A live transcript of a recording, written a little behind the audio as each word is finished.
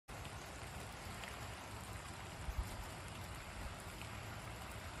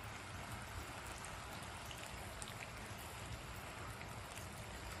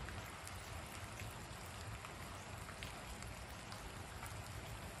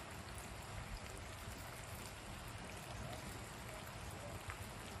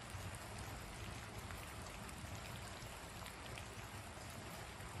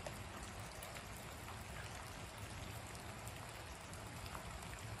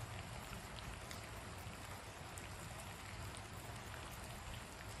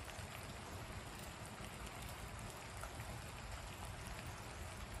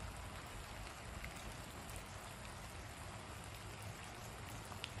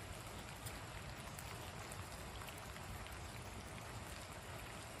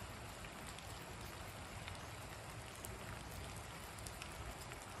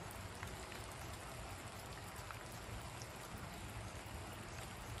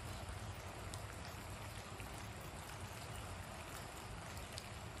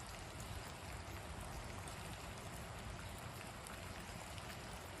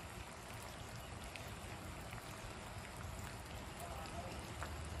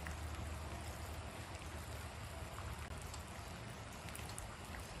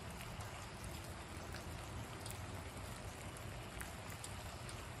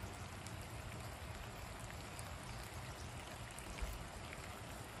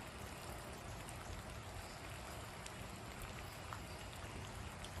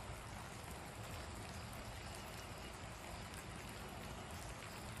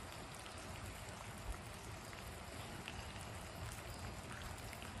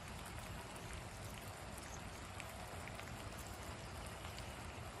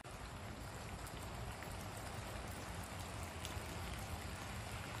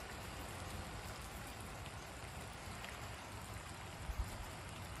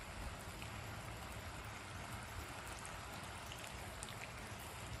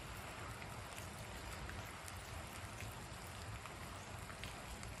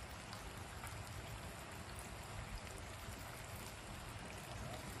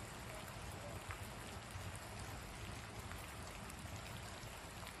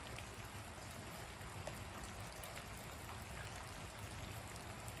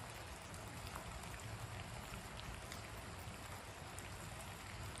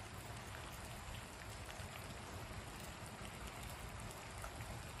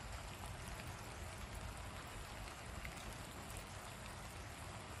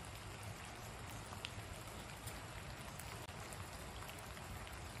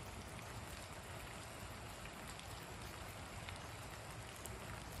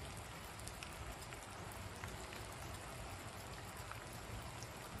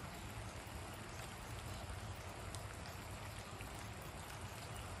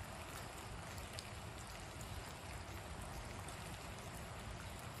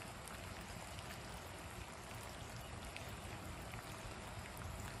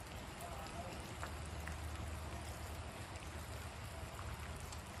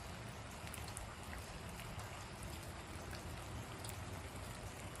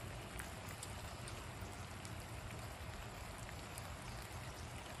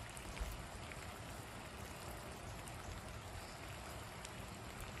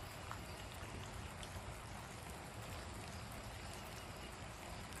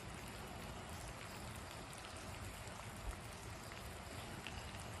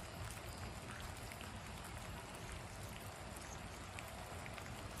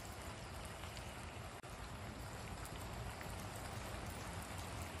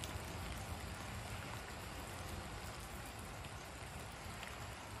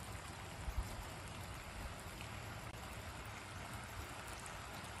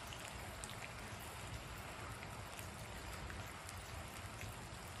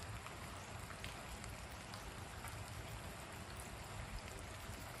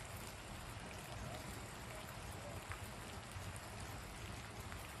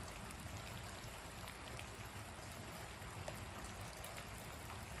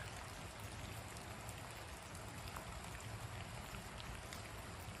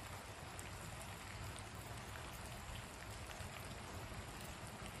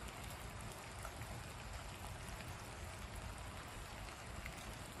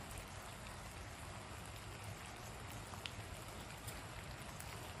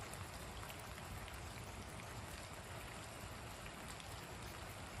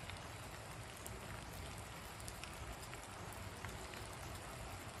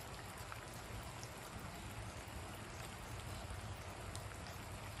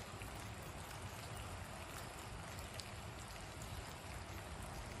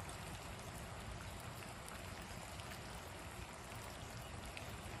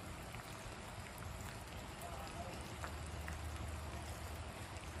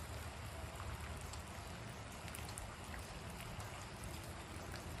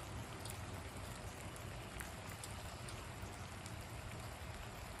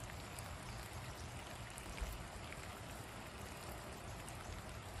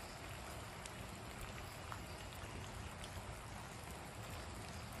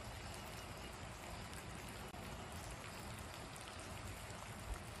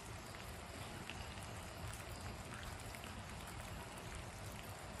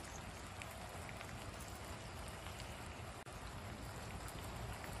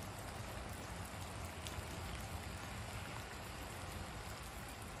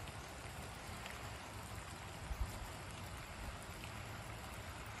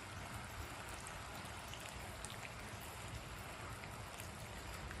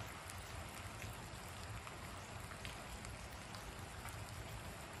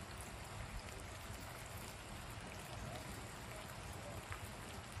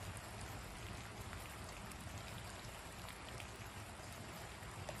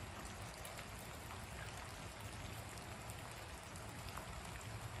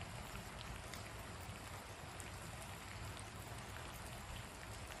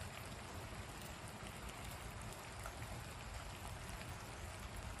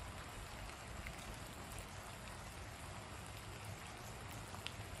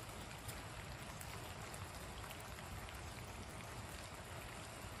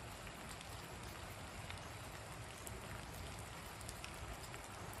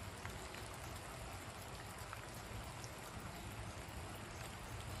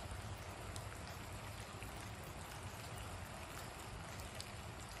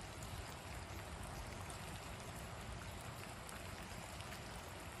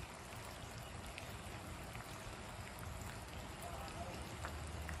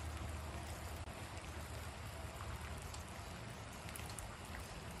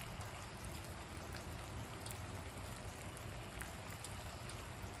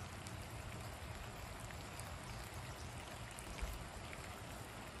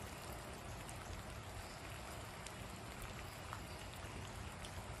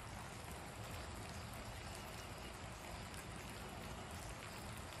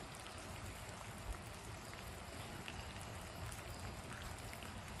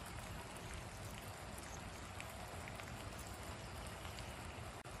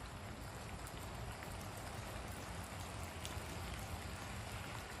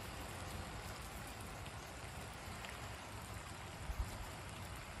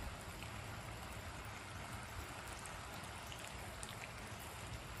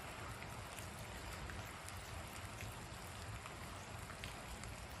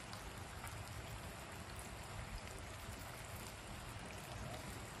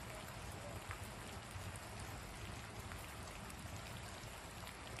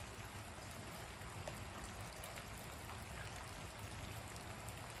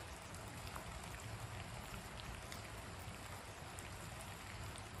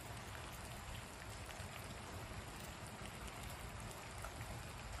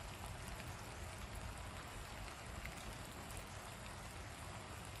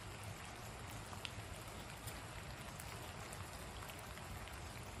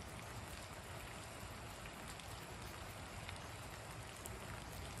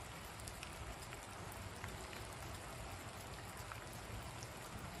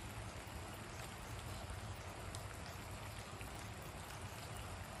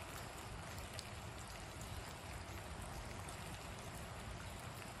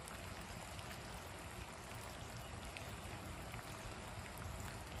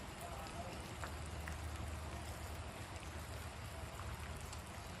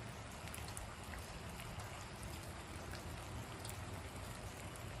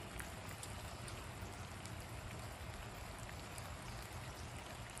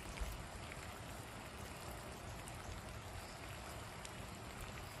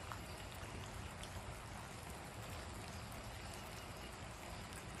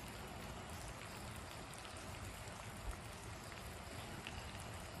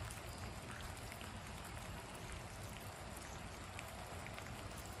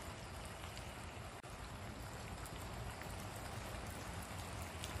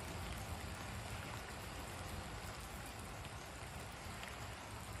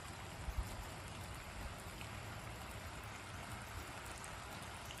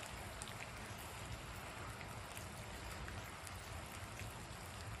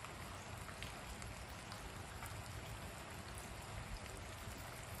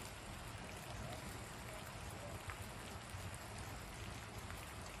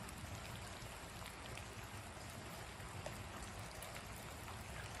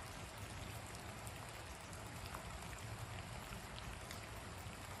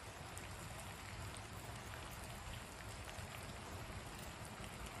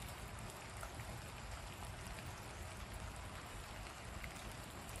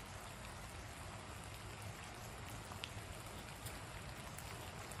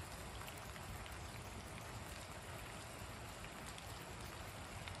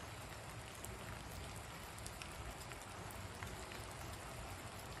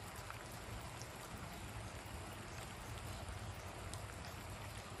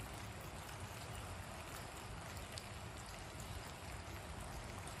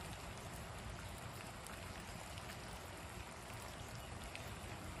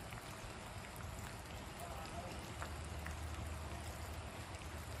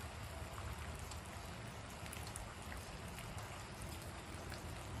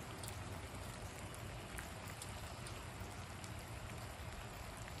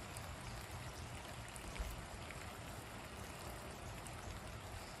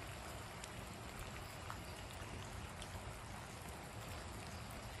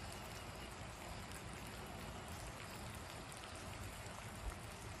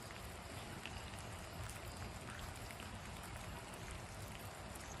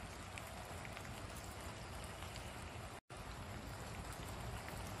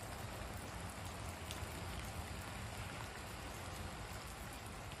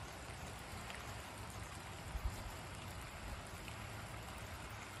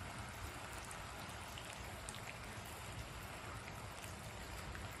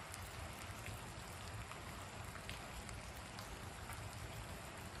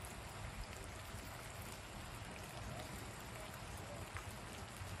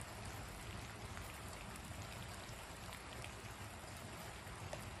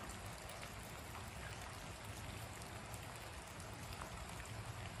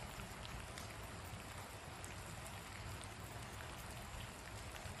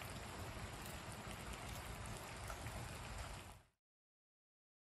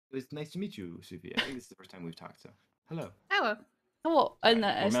It's nice to meet you, Sufi. I think this is the first time we've talked, so hello. Hello. Oh, well, All and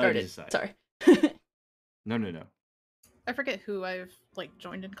right, I formalities started. aside. Sorry. No, no, no. I forget who I've like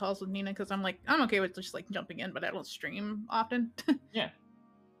joined in calls with Nina because I'm okay with just like jumping in, but I don't stream often. Yeah,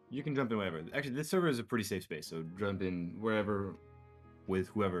 you can jump in wherever. Actually, this server is a pretty safe space, so jump in wherever with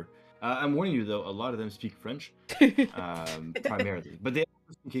whoever. I'm warning you though, a lot of them speak French, primarily, but they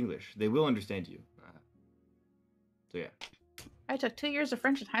also speak English. They will understand you. So yeah, I took 2 years of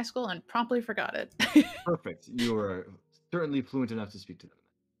French in high school and promptly forgot it. perfect. You are certainly fluent enough to speak to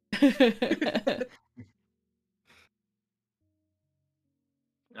them.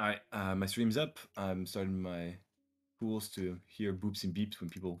 All right, my stream's up. I'm starting my tools to hear boops and beeps when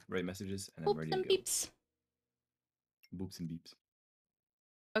people write messages, and I'm Oops ready to and go. beeps. Boops and beeps.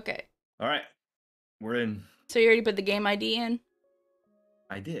 Okay. All right, we're in. So you already put the game ID in?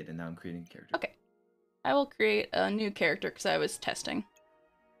 I did, and now I'm creating a character. Okay. I will create a new character because I was testing.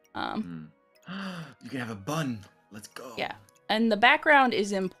 You can have a bun. Let's go. Yeah. And the background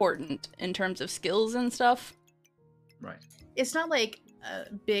is important in terms of skills and stuff. Right. It's not like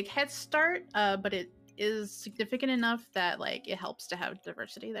a big head start, but it is significant enough that like it helps to have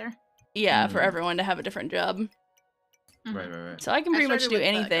diversity there. Yeah, for everyone to have a different job. Mhm. Right. So I can pretty much started do with the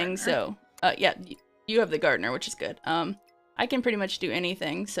anything. gardener. So, yeah, you have the gardener, which is good. I can pretty much do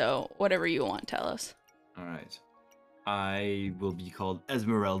anything. So whatever you want, Talos. All right. I will be called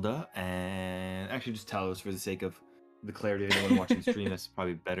Esmeralda, and actually just Talos for the sake of the clarity of anyone watching the stream. That's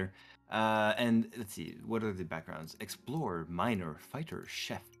probably better. And let's see, what are the backgrounds? Explorer, miner, fighter,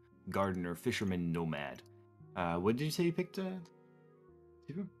 chef, gardener, fisherman, nomad. What did you say you picked,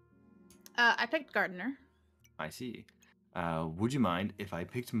 Tifu? I picked gardener. I see. Would you mind if I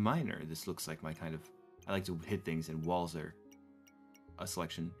picked miner? This looks like my kind of. I like to hit things, and walls are a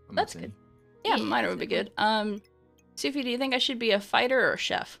selection. That's good. Yeah, miner would be good. Sufi, do you think I should be a fighter or a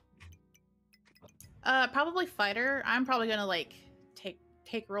chef? Probably fighter. I'm probably gonna like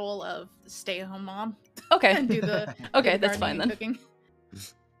take role of stay-at-home mom. Okay. And do the okay, do the that's fine then. cooking.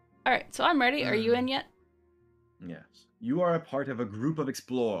 All right, so I'm ready. Are you in yet? Yes. You are a part of a group of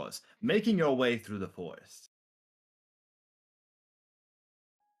explorers making your way through the forest.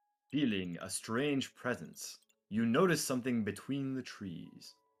 Feeling a strange presence, you notice something between the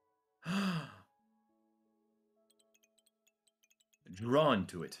trees. Drawn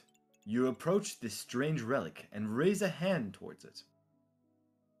to it, you approach this strange relic and raise a hand towards it.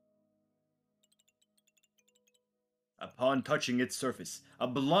 Upon touching its surface, a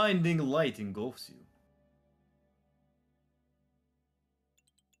blinding light engulfs you.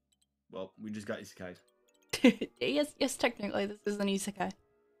 Well, we just got isekai'd. yes, technically this is an isekai.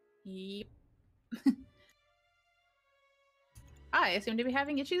 Yep. I seem to be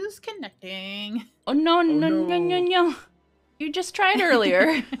having issues connecting. Oh no. You just tried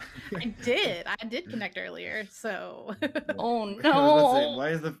earlier. I did connect earlier, so. Oh Let's no.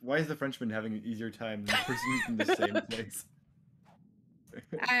 say, why is the Frenchman having an easier time than the person who's in the same place?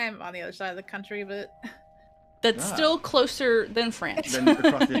 I'm on the other side of the country, but. That's still closer than France. Then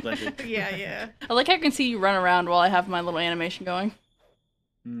across the Atlantic. Yeah. I like how I can see you run around while I have my little animation going.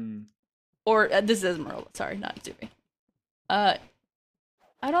 Or this is Esmeralda. Sorry, not Sufi.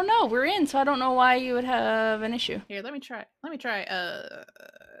 I don't know. We're in, so I don't know why you would have an issue. Here, let me try.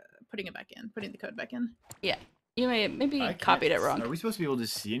 Putting it back in. Putting the code back in. Yeah. You maybe copied it wrong. Are we supposed to be able to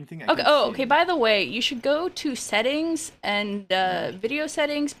see anything? Okay. Oh, okay. By the way, you should go to settings and video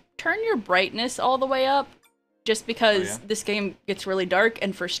settings. Turn your brightness all the way up, just because this game gets really dark,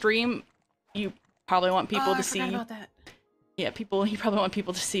 and for stream, you probably want people to see. I forgot about that. Yeah, you probably want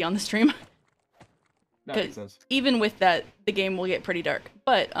people to see on the stream. That makes sense. Even with that, the game will get pretty dark.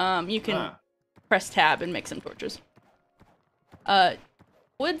 But you can press tab and make some torches.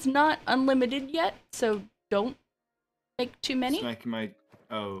 Wood's not unlimited yet, so don't make too many. Smack my.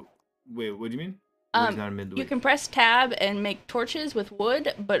 Oh, wait. What do you mean? You can press tab and make torches with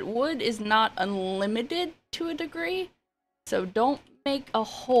wood, but wood is not unlimited to a degree, so don't make a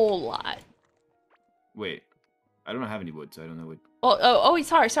whole lot. Wait, I don't have any wood, so I don't know what. Oh,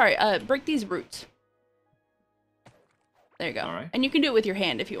 sorry. Break these roots. There you go. All right. And you can do it with your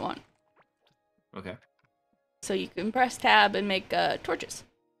hand if you want. Okay. So you can press tab and make torches.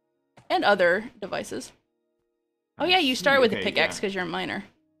 And other devices. Oh yeah, you start with a pickaxe because you're a miner.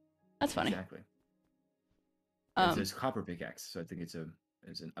 That's funny. Exactly. It's a copper pickaxe, so I think it's an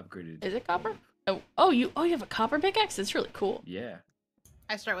upgraded. Is it copper? Oh, you have a copper pickaxe? It's really cool. Yeah.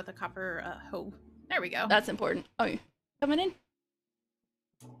 I start with a copper hoe. There we go. That's important. Oh, you coming in?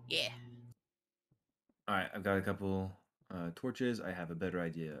 Yeah. All right, I've got a couple torches. I have a better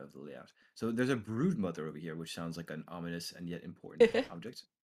idea of the layout. So there's a brood mother over here, which sounds like an ominous and yet important object.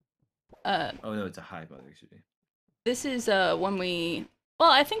 Oh no, it's a hive mother, excuse me. This is when we.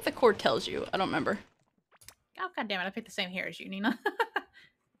 Well, I think the core tells you. I don't remember. Oh god damn it! I picked the same hair as you, Nina.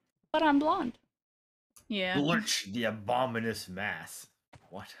 But I'm blonde. Yeah. Butch, the abominous mass.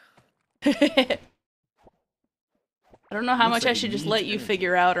 What? I don't know how Looks much like I it should just needs let you energy.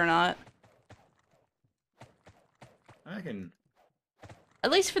 figure out or not. I can.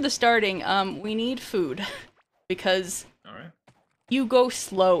 At least for the starting, we need food. Because All right. you go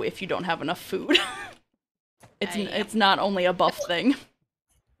slow if you don't have enough food. It's not only a buff thing.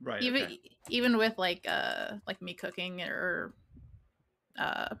 Right. Even Okay. even with like me cooking or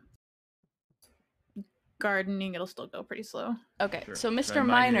gardening, it'll still go pretty slow. Okay, Sure. so Should I Mr.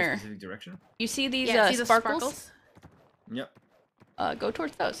 mine in a Miner, specific direction? you see these Yeah, see the sparkles? Yep. Go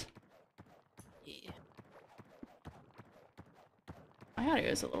towards those. Yeah. My audio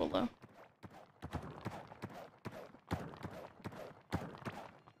is a little low.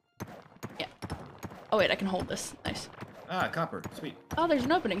 Yeah. Oh wait, I can hold this. Nice. Ah, copper. Sweet. Oh, there's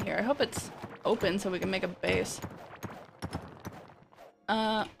an opening here. I hope it's open so we can make a base.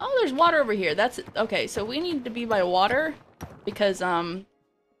 Oh, there's water over here. That's okay. So we need to be by water because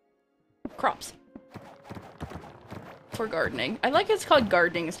crops for gardening. I like it's called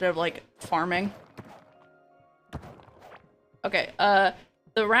gardening instead of like farming. Okay.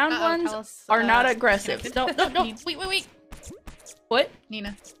 The round ones Talos, are not aggressive. disconnected. No. Wait. What?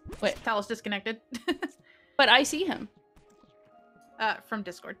 Nina. Wait. Talos disconnected. But I see him. From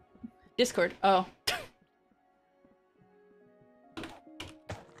Discord. Discord. Oh.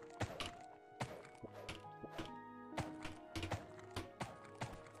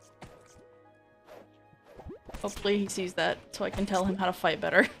 Hopefully he sees that so I can tell him how to fight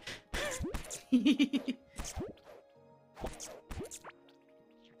better.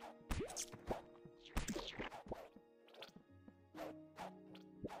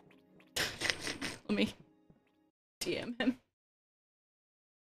 Let me DM him.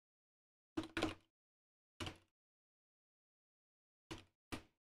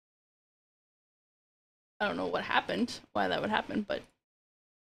 I don't know what happened, why that would happen, but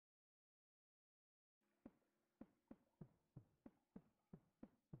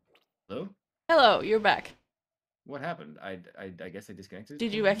Hello. hello, you're back. What happened? I guess I disconnected.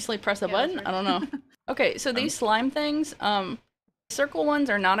 Did you actually press a Yeah, that's button? right. I don't know. Okay, so these slime things, circle ones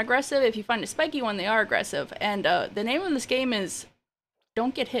are non-aggressive. If you find a spiky one, they are aggressive. And the name of this game is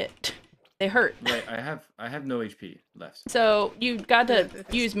Don't Get Hit. They hurt. Right. I have no HP left. So you got to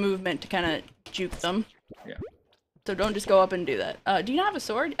use movement to kind of juke them. Yeah. So don't just go up and do that. Do you not have a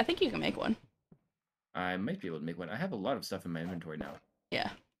sword? I think you can make one. I might be able to make one. I have a lot of stuff in my inventory now.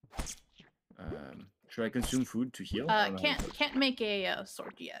 Yeah. Should I consume food to heal? I don't know how this works. Can't make a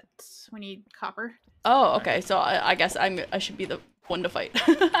sword yet. We need copper. Oh, okay. So I guess I should be the one to fight.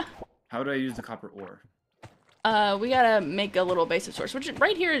 How do I use the copper ore? We gotta make a little base of source, which is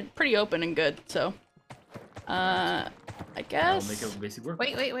right here is pretty open and good. So, I I'll guess. make a basic work.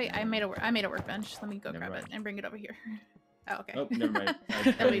 Wait. I made a workbench. Let me go Never grab mind. it and bring it over here. Oh, okay. Oh, never mind.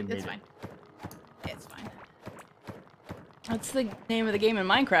 It's fine. It's fine. That's the name of the game in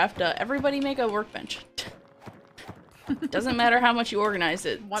Minecraft. Everybody make a workbench. Doesn't matter how much you organize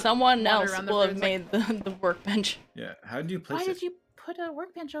it. Someone wander else around the will have rooms, made the workbench. Yeah. How do you place Why it? did you put a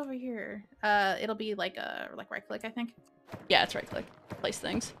workbench over here? It'll be like right click, I think. Yeah, it's right click. Place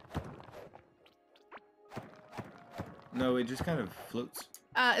things. No, it just kind of floats.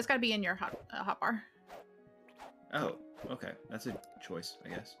 It's got to be in your hotbar. Oh, okay. That's a choice, I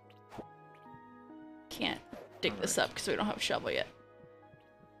guess. Can't dig this up because we don't have a shovel yet.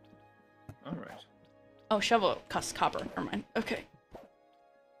 All right. Oh, shovel costs copper. Never mind. Okay.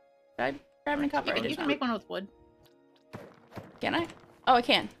 Did I grab any copper? I You did can not. make one with wood. Can I? Oh, I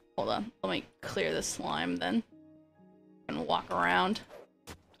can. Hold on. Let me clear this slime then. And walk around.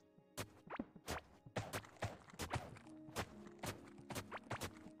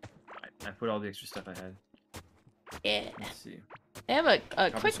 I put all the extra stuff I had. Yeah. Let's see. They have a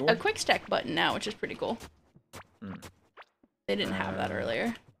Copper sword? quick stack button now, which is pretty cool. Mm. They didn't have that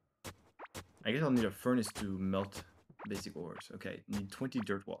earlier. I guess I'll need a furnace to melt basic ores. Okay, need 20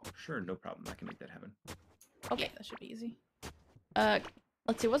 dirt wall. Sure, no problem. I can make that happen. Okay. Yeah, that should be easy.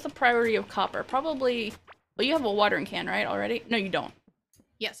 Let's see. What's the priority of copper? Probably. Well, you have a watering can, right? Already? No, you don't.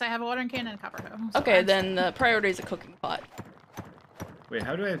 Yes, I have a watering can and a copper hoe. So Okay, I'm- then the priority is a cooking pot. Wait,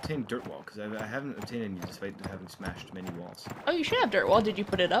 how do I obtain dirt wall? Because I haven't obtained any despite having smashed many walls. Oh, you should have dirt wall. Did you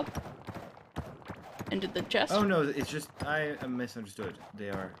put it up? Into the chest? Oh no, it's just I misunderstood. They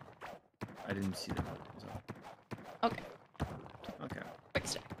are. I didn't see them. So. Okay. Okay. Quick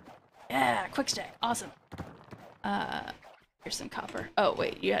stack. Yeah, quick stack. Awesome. Here's some copper. Oh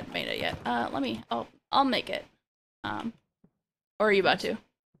wait, you hadn't made it yet. Let me. I'll make it. Or are you about to?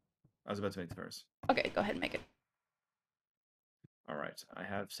 I was about to make the furnace. Okay, go ahead and make it. All right, I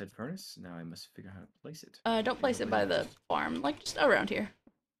have said furnace. Now I must figure out how to place it. Don't place it by the farm, like just around here.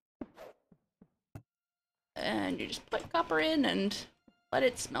 And you just put copper in and let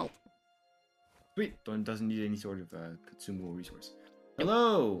it smelt. Sweet. Doesn't need any sort of consumable resource.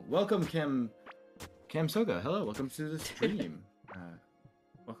 Hello, welcome Cam Soga. Hello, welcome to the stream.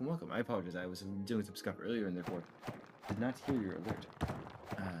 Welcome. I apologize. I was dealing with some stuff earlier and therefore did not hear your alert.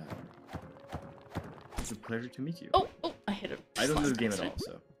 It's a pleasure to meet you. Oh, I hit it. I don't know the game at all,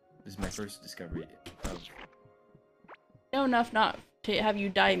 so this is my first discovery of. No, enough not to have you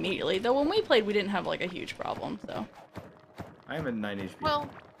die immediately. Though when we played, we didn't have like a huge problem. So. I am at 9 HP. Well,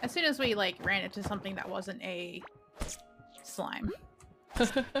 as soon as we like ran into something that wasn't a slime.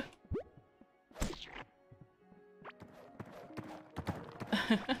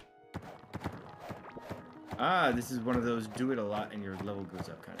 This is one of those do it a lot and your level goes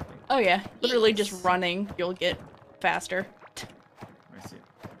up kind of thing. Oh yeah, literally just running, you'll get faster. I see.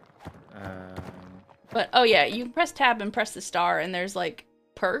 But oh yeah, you can press tab and press the star, and there's like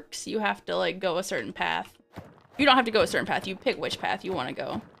perks. You have to like go a certain path. You don't have to go a certain path. You pick which path you want to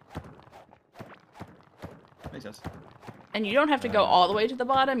go. Makes sense. And you don't have to go all the way to the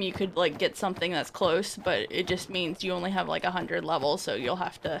bottom. You could like get something that's close, but it just means you only have like 100 levels, so you'll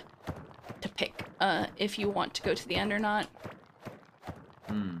have to pick if you want to go to the end or not.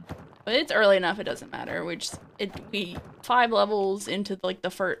 But it's early enough; it doesn't matter. We 5 levels into like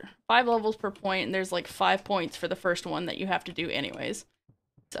the first 5 levels per point, and there's like 5 points for the first one that you have to do anyways.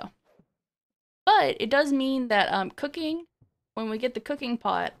 So, but it does mean that cooking, when we get the cooking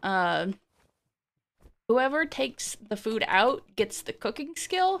pot, whoever takes the food out gets the cooking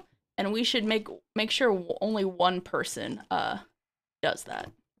skill, and we should make sure only one person does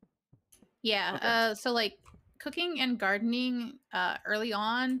that. Yeah. Okay. So like cooking and gardening early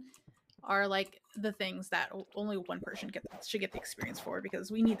on are like the things that only one person should get the experience for, because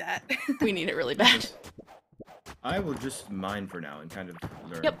we need that. We need it really bad. I will just mine for now and kind of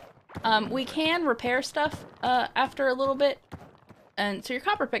learn. Yep. We can repair stuff after a little bit. And so your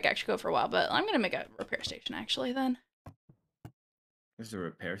copper pick actually go for a while, but I'm gonna make a repair station actually then. There's a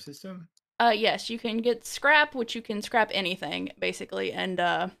repair system? Yes, you can get scrap, which you can scrap anything, basically, and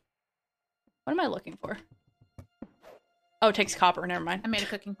what am I looking for? Oh, it takes copper, never mind. I made a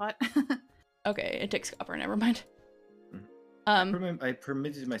cooking pot. Okay, it takes copper, never mind. I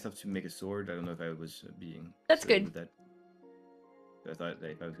permitted myself to make a sword. I don't know if I was being That's silly good. with that. I thought that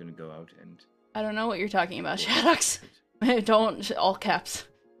if I was gonna go out and I don't know what you're talking about, Shadox. Don't, all caps.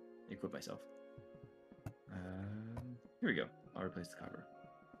 equip myself. Here we go. I'll replace the copper.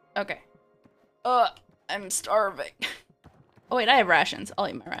 Okay. I'm starving. Oh wait, I have rations. I'll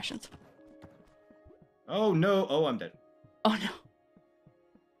eat my rations. Oh no! Oh, I'm dead. Oh no.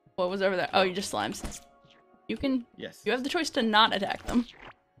 What was over there? Oh, you just slimes. You can. Yes. You have the choice to not attack them.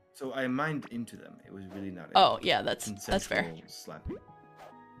 So I mined into them. It was really not. Oh yeah, that's fair. consensual slapping.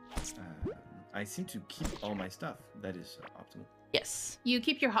 I seem to keep all my stuff. That is optimal. Yes. You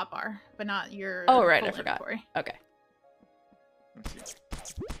keep your hotbar, but not your. Oh right, I full forgot. inventory. Okay. Let's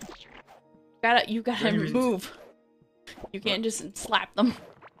see. You gotta Any reason to- move. You can't just slap them.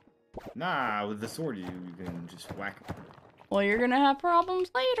 Nah, with the sword you can just whack them. Well, you're gonna have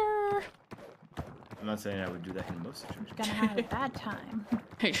problems later. I'm not saying I would do that in most situations. Gonna have a bad time.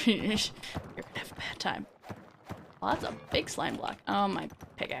 You're gonna have a bad time. Well, that's a big slime block. Oh, my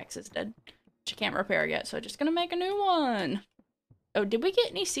pickaxe is dead. Which I can't repair yet, so I'm just gonna make a new one. Oh, did we get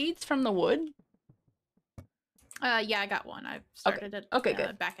any seeds from the wood? Yeah, I got one. I started it. Okay,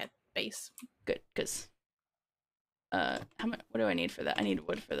 good. Back at base. Good, because how much? What do I need for that? I need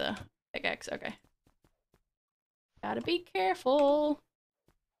wood for the pickaxe. Okay. Gotta be careful.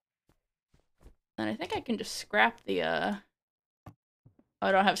 And I think I can just scrap the Oh,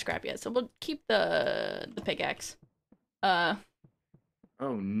 I don't have scrap yet, so we'll keep the pickaxe.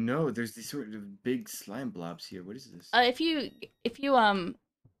 Oh no, there's these sort of big slime blobs here. What is this? If you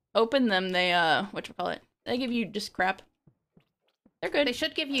open them, they whatchamacallit? They give you just crap. They're good. They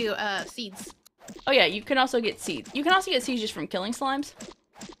should give you seeds. Oh yeah, you can also get seeds. You can also get seeds just from killing slimes.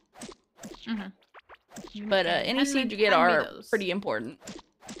 But any seeds you get are pretty important.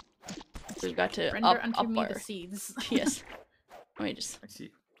 So we've got to Render up unto me our the seeds. yes. Let me just. I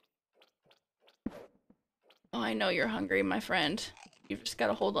see. Oh, I know you're hungry, my friend. You've just got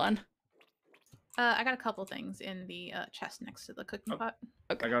to hold on. I got a couple things in the chest next to the cooking pot.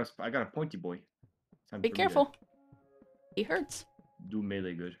 Okay. I got a pointy boy. Time Be for me to careful. He hurts. Do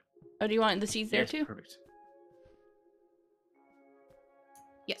melee good. Oh, do you want the seeds there Yes, too? perfect.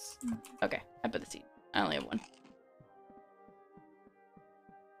 Yes. Okay, I put the seed. I only have one.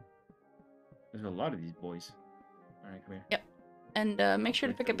 There's a lot of these boys. All right, come here. Yep. And make sure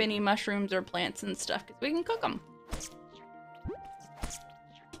to pick up any mushrooms or plants and stuff, because we can cook them.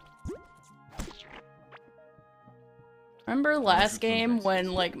 Remember last game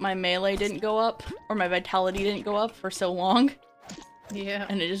when, like, my melee didn't go up, or my vitality didn't go up for so long? Yeah.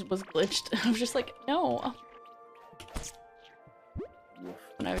 And it just was glitched. I was just like, no.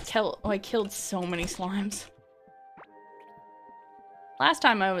 And I killed so many slimes. Last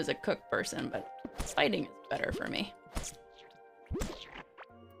time I was a cook person, but fighting is better for me.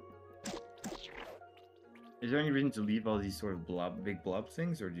 Is there any reason to leave all these sort of big blob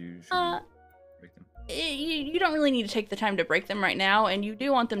things, or do you break them? You don't really need to take the time to break them right now, and you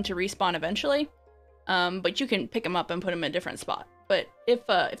do want them to respawn eventually. But you can pick them up and put them in a different spot. But if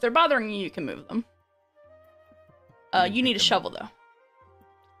they're bothering you, you can move them. You need a shovel though.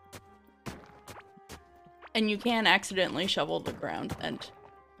 And you can accidentally shovel the ground and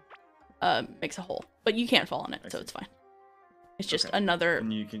makes a hole. But you can't fall in it, so it's fine. It's just another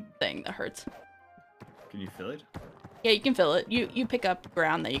thing that hurts. Can you fill it? Yeah, you can fill it. You pick up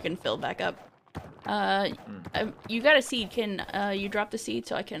ground that you can fill back up. You got a seed. Can you drop the seed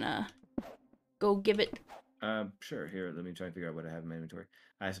so I can go give it? Sure. Here, let me try and figure out what I have in my inventory.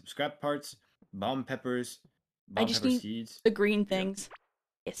 I have some scrap parts, bomb peppers, I just need seeds. The green things.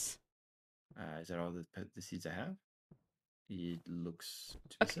 Yep. Yes. Is that all the seeds I have? It looks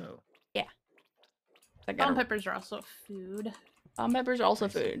to be so. Yeah. Bomb peppers are also food. Bomb peppers are also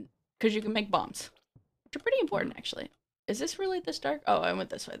food, because you can make bombs. Which are pretty important, actually. Is this really this dark? Oh, I went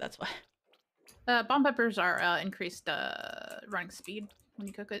this way, that's why. Bomb peppers are increased running speed when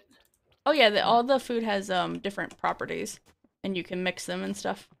you cook it. Oh yeah, all the food has different properties, and you can mix them and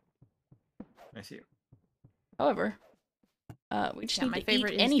stuff. I see. However, we just need my to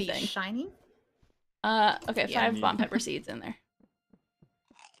favorite eat anything. Is the shiny. Okay, 5 bomb pepper seeds in there.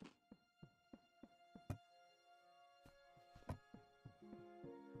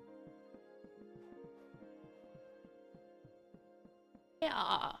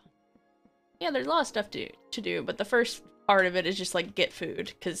 Yeah, there's a lot of stuff to do, but the first part of it is just like get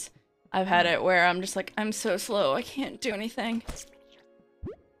food, because I've had it where I'm just like, I'm so slow, I can't do anything.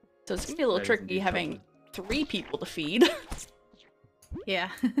 So it's gonna be a little tricky having 3 people to feed. Yeah.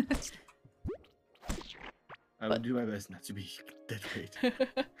 I will do my best not to be dead weight.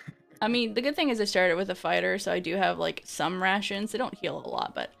 I mean, the good thing is I started with a fighter, so I do have like some rations. They don't heal a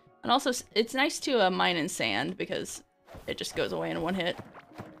lot, but and also it's nice to mine in sand because it just goes away in one hit.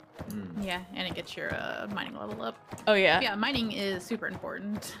 Yeah, and it gets your mining level up. Oh yeah. Yeah, mining is super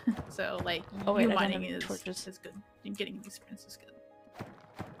important. So like, mining is good. And getting experience is good.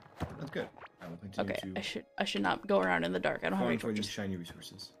 That's good. I will continue to... I should not go around in the dark. I don't have any torches. These shiny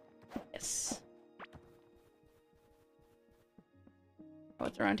resources. Yes.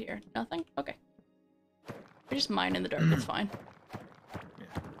 What's around here? Nothing? Okay. I just mine in the dark, it's fine.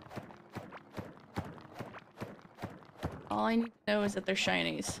 Yeah. All I need to know is that they're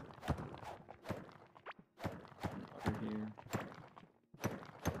shinies.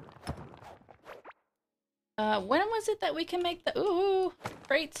 When was it that we can make the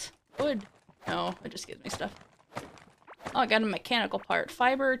crates? Wood. No, it just gives me stuff. Oh, I got a mechanical part.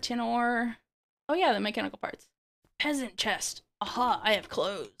 Fiber, tin ore. Oh yeah, the mechanical parts. Peasant chest. Aha, I have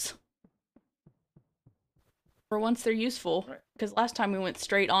clothes. For once they're useful, because last time we went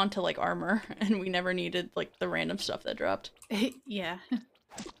straight on to like armor, and we never needed like the random stuff that dropped. Yeah.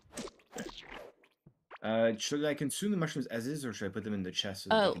 Should I consume the mushrooms as is, or should I put them in the chest so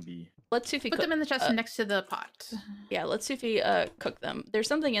that they can be... Let's Sufi put them in the chest next to the pot. Yeah, let's Sufi cook them. There's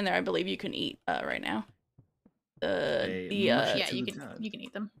something in there I believe you can eat right now. Yeah, you can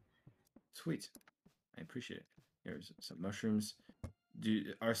eat them. Sweet. I appreciate it. Here's some mushrooms.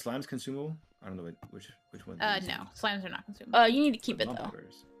 Are slimes consumable? I don't know which one. No, slimes are not consumable. You need to keep it though.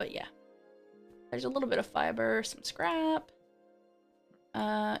 But yeah. There's a little bit of fiber, some scrap.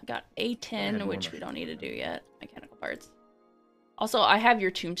 Got a tin, which we don't need to do yet. Mechanical parts. Also, I have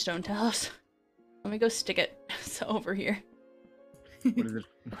your tombstone, Talos. Let me go stick it over here.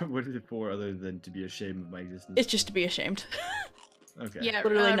 What is it for other than to be ashamed of my existence? It's just to be ashamed. Okay. Yeah,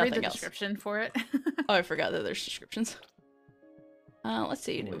 literally nothing read the else. Description for it. Oh, I forgot that there's descriptions. Let's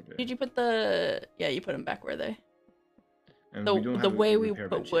see. Did you put the... Yeah, you put them back where they... And the way we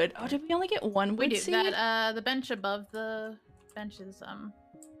put wood. Oh, did we only get one wood seed? That, the bench above the bench is,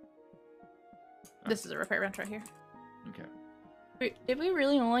 This is a repair bench right here. Okay. Did we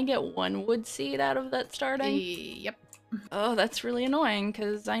really only get one wood seed out of that starting? Yep. Oh, that's really annoying,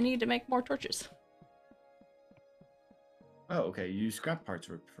 because I need to make more torches. Oh, okay. You use scrap parts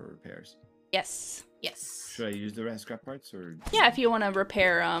for repairs. Yes. Yes. Should I use the rest scrap parts or? Yeah, if you want to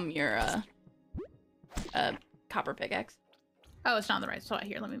repair your copper pickaxe. Oh, it's not in the right spot.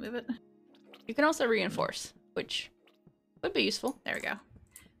 Here, let me move it. You can also reinforce, which would be useful. There we go.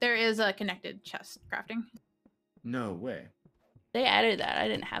 There is a connected chest crafting. No way. They added that. I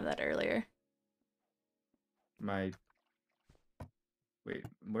didn't have that earlier. Wait,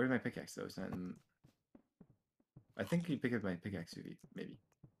 where's my pickaxe though? It's not in... I think you pick up my pickaxe, Sufi, maybe.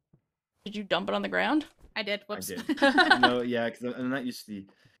 Did you dump it on the ground? I did. Whoops. I did. No, yeah, because I'm not used to the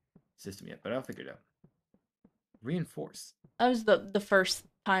system yet, but I'll figure it out. Reinforce. That was the first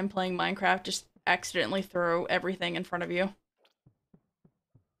time playing Minecraft. Just accidentally throw everything in front of you.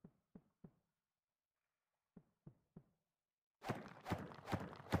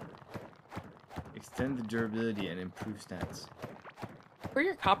 Extend the durability and improve stats. For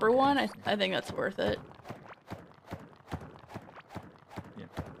your copper one, I think that's worth it. Yeah.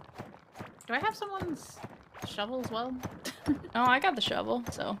 Do I have someone's shovel as well? Oh, I got the shovel,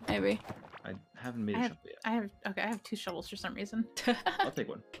 so maybe. I haven't made a shovel yet. I have 2 shovels for some reason. I'll take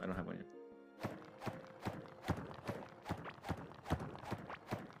one. I don't have one yet.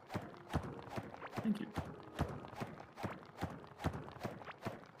 Thank you.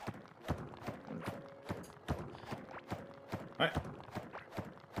 Wonderful. Alright.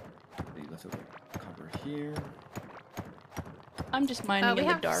 The leftover copper here. I'm just mining in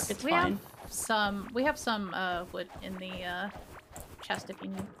the dark. It's fine. We have some wood in the chest if you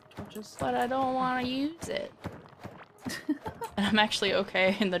need torches. But I don't want to use it. And I'm actually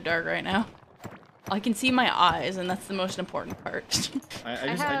okay in the dark right now. I can see my eyes, and that's the most important part.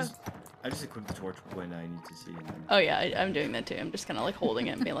 I just equip the torch when I need to see it. Oh yeah, I'm doing that too. I'm just kind of like holding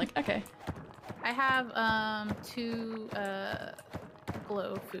it and being like, okay. I have 2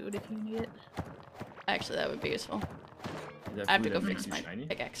 glow food if you need it. Actually, that would be useful. Is that I have to food go that fix makes my you shiny?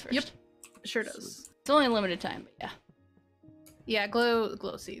 pickaxe first. Yep. Sure does. It's only a limited time, but yeah. Yeah,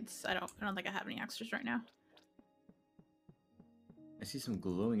 glow seeds. I don't think I have any extras right now. I see some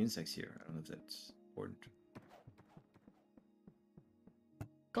glowing insects here. I don't know if that's important.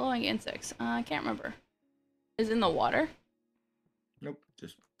 Glowing insects. I can't remember. Is it in the water? Nope,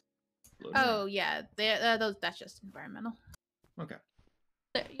 just floating Oh around. yeah, that's just environmental. Okay.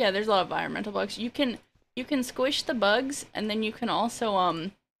 Yeah, there's a lot of environmental bugs. You can squish the bugs, and then you can also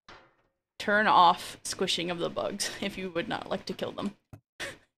turn off squishing of the bugs if you would not like to kill them.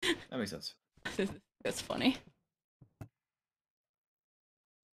 That makes sense. That's funny.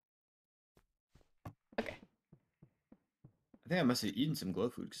 Okay. I think I must have eaten some glow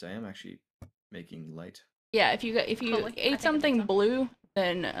food because I am actually making light. Yeah, if you Totally. I think it ate makes something sense. blue,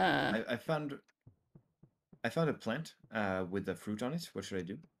 then I found a plant with a fruit on it. What should I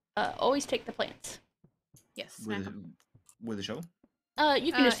do? always take the plants. Yes. Smack With 'em. with a shovel?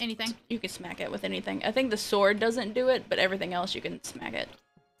 You can just anything. You can smack it with anything. I think the sword doesn't do it, but everything else you can smack it.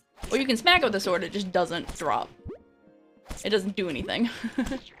 Or you can smack it with the sword, it just doesn't drop. It doesn't do anything.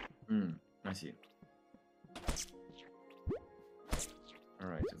 I see.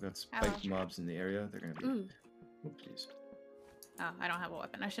 Alright, I've got spiked mobs in the area. They're gonna be... Ooh. Oh, please. Oh, I don't have a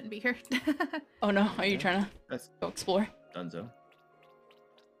weapon. I shouldn't be here. Oh no, are you trying to That's go explore? Dunzo.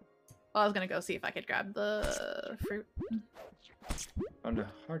 Well, I was gonna go see if I could grab the fruit. Found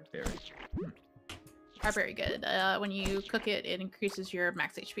a heartberry. Are very good. When you cook it, it increases your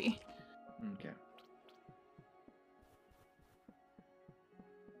max HP. Okay.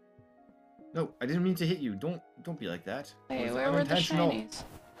 No, I didn't mean to hit you. Don't be like that. That Hey, was where were the unintentional. shinies?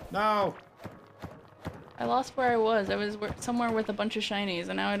 No! I lost where I was. I was somewhere with a bunch of shinies,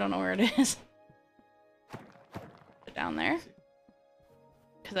 and now I don't know where it is. Down there?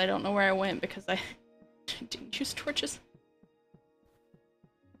 Because I don't know where I went because I didn't use torches.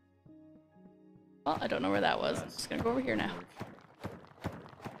 Well, I don't know where that was. I'm just gonna go over here now.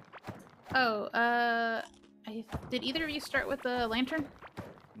 Oh, did either of you start with the lantern?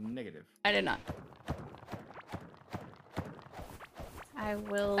 Negative. I did not. I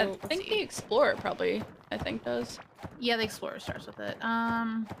will. I let's think see. the Explorer probably, does. Yeah, the Explorer starts with it.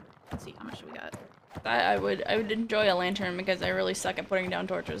 Let's see how much we got. I would enjoy a lantern because I really suck at putting down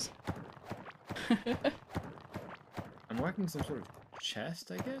torches. I'm marking some sort of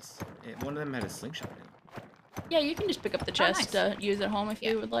chest, I guess? One of them had a slingshot in it. Yeah, you can just pick up the chest nice. to use at home if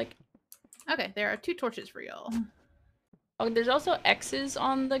you would like. Okay, there are 2 torches for y'all. Oh, there's also X's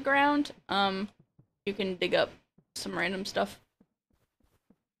on the ground. You can dig up some random stuff.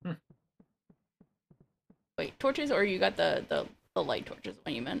 Wait, torches, or you got the light torches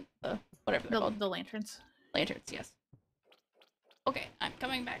when you meant the whatever they're called? The lanterns. Lanterns, yes. Okay, I'm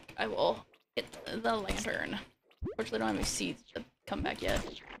coming back. I will get the lantern. Unfortunately, I don't have any seeds to come back yet.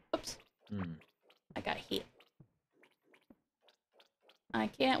 Oops. I got hit. I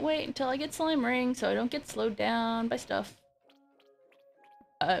can't wait until I get slime ring so I don't get slowed down by stuff.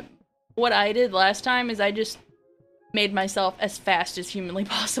 What I did last time is I just made myself as fast as humanly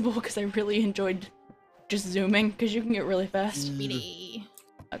possible because I really enjoyed just zooming because you can get really fast. Speedy.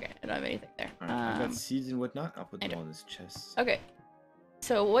 Okay, I don't have anything there. Alright, I've got seeds and whatnot. I'll put them all in this chest. Okay.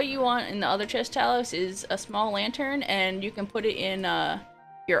 So what you want in the other chest, Talos, is a small lantern, and you can put it in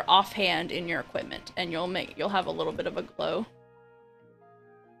your offhand in your equipment, and you'll have a little bit of a glow.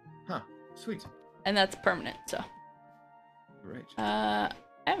 Huh. Sweet. And that's permanent, so. Great. I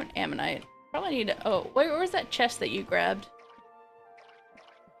have an ammonite. Probably need to. Oh, where's that chest that you grabbed?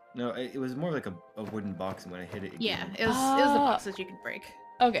 No, it was more like a wooden box, and when I hit it, Yeah, gave me- it was the boxes you could break.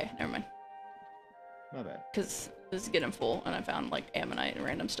 Okay, never mind. My bad. Because this is getting full, and I found like ammonite and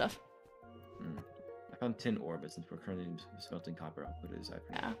random stuff. I found tin ore, but since we're currently smelting copper, I'll put it aside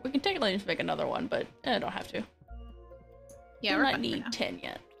for now. Yeah, we can technically just make another one, but I don't have to. Yeah, we we're might fine for need now. 10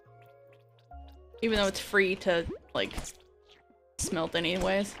 yet. Even though it's free to like smelt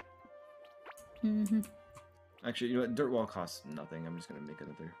anyways. Actually, you know what? Dirt wall costs nothing. I'm just gonna make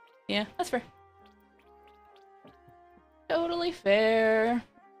another. Yeah, that's fair. Totally fair.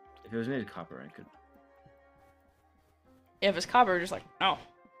 If it was made of copper, I could. Yeah, if it's copper, just like, no.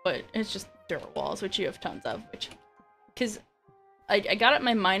 But it's just dirt walls, which you have tons of, which... Because I got at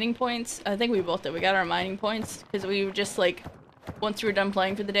my mining points. I think we both did. We got our mining points, because we were just like, once we were done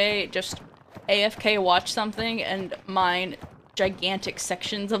playing for the day, just AFK watch something and mine gigantic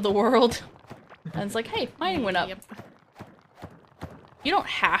sections of the world. And it's like, hey, mining went up. Yep. You don't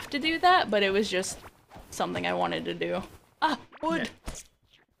have to do that, but it was just something I wanted to do. Ah, wood!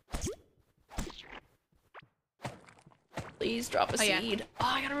 Please drop a Oh, yeah. seed. Oh,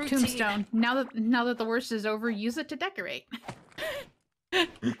 I got a root Tombstone. Now that the worst is over, use it to decorate. Okay.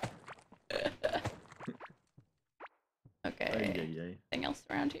 Anything else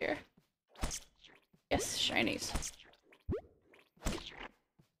around here? Yes, shinies.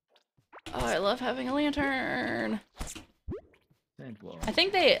 Oh, I love having a lantern. I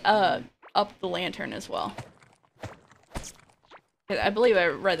think they upped the lantern as well. I believe I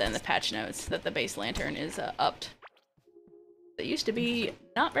read that in the patch notes that the base lantern is upped. It used to be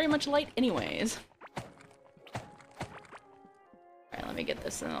not very much light anyways. Alright, let me get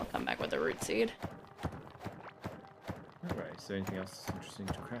this and then I'll come back with a root seed. Alright, so anything else interesting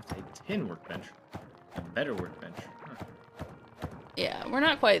to craft? A tin workbench. A better workbench. Huh. Yeah, we're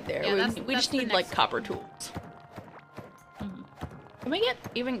not quite there. Yeah, we that's just the need like next copper tools. Can we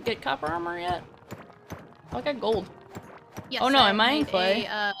even get copper armor yet? Oh, I got gold. Yes, Oh no, I am I in made clay?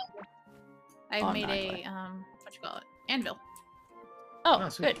 I I'm made not in a clay. what you call it? Anvil. Oh, Ah,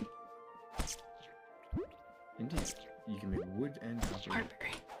 sweet. good. Indeed. You can make wood and copper.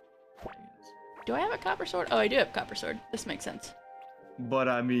 Hardberry. Do I have a copper sword? Oh, I do have a copper sword. This makes sense. But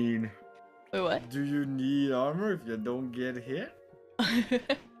I mean, Wait, what? do you need armor if you don't get hit?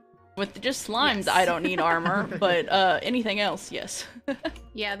 With just slimes, Yes. I don't need armor, but anything else, yes.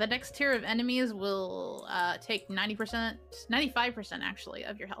 Yeah, the next tier of enemies will take 90%, 95% actually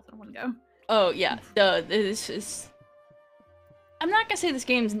of your health in one go. Oh yeah, this is. I'm not gonna say this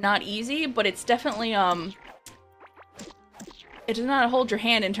game's not easy, but it's definitely it does not hold your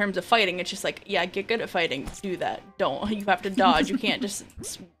hand in terms of fighting. It's just like, yeah, get good at fighting. Do that. Don't. You have to dodge. You can't just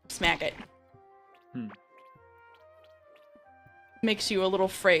smack it. Makes you a little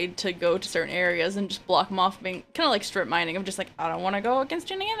afraid to go to certain areas and just block them off, being kind of like strip mining. I'm just like, I don't want to go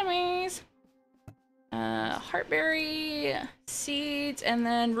against any enemies. Heartberry seeds and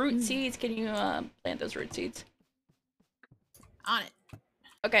then root seeds. Can you plant those root seeds? On it.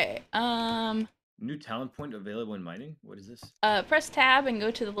 Okay. New talent point available in mining? What is this? Press tab and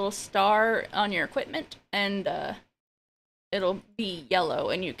go to the little star on your equipment, and it'll be yellow,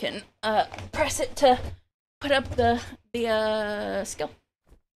 and you can press it to put up the skill.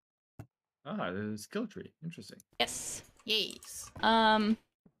 Ah, the skill tree. Interesting. Yes. Yes.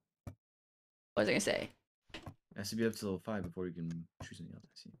 What was I gonna say? It has to be up to level 5 before you can choose anything else. I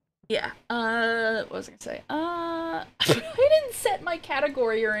see. Yeah. What was I gonna say? I didn't set my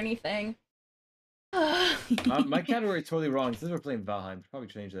category or anything. My category is totally wrong. Since we're playing Valheim, probably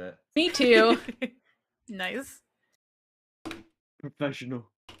change that. Me too. Nice. Professional.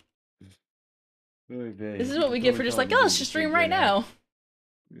 This is what we get for just like, oh, let's just stream right now.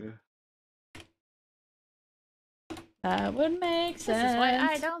 Yeah. That would make sense. This is why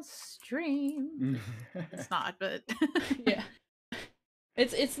I don't stream. It's not, but Yeah.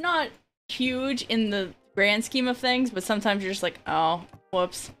 It's not huge in the grand scheme of things, but sometimes you're just like, oh,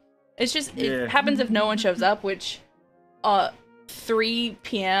 whoops. It's just, Yeah. it happens if no one shows up, which 3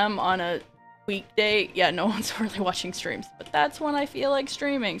 p.m. on a weekday, yeah, no one's really watching streams. But that's when I feel like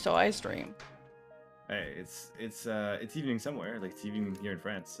streaming, so I stream. Hey, it's evening somewhere. Like it's evening here in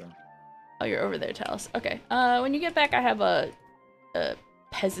France. So. Oh, you're over there, Talos. Okay. When you get back, I have a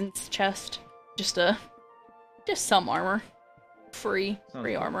peasant's chest. Just some armor. Free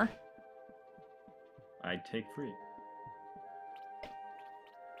Sounds armor. I take free.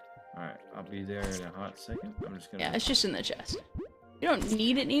 Alright, I'll be there in a hot second. I'm just gonna... Yeah, it's just in the chest. You don't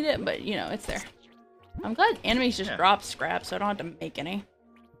need it, but, you know, it's there. I'm glad enemies just drop scrap, so I don't have to make any.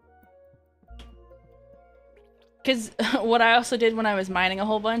 Because what I also did when I was mining a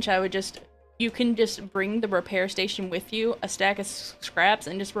whole bunch, you can just bring the repair station with you, a stack of scraps,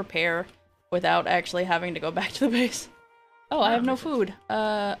 and just repair without actually having to go back to the base. Oh, I have no food.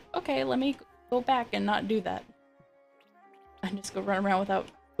 Okay, let me go back and not do that. And just go run around without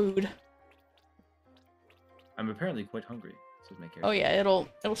food. I'm apparently quite hungry. Says my character. Oh yeah, it'll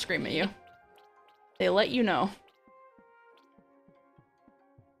scream at you. They let you know.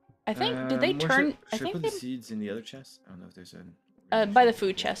 I think did they turn? Should I put the seeds in the other chest? I don't know if there's by the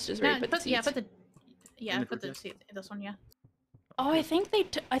food chest is where you put the seeds. Put the seeds. This one, yeah. Oh, I think they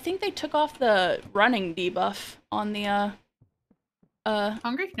took off the running debuff on the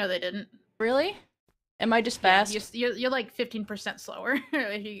Hungry? No, they didn't. Really? Am I just fast? Yeah, you're like 15% slower.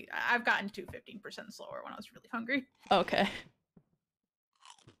 I've gotten to 15% slower when I was really hungry. Okay.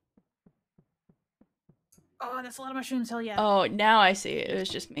 Oh, that's a lot of mushrooms. Hell yeah. Oh, now I see it. It was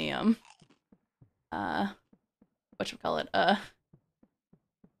just me. Whatchamacallit?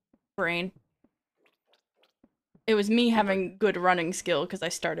 Brain. It was me having good running skill because I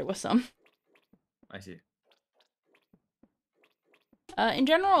started with some. I see. In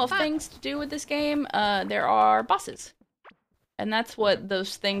general, of things to do with this game, there are bosses. And that's what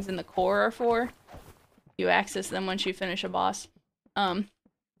those things in the core are for. You access them once you finish a boss.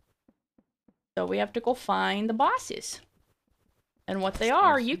 So we have to go find the bosses. And what they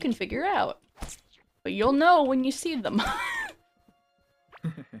are, you can figure out. But you'll know when you see them.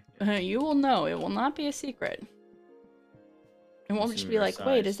 You will know. It will not be a secret. It won't just be like,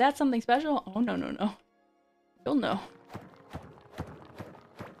 wait, is that something special? Oh, no. You'll know.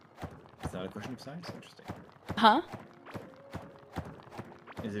 Is that a question of size? Interesting. Huh?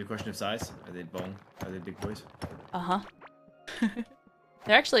 Is it a question of size? Are they bone? Are they big boys? Uh-huh.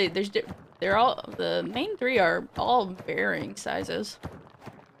 They're actually, they're all, the main three are all varying sizes.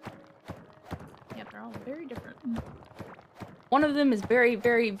 Yeah, they're all very different. One of them is very,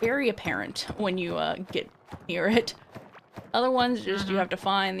 very, very apparent when you get near it. Other ones just you have to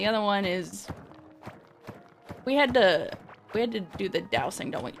find. The other one is we had to do the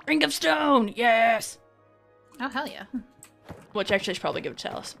dousing, don't we? Ring of Stone, yes. Oh hell yeah. Which actually I should probably give it to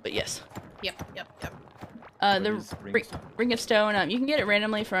Talos, but yes. Yep. The Ring of Stone, you can get it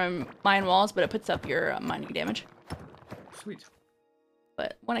randomly from mine walls, but it puts up your mining damage. Sweet.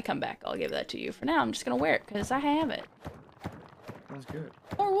 But when I come back, I'll give that to you. For now, I'm just gonna wear it because I have it. Sounds good.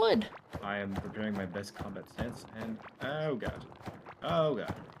 Or wood. I am preparing my best combat stance, and oh god.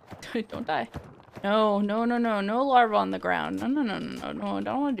 Don't die. No larva on the ground. No, I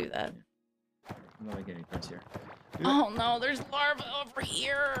don't want to do that. I'm not making any friends here. Oh no, there's larva over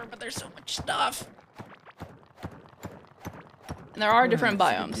here, but there's so much stuff. And there are different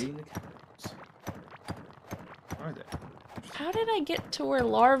biomes. Are they? How did I get to where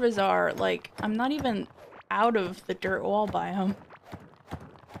larvas are? Like, I'm not even out of the dirt wall biome.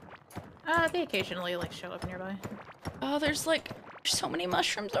 They occasionally like show up nearby. Oh, there's so many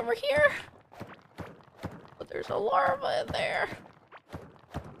mushrooms over here. But there's a larva in there.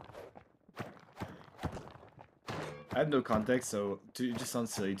 I have no context, so it just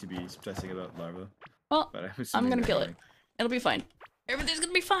sounds silly to be stressing about larva. Well, but I'm gonna kill it. It'll be fine. Everything's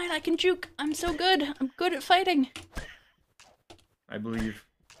gonna be fine. I can juke. I'm so good. I'm good at fighting. I believe.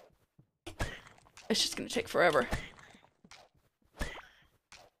 It's just gonna take forever.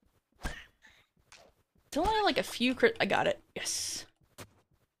 It's only like a few I got it. Yes.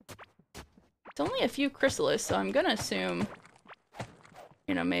 It's only a few chrysalis, so I'm gonna assume,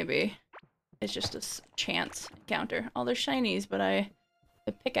 you know, maybe it's just a chance encounter. Oh, there's shinies, but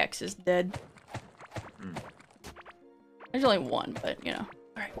the pickaxe is dead. There's only one, but you know.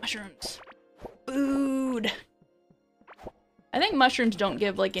 Alright, mushrooms. Food! I think mushrooms don't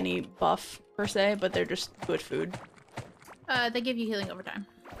give like any buff per se, but they're just good food. They give you healing over time.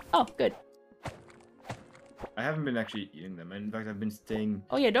 Oh, good. I haven't been actually eating them. In fact, I've been staying.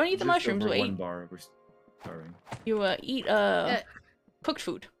 Oh yeah, don't eat the mushrooms. Over Wait. 1 bar. We're starving. You eat cooked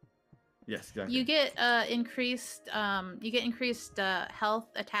food. Yes, exactly. You get increased health,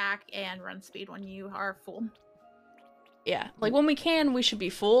 attack, and run speed when you are full. Yeah, like when we can, we should be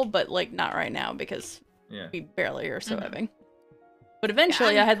full, but like not right now because Yeah. we barely are surviving. Mm-hmm. But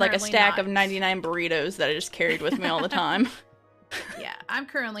eventually, I'm I had like a currently stack of not. 99 burritos that I just carried with me all the time. Yeah, I'm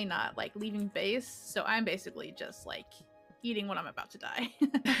currently not like leaving base, so I'm basically just like eating when I'm about to die.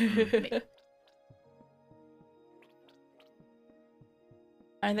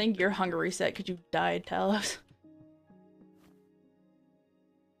 I think your hunger reset because you died, Talos.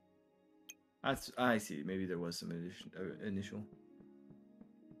 I see. Maybe there was some initial.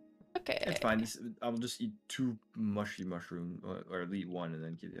 Okay. It's fine. I'll just eat 2 mushy mushroom, or eat 1 and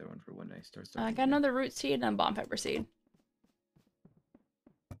then keep the other one for when I start. I got another root seed and a bomb pepper seed.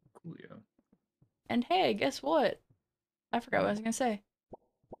 Coolio. And hey, guess what? I forgot what I was gonna say.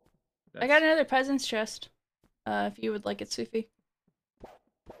 That's... I got another peasant's chest. If you would like it, Sufi.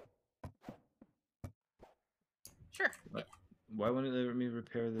 Sure. What? Why wouldn't they let me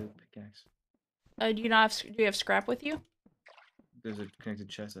repair the pickaxe? Do you not have? Do you have scrap with you? There's a connected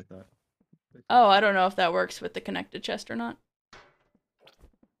chest, I thought. Oh, I don't know if that works with the connected chest or not.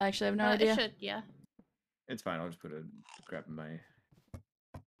 I actually have no idea. It should, yeah. It's fine. I'll just put a scrap in my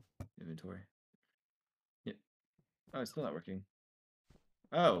inventory. Yeah. Oh, it's still not working.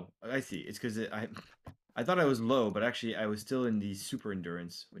 Oh, I see. It's because I thought I was low, but actually I was still in the super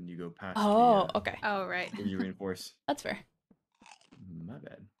endurance when you go past Oh, the, okay. Oh, right. when you reinforce. That's fair. My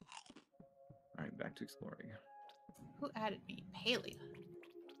bad. Alright, back to exploring. Who added me? Paley.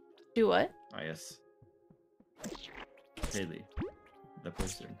 Do what? Ah, yes. Haley. The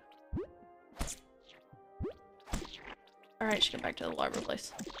person. Alright, should get back to the larva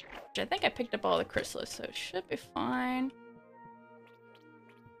place. Which I think I picked up all the chrysalis, so it should be fine.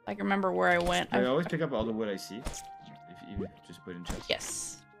 I can remember where I went. I always pick up all the wood I see. If you just put in chests.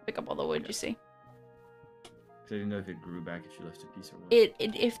 Yes. Pick up all the wood you see. Because I didn't know if it grew back if you left a piece or what.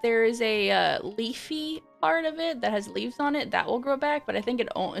 If there is a leafy part of it that has leaves on it, that will grow back. But I think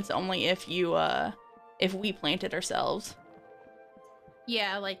it's only if you if we plant it ourselves.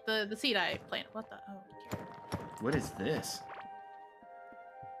 Yeah, like the seed I planted. What the? Oh. What is this?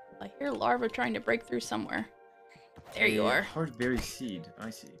 I hear larva trying to break through somewhere. There you are. Hard berry seed. I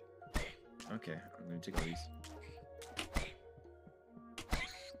see. Okay, I'm gonna take all these.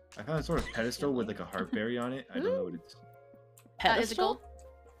 I found a sort of pedestal with like a heartberry on it. I don't know what it's. Pedestal? Is it gold?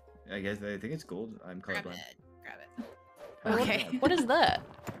 I think it's gold. I'm Grab colorblind. it. Grab it. What- Okay. What is that?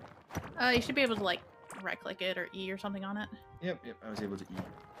 You should be able to like right-click it or E or something on it. Yep. I was able to eat.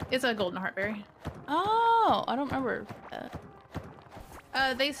 It's a golden heartberry. Oh, I don't remember that.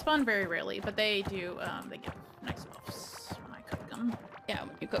 They spawn very rarely, but they do. They give nice buffs when I cook them. Yeah,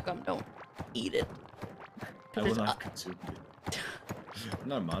 when you cook them, don't eat it. I will not consume it. I'm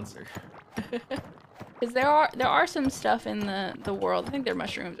not a monster. Because there are some stuff in the world, I think they're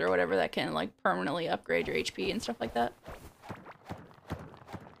mushrooms or whatever, that can like permanently upgrade your HP and stuff like that.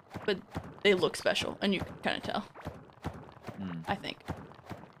 But they look special, and you can kind of tell. I think.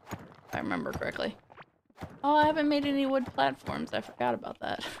 If I remember correctly. Oh, I haven't made any wood platforms. I forgot about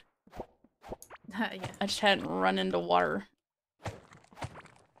that. Yeah. I just hadn't run into water.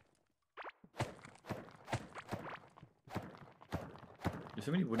 There's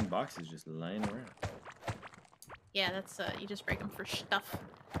so many wooden boxes just lying around. Yeah, that's you just break them for stuff.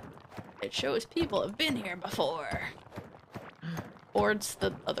 It shows people have been here before. Or it's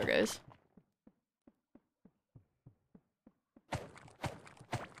the other guys.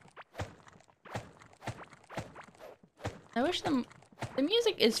 I wish the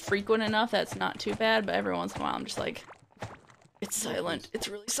music is frequent enough that's not too bad, but every once in a while I'm just like, it's silent. It's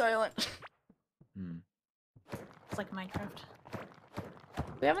really silent. It's like Minecraft.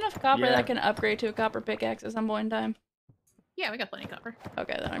 We have enough copper that Yeah. I can upgrade to a copper pickaxe at some point in time. Yeah, we got plenty of copper.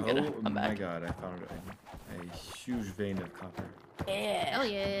 Okay, then I'm gonna come my back. god, I found a huge vein of copper. Yeah. Hell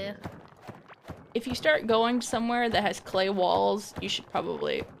yeah. If you start going somewhere that has clay walls, you should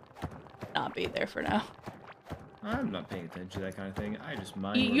probably not be there for now. I'm not paying attention to that kind of thing. I just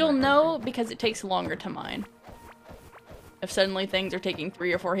mine. where You'll my know heart because it takes longer to mine. If suddenly things are taking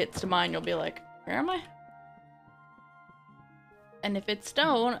 3 or 4 hits to mine, you'll be like, where am I? And if it's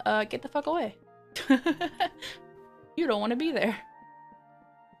stone, get the fuck away. You don't want to be there.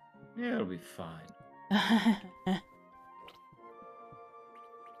 beats. Yeah, it'll be fine.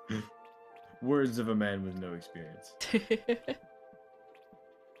 Words of a man with no experience.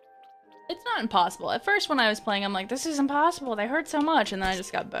 It's not impossible. At first when I was playing, I'm like, this is impossible. They hurt so much. And then I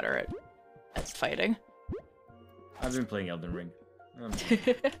just got better at fighting. I've been playing Elden Ring.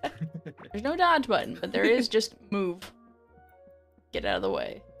 There's no dodge button, but there is just move. Get out of the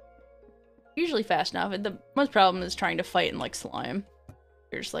way. Usually fast enough. The most problem is trying to fight in like slime.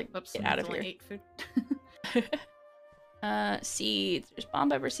 You're just like, Whoops, get out of only here. ate food. Seeds. There's bomb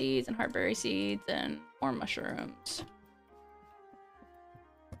pepper seeds and heartberry seeds and more mushrooms.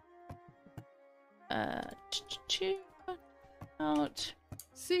 Out.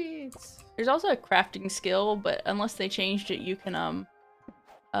 Seeds. There's also a crafting skill, but unless they changed it, you can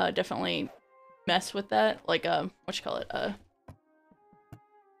definitely mess with that. Like what you call it?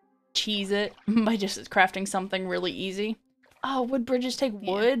 Cheese it by just crafting something really easy. Oh, wood bridges take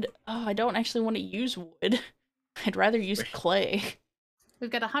wood? Oh, I don't actually want to use wood. I'd rather use clay. We've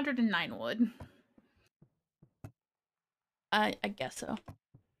got 109 wood. I guess so.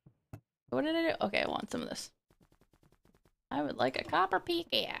 What did I do? Okay, I want some of this. I would like a copper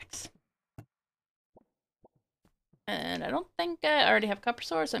pickaxe. And I don't think I already have copper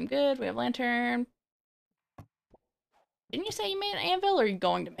source. I'm good. We have lantern. Didn't you say you made an anvil, or are you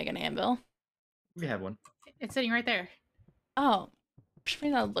going to make an anvil? We have one. It's sitting right there. Oh. For some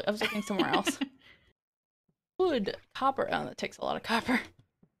reason I was looking somewhere else. Wood, copper. Oh, that takes a lot of copper.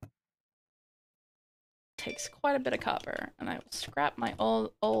 Takes quite a bit of copper. And I will scrap my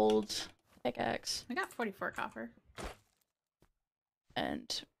old pickaxe. I got 44 copper.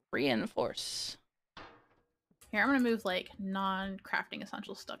 And reinforce. Here, I'm gonna move like non-crafting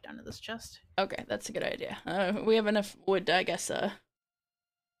essential stuff down to this chest. Okay, that's a good idea. We have enough wood, I guess,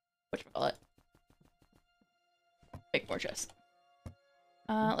 whatchamacallit? Make more chests.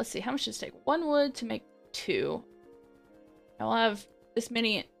 Let's see, how much does it take? 1 wood to make 2. I'll have this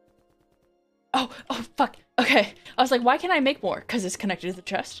many. Oh, fuck. Okay. I was like, why can't I make more? Because it's connected to the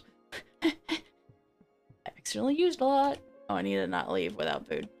chest. I accidentally used a lot. Oh, I need to not leave without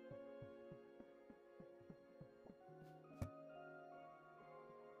food.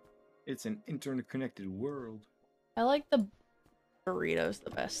 It's an interconnected world. I like the burritos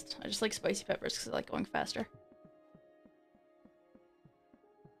the best. I just like spicy peppers because I like going faster.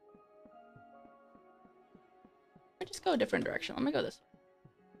 I just go a different direction. Let me go this way.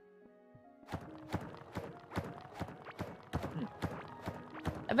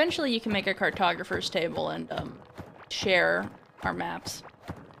 Eventually you can make a cartographer's table and share our maps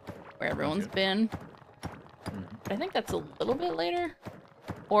where everyone's been. But I think that's a little bit later.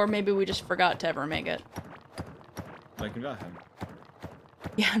 Or maybe we just forgot to ever make it. Like in Valheim.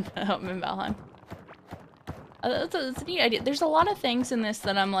 Yeah, I'm in Valheim. That's a neat idea. There's a lot of things in this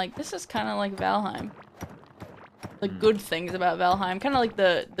that I'm like, this is kind of like Valheim. Like good things about Valheim. Kind of like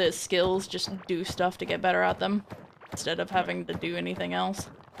the skills, just do stuff to get better at them. Instead of having to do anything else.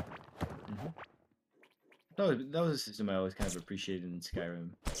 That was a system I always kind of appreciated in Skyrim.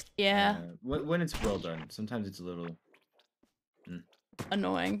 Yeah. When it's well done. Sometimes it's a little...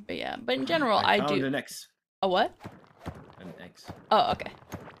 annoying, but yeah. But in general, I found do. an X. A what? An X. Oh, okay.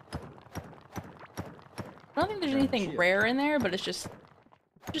 I don't think there's anything rare in there, but it's just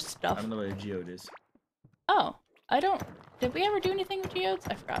stuff. I don't know what a geode is. Oh, I don't. Did we ever do anything with geodes?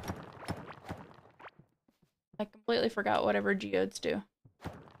 I forgot. I completely forgot whatever geodes do.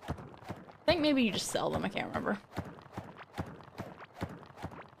 I think maybe you just sell them. I can't remember.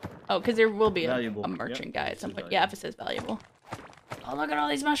 Oh, because there will be a merchant guy at some point. Yeah, if it says valuable. Oh, look at all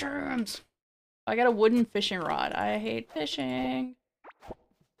these mushrooms! I got a wooden fishing rod. I hate fishing.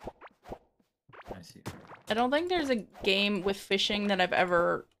 I see. I don't think there's a game with fishing that I've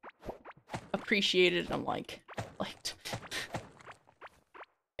ever appreciated and liked.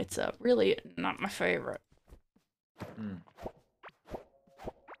 It's really not my favorite.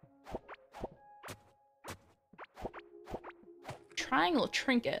 Triangle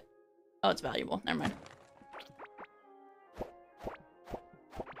trinket. Oh, it's valuable. Never mind.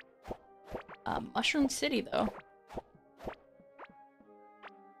 Mushroom City, though.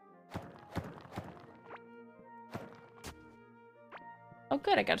 Oh,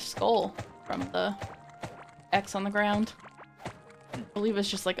 good. I got a skull from the X on the ground. I believe it's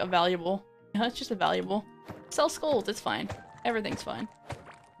just like a valuable. No, it's just a valuable. Sell skulls. It's fine. Everything's fine.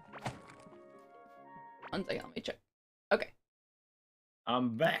 1 second. Let me check. Okay.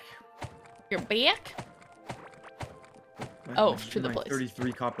 I'm back. You're back? Oh, to the place.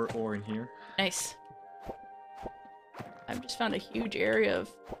 33 copper ore in here. Nice. I've just found a huge area of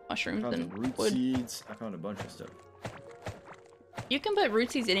mushrooms and root wood. Seeds. I found a bunch of stuff. You can put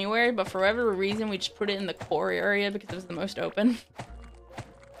root seeds anywhere, but for whatever reason, we just put it in the core area because it was the most open.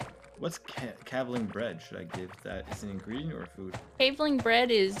 What's caveling bread? Should I give that as an ingredient or food? Caveling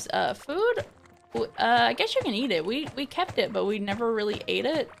bread is food. I guess you can eat it. We kept it, but we never really ate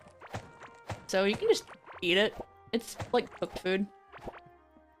it. So you can just eat it. It's like cooked food.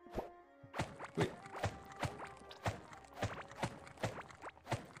 Wait.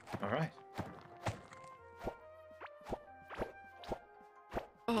 Alright.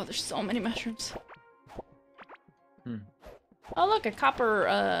 Oh, there's so many mushrooms. Oh look, a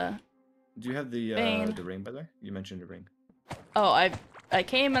copper. Do you have the Vein. ring, by the way? You mentioned a ring. Oh, I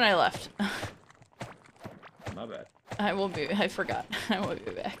came and I left. My bad. I forgot. I will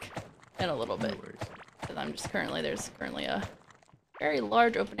be back in a little bit. No worries. Because there's currently a very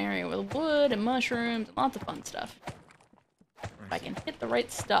large open area with wood and mushrooms and lots of fun stuff. If I can hit the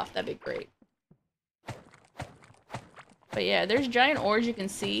right stuff, that'd be great. But yeah, there's giant ores you can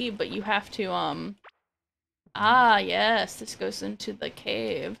see, but you have to, ah, yes, this goes into the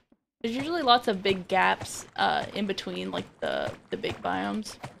cave. There's usually lots of big gaps, in between, like, the big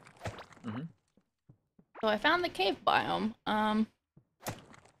biomes. So I found the cave biome,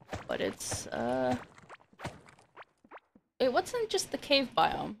 but it's, wait, what's in just the cave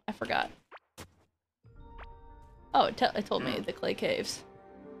biome? I forgot. Oh, it told me the clay caves.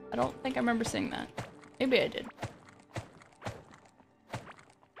 I don't think I remember seeing that. Maybe I did.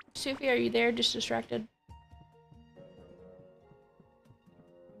 Sufi, are you there? Just distracted?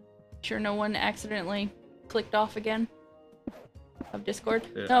 Sure no one accidentally clicked off again? Of Discord?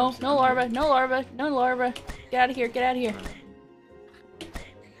 Yeah, No, no larva, no larva, no larva. Get out of here, get out of here.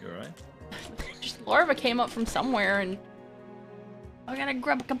 You alright? Just larva came up from somewhere and... I gotta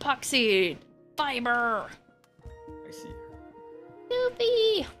grab a kapak seed. Fiber! I see.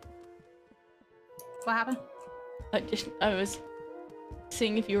 Sufi! What happened? I was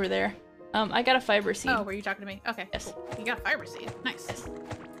seeing if you were there. I got a fiber seed. Oh, were you talking to me? Okay. Yes. Cool. You got a fiber seed. Nice. Yes.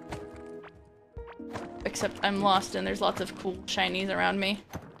 Except I'm lost and there's lots of cool shinies around me.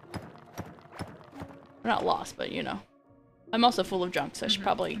 I'm not lost, but you know. I'm also full of junk, so I should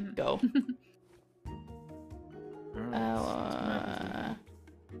probably go.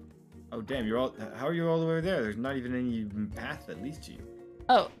 Oh damn! You're all. How are you all the way there? There's not even any path that leads to you.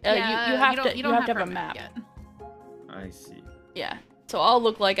 Oh, Yeah, you have to you don't have a map. yet. I see. Yeah. So I'll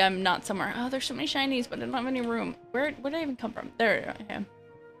look like I'm not somewhere. Oh, there's so many shinies, but I don't have any room. Where did I even come from? There I am.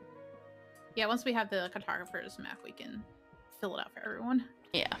 Yeah, once we have the cartographer's map, we can fill it out for everyone.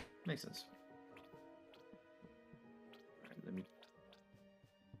 Yeah. Makes sense. Alright, let me.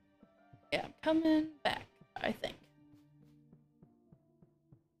 Yeah, I'm coming back, I think.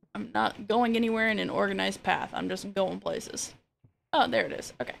 I'm not going anywhere in an organized path. I'm just going places. Oh, there it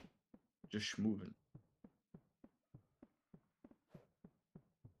is. Okay. Just moving.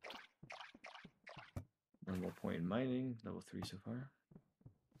 One more point in mining. Level 3 so far.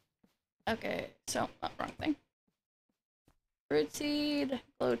 Okay, so, wrong thing. Fruit seed,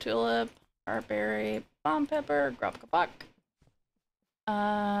 glow tulip, heartberry, bomb pepper, grub kapak.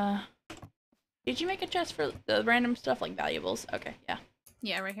 Did you make a chest for the random stuff like valuables? Okay, yeah.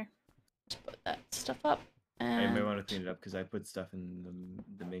 Yeah, right here. Just put that stuff up. And... I may want to clean it up because I put stuff in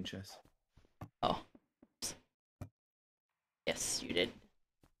the main chest. Oh. Yes, you did.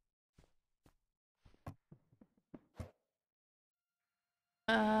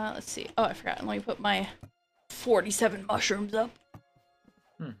 Let's see. Oh, I forgot. Let me put my 47 mushrooms up.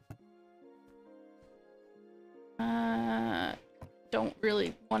 Don't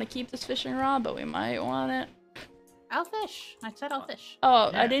really want to keep this fishing rod, but we might want it. I'll fish. I said I'll fish. Oh,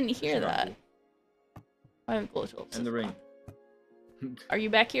 Yeah, I didn't hear fishing rod that. cool. I have glow tulips. And the ring. Are you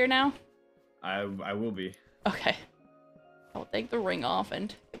back here now? I will be. Okay. I'll take the ring off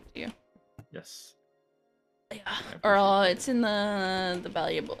and give it to you. Yes. Yeah. I Or appreciate it's in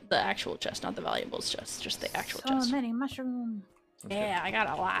the actual chest, not the valuables chest, just the actual So chest. many mushrooms. Okay. Yeah, I got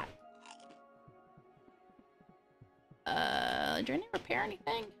a lot. Do I need to repair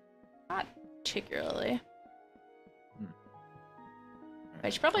anything? Not particularly. I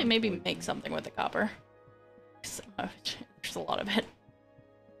should probably maybe make something with the copper. There's a lot of it.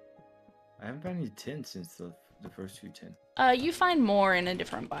 I haven't found any tin since the first few tin. You find more in a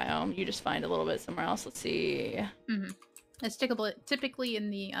different biome. You just find a little bit somewhere else. Let's see. It's typically in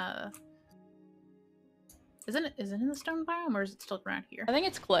the is it in the stone biome or is it still around here? I think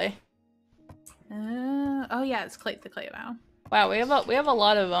it's clay. Oh yeah, it's the clay biome. Wow, we have a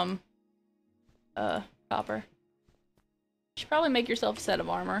lot of copper. You should probably make yourself a set of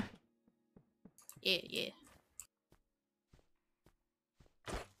armor. Yeah.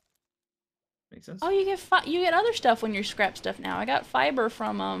 Makes sense. Oh, you get other stuff when you scrap stuff now. I got fiber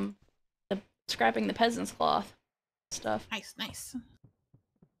from scrapping the peasant's cloth stuff. Nice.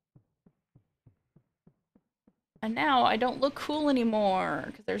 And now I don't look cool anymore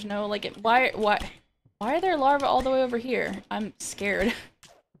because there's no like why are there larvae all the way over here? I'm scared.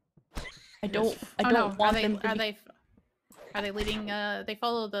 I don't want them to be... Are they leading they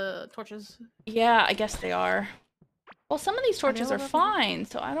follow the torches? Yeah, I guess they are. Well, some of these Are they torches all are over here? fine,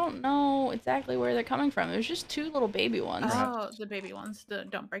 so I don't know exactly where they're coming from. It was just 2 little baby ones. Oh, the baby ones.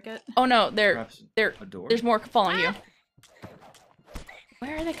 Don't break it. Oh no, Perhaps they're a door? there's more following you.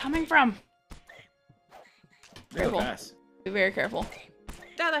 Where are they coming from? They go Careful. fast. Be very careful.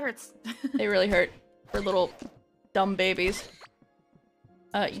 Ah, that hurts. They really hurt for little dumb babies.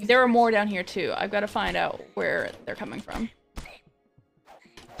 There are more down here too. I've got to find out where they're coming from.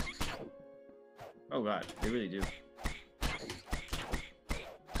 Oh god, they really do.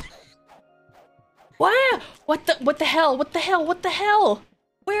 Wow! What the hell? What the hell? What the hell?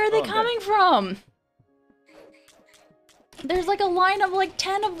 Where are they Oh, I'm coming dead. from? There's like a line of like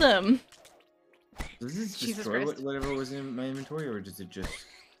 10 of them. Does this Jesus destroy Christ. whatever was in my inventory, or does it just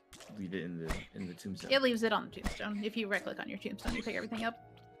leave it in the tombstone? It leaves it on the tombstone. If you right click on your tombstone, you pick everything up.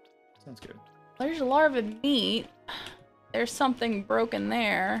 Sounds good. There's a larva meat. There's something broken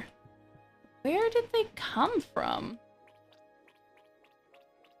there. Where did they come from?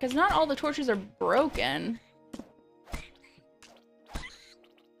 Because not all the torches are broken.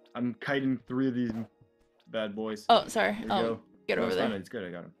 I'm kiting 3 of these bad boys. Oh, sorry. There you Oh, go. get No, over it's there. fine, it's good. I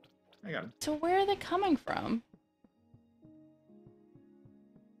got him. I got him. So where are they coming from?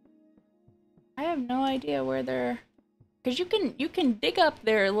 I have no idea where they're... Because you can dig up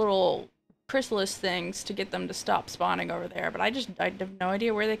their little chrysalis things to get them to stop spawning over there, but I have no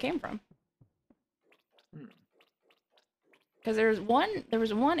idea where they came from. Because there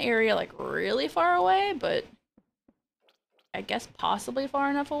was one area like really far away, but I guess possibly far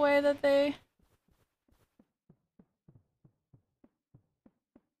enough away that they...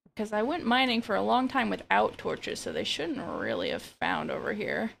 Because I went mining for a long time without torches, so they shouldn't really have found over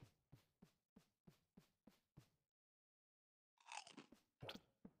here.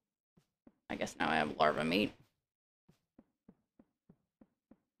 I guess now I have larva meat.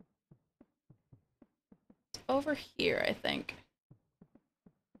 It's over here, I think.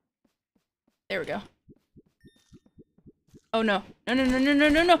 There we go. Oh no. No, no, no, no, no,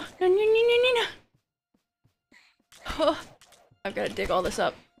 no, no, no, no, no, no, no, no. Oh, I've got to dig all this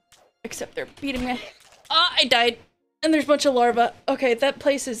up. Except they're beating me. Ah, I died. And there's a bunch of larvae. Okay, that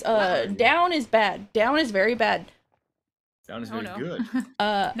place is, down is bad. Down is very bad. Down is Oh, very no. good.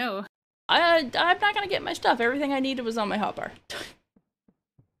 No. I'm not gonna get my stuff. Everything I needed was on my hotbar.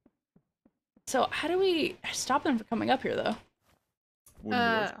 So how do we stop them from coming up here, though?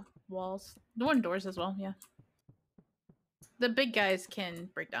 Wooden doors. Walls. The wooden doors as well, yeah. The big guys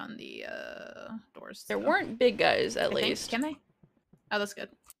can break down the doors. There so- weren't big guys, at I think. least. Can they? Oh, that's good.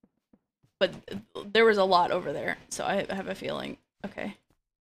 But there was a lot over there, so I have a feeling. Okay.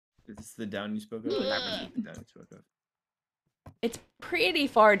 Is this the down you spoke of? Or Yeah. the down you spoke of? It's pretty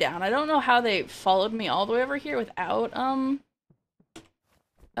far down. I don't know how they followed me all the way over here without,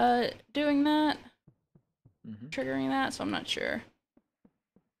 doing that. Triggering that, so I'm not sure.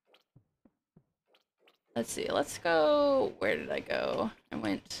 Let's see, let's go... Where did I go? I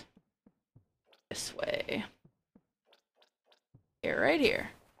went this way. Here, right here.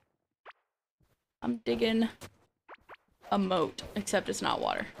 I'm digging a moat, except it's not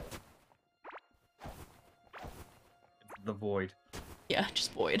water. It's the void. Yeah,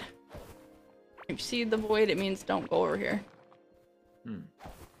 just void. If you see the void, it means don't go over here.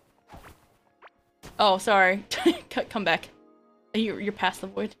 Oh, sorry. Come back. You're past the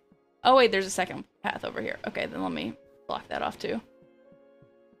void. Oh wait, there's a second path over here. Okay, then let me block that off too.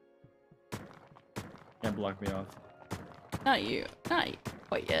 Can't block me off. Not you. Not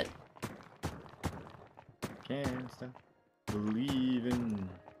quite yet. Can't stop believing.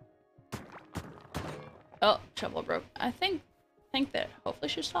 Oh, shovel broke. I think that hopefully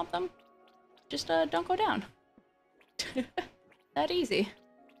should stop them. Just don't go down. That easy.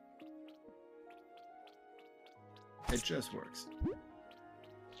 It just works.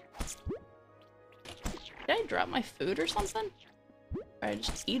 Did I drop my food or something? Or I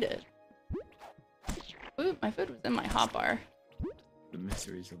just eat it? My food was in my hotbar. The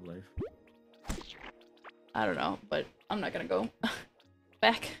mysteries of life. I don't know, but I'm not gonna go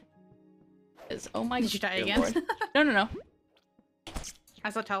back. 'Cause, oh my Did you die dear again? Lord. No, no, no. I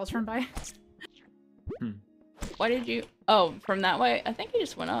saw Talos run by. Why did you... Oh, from that way? I think he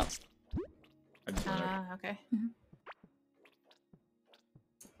just went up. I just went up. Okay.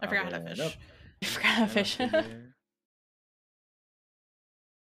 I forgot how to went fish. up. You forgot how to And fish. up there.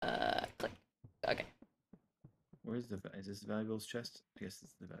 Click. Okay. Where's the... Is this valuables chest? I guess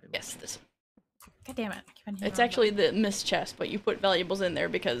it's the valuables. Yes, this one. God damn it. I keep on hitting It's the wrong actually the missed chest, but you put valuables in there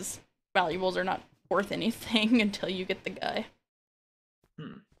because valuables are not worth anything until you get the guy.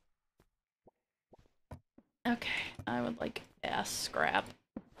 Okay, I would like ass scrap.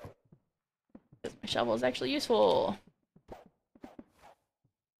 Because my shovel is actually useful.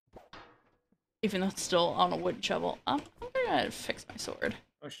 even though it's still on a wooden shovel. I'm gonna fix my sword.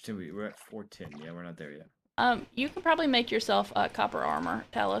 Oh, shit, we're at 410. Yeah, we're not there yet. You could probably make yourself copper armor,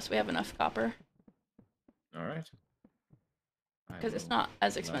 Talos. We have enough copper. All right. Because it's not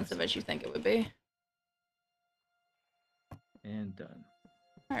as expensive as you think it would be. And done.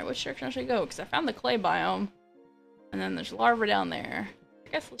 Alright, which direction should I go? Because I found the clay biome. And then there's larvae down there. I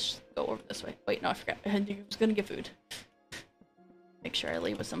guess let's just go over this way. Wait, no, I forgot. I was gonna get food. Make sure I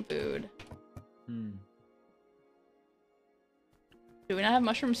leave with some food. Hmm. Do we not have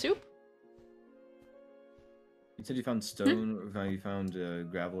mushroom soup? You said you found stone, or you found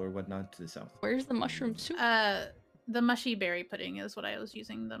gravel or whatnot to the south. Where's the mushroom soup? The mushy berry pudding is what I was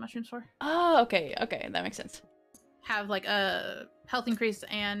using the mushrooms for. Oh, okay, okay, that makes sense. Have like a health increase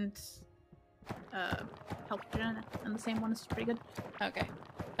and health regen, and the same one is pretty good. Okay.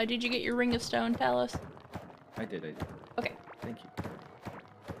 Did you get your ring of stone, Talos? I did. Okay. Thank you.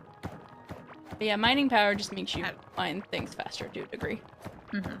 But yeah, mining power just makes you find things faster to a degree.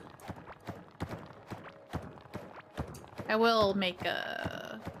 Mm-hmm. I will make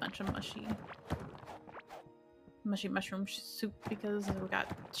a bunch of mushy mushroom soup because we got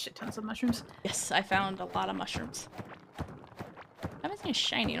shit tons of mushrooms. Yes, I found a lot of mushrooms. I haven't seen a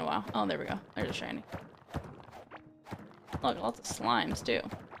shiny in a while. Oh, there we go. There's a shiny. Look, lots of slimes too.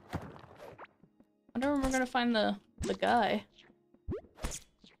 Wonder when we're gonna find the guy.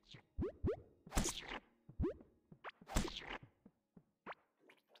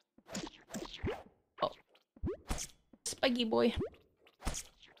 Oh, spiky boy.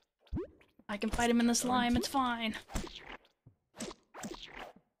 I can fight him in the slime. It's fine.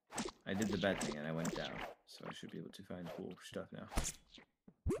 I did the bad thing and I went down, so I should be able to find cool stuff now.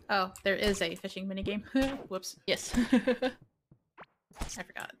 Oh, there is a fishing minigame. Whoops. Yes. I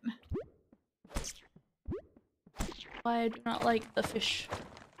forgot. I do not like the fish.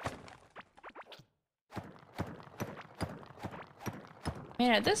 I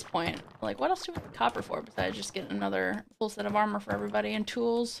mean, at this point, like, what else do we need copper for besides just getting another full set of armor for everybody and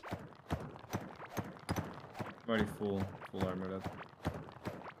tools? I'm already full armored up.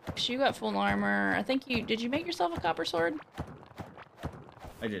 So you got full armor. I think did you make yourself a copper sword?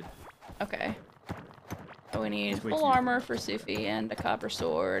 I did. Okay. So we need Just wait full till you- armor for Sufi and a copper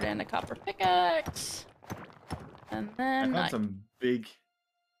sword and a copper pickaxe. And I then found some big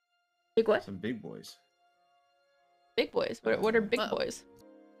what? some big boys. Big boys. What are big Whoa. boys?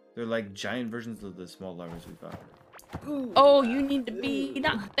 They're like giant versions of the small larvas we found. Ooh. Oh, you need to be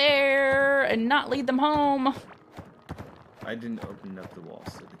not there and not lead them home. I didn't open up the walls,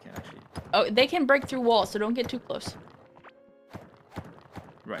 so they can't actually. Oh, they can break through walls, so don't get too close.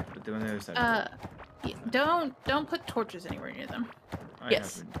 Right, but they're on the other side. Of Don't put torches anywhere near them. I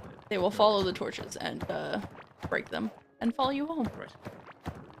yes. haven't, They will follow the torches and break them and follow you home. Right.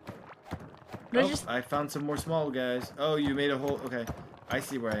 But Oh, I found some more small guys. Oh, you made a hole. Okay, I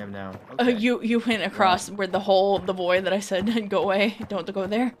see where I am now. Oh, Okay. you went across where the void that I said go away. Don't go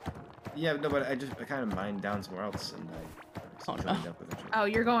there. Yeah, no, but I kind of mined down somewhere else, and I Oh, joined no. up with it. Oh,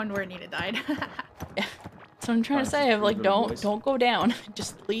 you're going where Nita died. Yeah. So I'm trying to Fine, say, just I'm like, leave little boys. don't go down.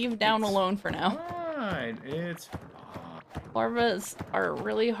 Just leave down It's alone for now. Fine, it's fine. Larvas are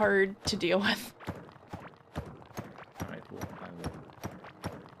really hard to deal with. Alright, cool. I will.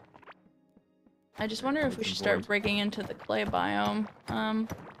 I just wonder if we should start breaking into the clay biome.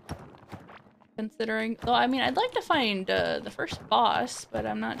 Considering, though, I mean, I'd like to find the first boss, but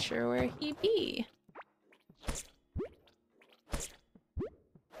I'm not sure where he be.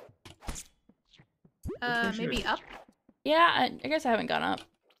 Maybe up. Yeah, I guess I haven't gone up.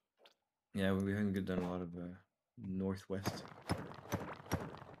 Yeah, we haven't done a lot of northwest.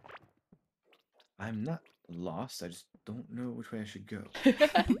 I'm not lost. I just don't know which way I should go.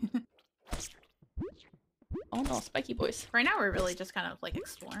 Oh no, spiky boys. Right now, we're really just kind of like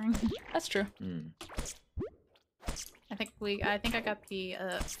exploring. That's true. Hmm. I think I got the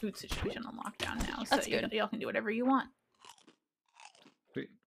food situation on lockdown now, so That's good. y'all can do whatever you want. Wait.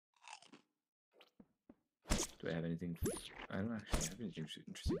 Do I have anything? I don't actually have anything interesting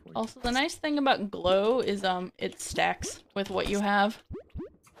for you. Also, the nice thing about glow is it stacks with what you have.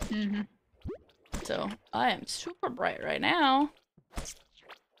 Mm-hmm. So I am super bright right now.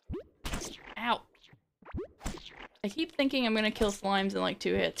 Ow. I keep thinking I'm gonna kill slimes in like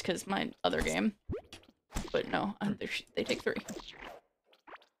 2 hits because my other game. But no, they take 3.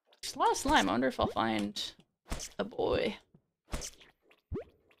 There's a lot of slime. I wonder if I'll find a boy.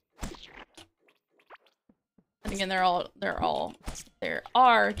 And again, there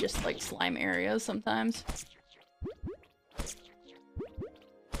are just like slime areas sometimes.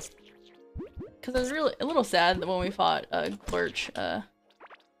 Because I was really a little sad that when we fought Glurch,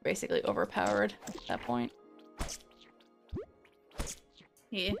 basically overpowered at that point.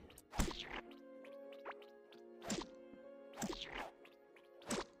 Yeah.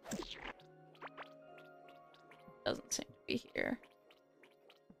 Doesn't seem to be here.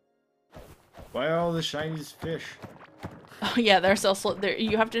 Why are all the shinies fish? Oh yeah, there's also there.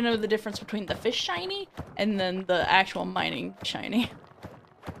 You have to know the difference between the fish shiny and then the actual mining shiny.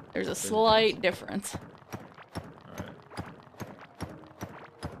 There's a slight difference. Alright.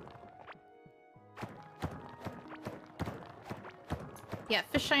 Yeah,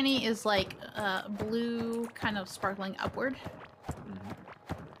 fish shiny is like blue, kind of sparkling upward. Mhm.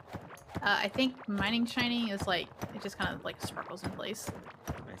 I think mining shiny is like it just kind of like sparkles in place.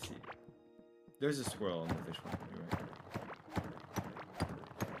 I see. There's a swirl on the fish one. You're right.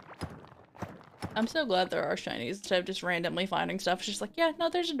 I'm so glad there are shinies instead of just randomly finding stuff. It's just like, yeah, no,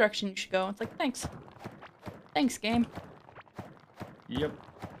 there's a direction you should go. It's like, thanks. Thanks, game. Yep.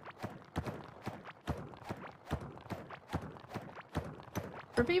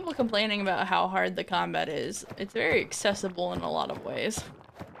 For people complaining about how hard the combat is, it's very accessible in a lot of ways.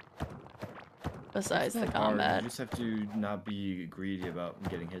 Besides the It's not hard, combat. You just have to not be greedy about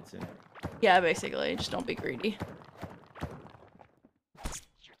getting hits in. Yeah, basically, just don't be greedy.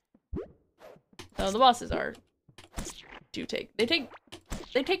 So the bosses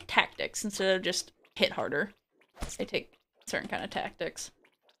they take tactics instead of just hit harder. They take certain kind of tactics.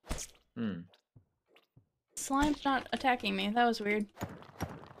 Hmm. Slime's not attacking me. That was weird.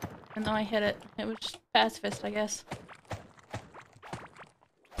 Even though I hit it. It was just pacifist, I guess.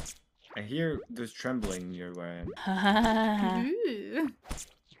 I hear there's trembling near where I am. Hahaha. Ooh.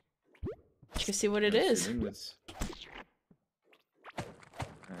 You can see what it I'm is. assuming that's-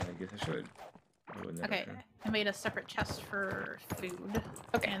 I guess I should. Go in that Okay, direction. I made a separate chest for food.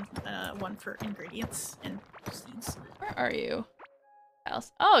 Okay. And one for ingredients and seeds. Where are you?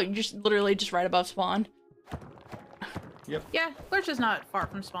 House. Oh, you're just literally just right above spawn. Yep. Yeah, Lurch is not far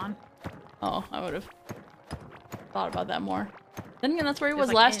from spawn. Oh, I would have thought about that more. Then again, that's where he Just was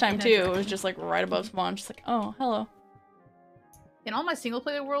like last in time a too. It was direction. just like right above spawn. Just like, oh, hello. In all my single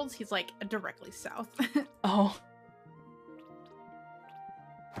player worlds, he's like directly south. Oh,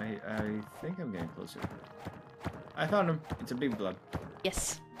 I think I'm getting closer. I found him. It's a big blob.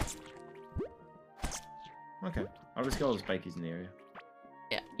 yes. Okay. I'll just get all the spikies in the area.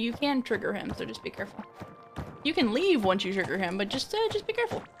 Yeah, you can trigger him, so just be careful. You can leave once you trigger him, but just be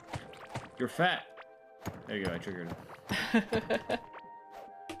careful. You're fat. There you go. I triggered him.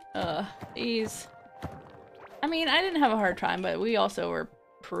 These. I mean, I didn't have a hard time, but we also were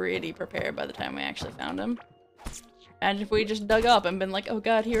pretty prepared by the time we actually found him. Imagine if we just dug up and been like, oh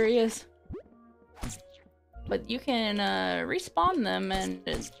god, here he is. But you can respawn them, and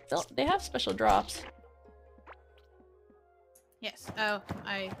they have special drops. Yes. Oh,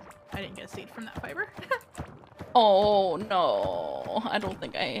 I didn't get a seed from that fiber. Oh no, I don't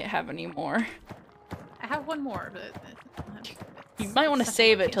think I have any more. I have one more, but You might want to it's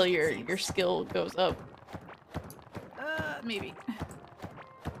save it definitely till seeds. your skill goes up. Maybe.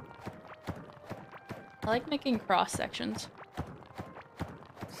 I like making cross sections.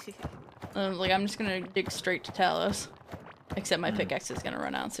 Like I'm just gonna dig straight to Talos, except my pickaxe is gonna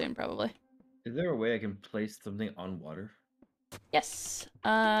run out soon, probably. Is there a way I can place something on water? Yes.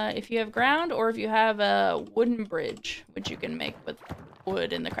 If you have ground or if you have a wooden bridge, which you can make with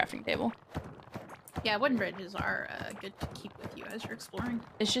wood in the crafting table. Yeah, wooden bridges are good to keep with you as you're exploring.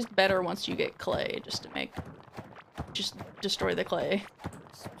 It's just better once you get clay, just destroy the clay.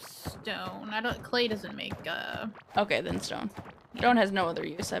 Stone. Clay doesn't make Okay, then stone. Stone has no other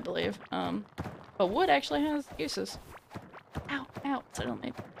use, I believe. But wood actually has uses. Ow, ow, so don't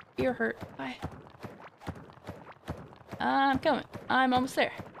make ear hurt. Bye. I'm coming. I'm almost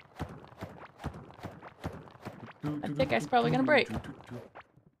there. My pickaxe is probably gonna break.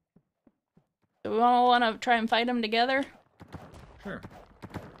 Do we all want to try and fight him together? Sure.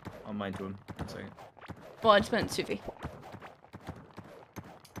 I'll mine to him. 1 second. Well, I just meant Sufi.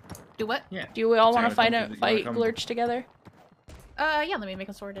 do what? Yeah. Do we all Sorry, want to you wanna fight come- Lurch together? Yeah, let me make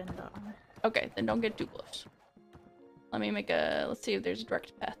a sword and Okay, then don't get too close. Let's see if there's a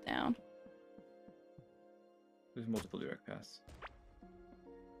direct path down. There's multiple direct paths.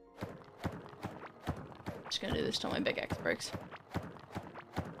 Just gonna do this till my pickaxe breaks.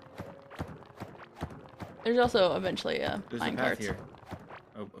 There's also eventually There's a mine path carts. here.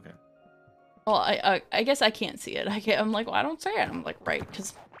 Oh, okay. Well, I guess I can't see it. I'm like, well, I don't see it. I'm like, right,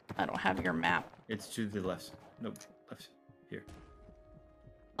 because I don't have your map. It's to the left. Nope. Left. Here.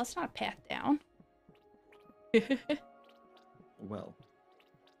 That's not a path down. Well.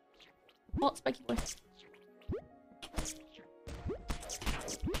 Well, spiky boy.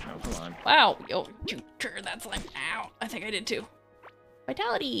 Oh, come on. Wow, yo, you turned that slime. Ow, I think I did too.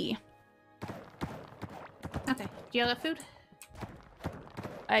 Vitality. Okay. Do you have food?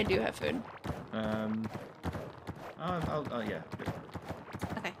 I do have food. Yeah. Good.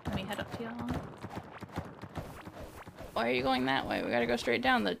 Okay, let me head up to y'all. Why are you going that way? We gotta go straight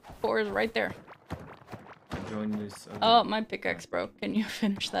down. The core is right there. Join this. Oh, my pickaxe broke. Can you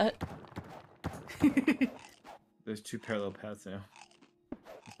finish that? There's 2 parallel paths now.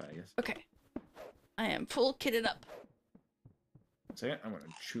 I guess. Okay. I am full kitted up. 1 second. I'm gonna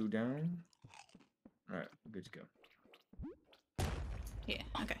chew down. All right, good to go. Yeah.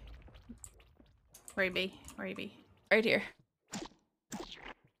 Okay. Where you be? Where you be? Right here.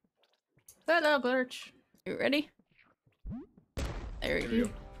 Hello, Glurch. You ready? There There we we go.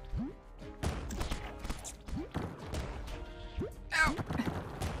 go. Ow.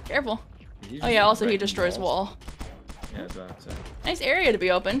 Careful. He's Oh just yeah, also he wrecking destroys walls. wall. Yeah, that's what I'm saying. Nice area to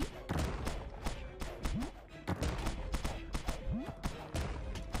be open.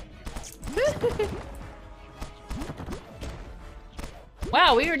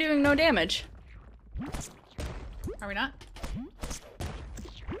 Wow, we were doing no damage. Are we not?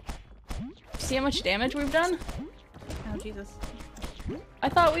 See how much damage we've done? Oh Jesus. I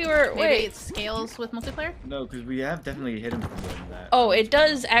thought we were. Maybe Wait. it scales with multiplayer. No, because we have definitely hit him for more than that. Oh, it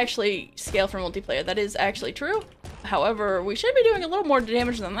does actually scale for multiplayer. That is actually true. However, we should be doing a little more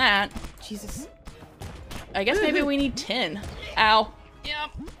damage than that. Jesus. I guess maybe we need 10. Ow.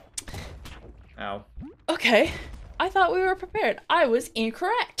 Yep. Ow. Okay. I thought we were prepared. I was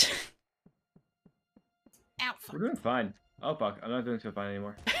incorrect. Ow. We're doing fine. Oh fuck, I'm not doing so fine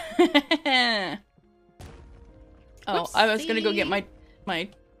anymore. Oh, I was gonna go get my Yeah,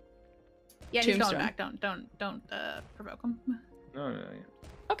 he's going Tombstone. back. Don't provoke him. No,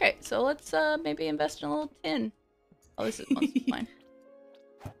 yeah. Okay, so let's maybe invest in a little tin. Oh, this is fine.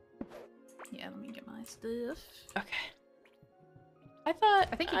 Yeah, let me get my stuff. Okay. I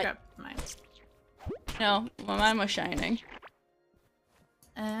I think you grabbed mine. No, well, mine was shining.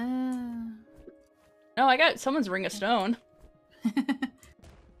 Uh, No, I got someone's ring of stone.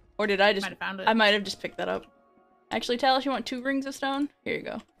 Or did I just? might have found it. I might have just picked that up. Actually, Talos, you want 2 rings of stone? Here you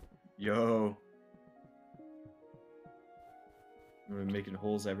go. Yo. We're making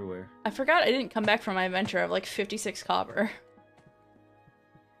holes everywhere. I forgot I didn't come back from my adventure. I have like 56 copper.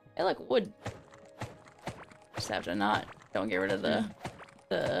 I like wood. Just have to not. Don't get rid of the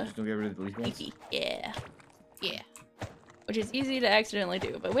Just don't get rid of the leaf ones. leafy. Yeah. Yeah. Which is easy to accidentally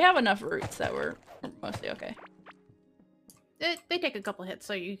do, but we have enough roots that we're mostly okay. They take a couple hits,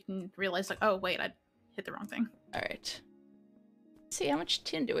 so you can realize like, oh wait, I hit the wrong thing. All right. Let's see, how much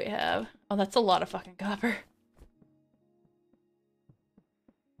tin do we have? Oh, that's a lot of fucking copper.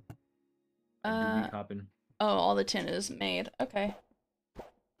 Copping. Oh, all the tin is made. Okay.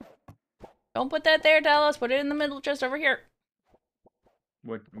 Don't put that there, Talos. Put it in the middle, just over here.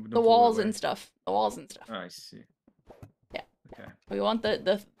 What? The walls and stuff. The walls and stuff. Oh, I see. Yeah. Okay. We want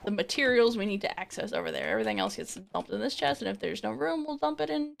the materials we need to access over there. Everything else gets dumped in this chest, and if there's no room, we'll dump it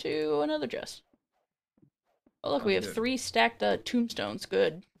into another chest. Oh, look, we have Good. 3 stacked tombstones.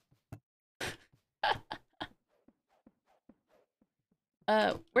 Good.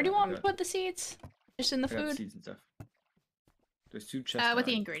 Where do you want me to put the seeds? Just in the I got food? seeds and stuff. There's 2 chests. With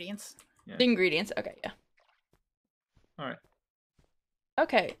the now. ingredients. Yeah. The ingredients. Okay, yeah. All right.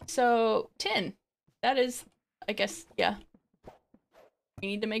 Okay, so tin. That is, I guess, yeah. We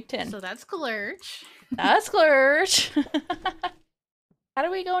need to make tin. So that's Glurch. That's Glurch. How do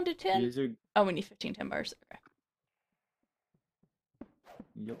we go into tin? These are. Oh, we need 15 tin bars. Okay.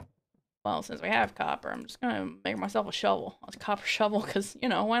 Yep. Well, since we have copper, I'm just gonna make myself a shovel. A copper shovel, because, you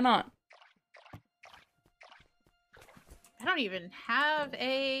know, why not? I don't even have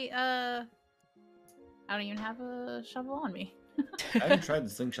a shovel on me. I haven't tried the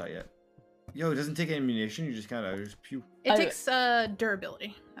slingshot yet. Yo, it doesn't take any ammunition. You just kind of just pew. It takes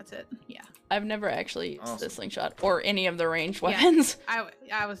durability. That's it. Yeah. I've never actually used the Awesome. slingshot or any of the ranged Yeah. weapons.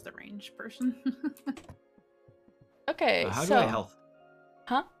 I was the range person. Okay, How so... do I health?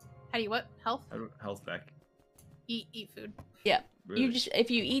 Huh? How do you what? Health? How do health back? Eat food. Yeah. Really? You just,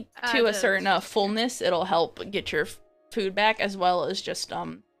 if you eat to a certain fullness, it'll help get your food back, as well as just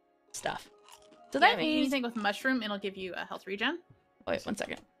stuff. So that means anything with mushroom, it'll give you a health regen. wait 1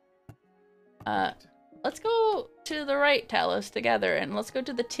 second. Let's go to the right, Talos, together, and let's go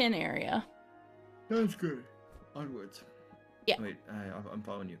to the tin area. Sounds good. Onwards. Yeah. Wait, I'm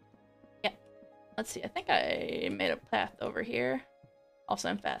following you. Yeah. Let's see. I think I made a path over here. Also,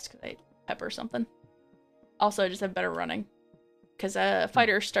 I'm fast because I ate pepper or something. Also, I just have better running. Because a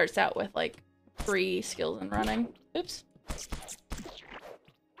fighter starts out with, like, 3 skills in running. Oops.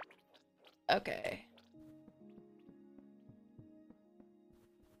 Okay.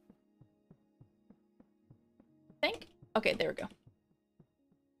 Think? Okay, there we go.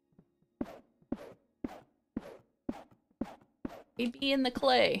 Maybe in the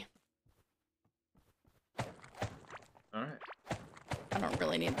clay. Alright. I don't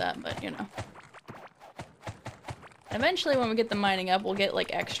really need that, but you know. Eventually, when we get the mining up, we'll get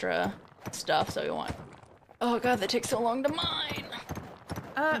like extra stuff, so we want. Oh god, that takes so long to mine!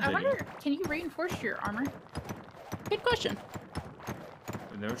 I wonder, can you reinforce your armor? Good question.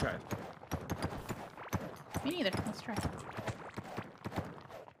 I've never tried. Me neither. Let's try.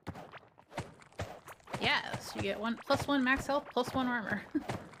 Yes, you get +1 max health, +1 armor.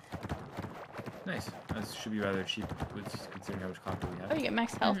 Nice. That should be rather cheap, considering how much copper we have. Oh, you get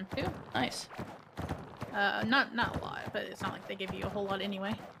max health too? Nice. Not a lot, but it's not like they give you a whole lot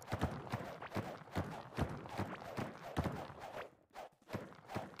anyway.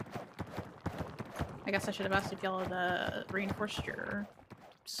 I guess I should have asked if y'all had reinforced your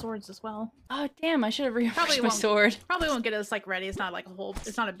swords as well. Oh damn! I should have reinforced Probably my won't- sword. Probably won't get us like ready. It's not like a whole.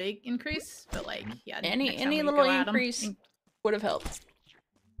 It's not a big increase, but like yeah. next time Any we little go at 'em- increase would have helped.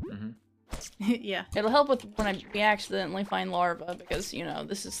 yeah. It'll help with when we accidentally find larva, because you know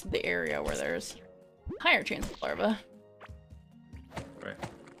this is the area where there's higher chance of larva. Right.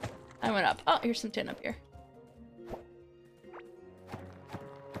 I went up. Oh, here's some tin up here.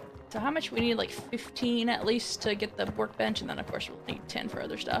 So how much we need? Like 15 at least to get the workbench, and then of course we'll need 10 for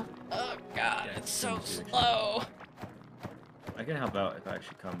other stuff. Oh god, Yeah, it's so it's too slow. I can help out if I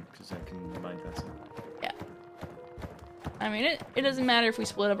actually come, because I can mine that stuff. Yeah. I mean, it doesn't matter if we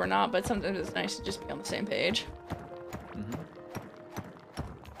split up or not, but sometimes it's nice to just be on the same page.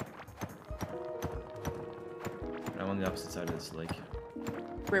 I'm on the opposite side of this lake.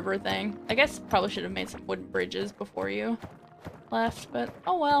 River thing. I guess probably should have made some wooden bridges before you left, but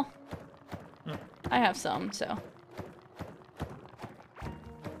oh well. I have some, so.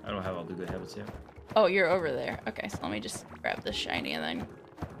 I don't have all the good habits yet. Oh, you're over there. Okay, so let me just grab this shiny and then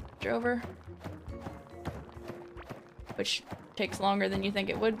get over. Which takes longer than you think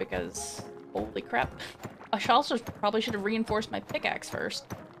it would because holy crap. I also probably should have reinforced my pickaxe first.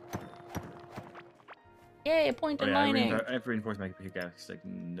 Yay, a point in mining. I have reinforced my pickaxe. Like,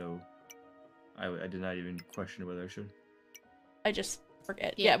 no. I did not even question whether I should. I just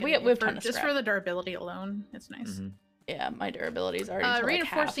forget. Yeah, we have a ton of just scrap. for the durability alone, it's nice. Yeah, my durability is already to,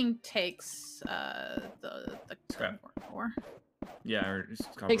 reinforcing like, takes the Scrap. ore. Yeah, or just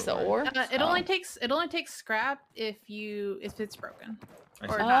copper Takes the ore. It only takes scrap if it's broken I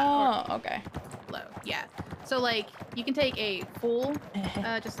or see. not Oh, okay. or low. Yeah. So like you can take a full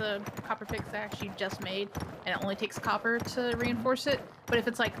just a copper pickaxe you just made, and it only takes copper to reinforce it. But if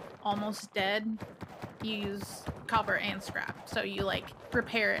it's like almost dead, you use copper and scrap. So you like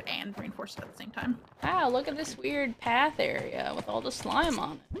repair it and reinforce it at the same time. Wow, look at this weird path area with all the slime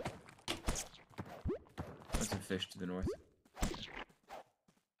on it. That's a fish to the north.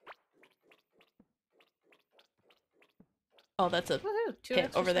 Oh, that's a Woohoo! Two pit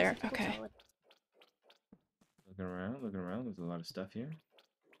extra over there. slices of Okay. salad. Looking around. There's a lot of stuff here.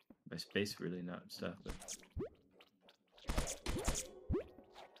 By space, really, not stuff, but...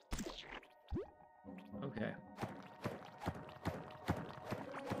 Okay.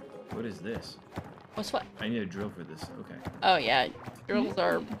 What is this? What's what? I need a drill for this. Okay. Oh yeah, drills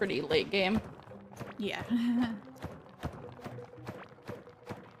are pretty late game. Yeah.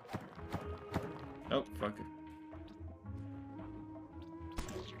 Oh, fuck it.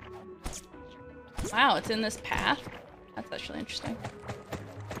 Wow, it's in this path? That's actually interesting.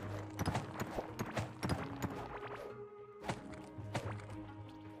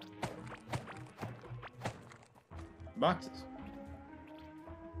 Boxes.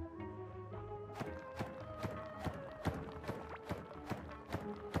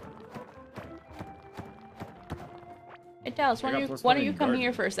 Hey Dallas, I why got don't plus you one in come garden.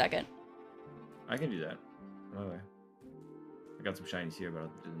 here for a second? I can do that. Oh, yeah. I got some shinies here, but I'll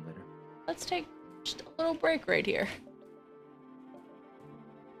do them later. Let's take just a little break right here.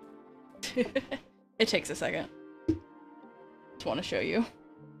 It takes a second. Just want to show you.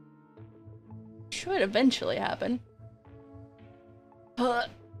 Should eventually happen.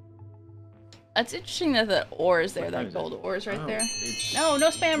 That's interesting that the ore is there, What that time is it? gold ore is right Oh, there. it's- No, no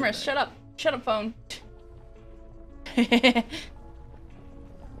spammers. Shut up. Shut up, phone.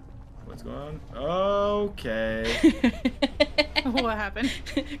 What's going on? Okay. What happened?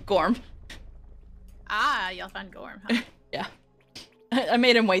 Gorm. Ah, y'all found Gorm, huh? Yeah. I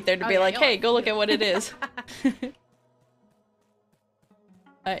made him wait there to Oh, be yeah, like, you'll hey, like go look at what it is.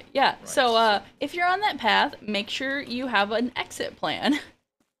 Yeah, so if you're on that path, make sure you have an exit plan.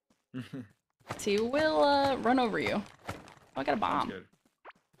 See, we'll run over you. Oh, I got a Sounds bomb. good.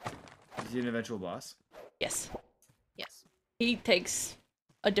 Is he an eventual boss? Yes. Yes. He takes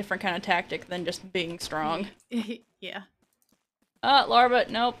a different kind of tactic than just being strong. Yeah. Larva,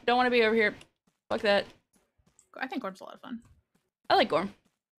 nope, don't want to be over here. Fuck that. I think Gorm's a lot of fun. I like Gorm.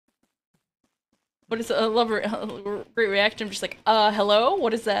 But it's a great reaction. I'm just like, hello?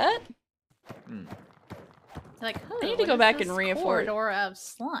 What is that? Like, I need to go back and reinforce. Corridor of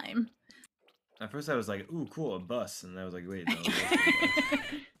slime. At first I was like, ooh, cool, a bus. And I was like, wait,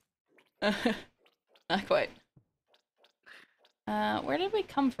 no. Not quite. Where did we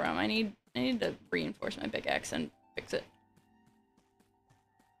come from? I need to reinforce my pickaxe and fix it.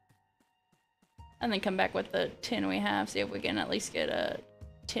 And then come back with the tin we have, see if we can at least get a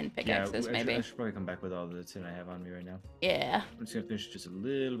tin pickaxes, maybe. I should probably come back with all the tin I have on me right now. Yeah. I'm just gonna finish just a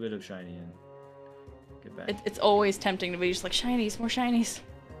little bit of shiny and get back. It's always tempting to be just like, shinies, more shinies.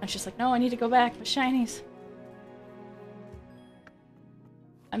 I'm just like, no, I need to go back with shinies.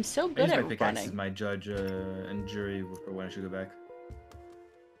 I'm so good my at pickaxe running. is my judge and jury for when I should go back.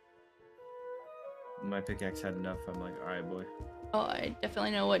 My pickaxe had enough. I'm like, alright, boy. Oh, I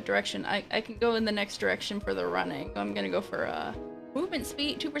definitely know what direction. I can go in the next direction for the running. I'm gonna go for movement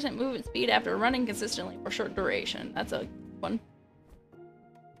speed, 2% movement speed after running consistently for short duration. That's a one.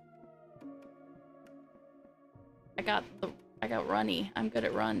 I got runny. I'm good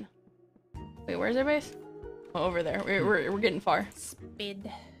at run. Wait, where's their base? Oh, over there. We're getting far.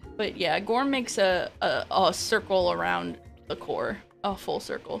 Speed. But yeah, Gorm makes a circle around the core, a full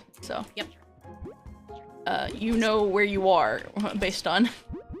circle. So yep. You know where you are based on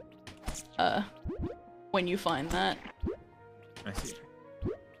when you find that. I see.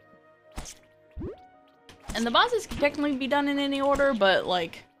 And the bosses can technically be done in any order, but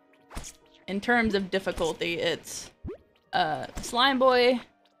like in terms of difficulty, it's Slime Boy,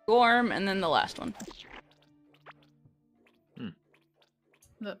 Gorm, and then the last one.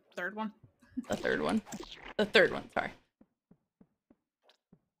 The third one. The third one. The third one, sorry.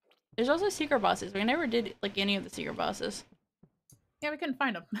 There's also secret bosses. We never did like any of the secret bosses. Yeah, we couldn't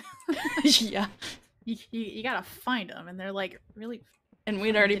find them. Yeah. You gotta find them, and they're like really. And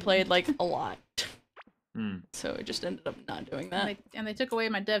we'd already played like a lot. Hmm. So it just ended up not doing that. And they took away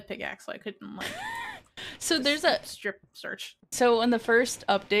my dev pickaxe, so I couldn't like. So there's a strip search. So in the first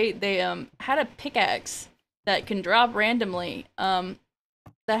update, they had a pickaxe that can drop randomly.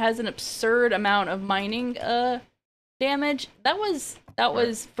 That has an absurd amount of mining damage. That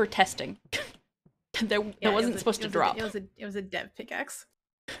was for testing. that wasn't supposed to drop. It was a dev pickaxe.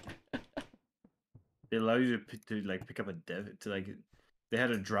 They allow you to like pick up a dev to like. They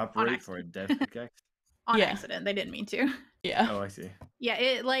had a drop rate for a dev pickaxe. On accident, they didn't mean to. Yeah. Oh, I see. Yeah,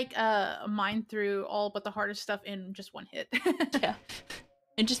 it like mined through all but the hardest stuff in just one hit. Yeah.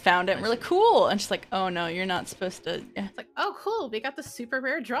 And just found it. And we're like, cool. And she's like, oh no, you're not supposed to. Yeah. It's like, oh cool, we got the super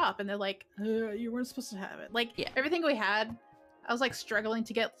rare drop, and they're like, you weren't supposed to have it. Like everything we had, I was like struggling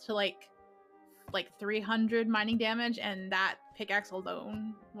to get to like 300 mining damage, and that pickaxe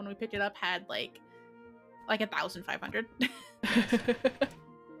alone, when we picked it up, had like 1,500.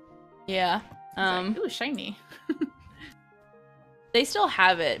 Yeah. Like, ooh, shiny. They still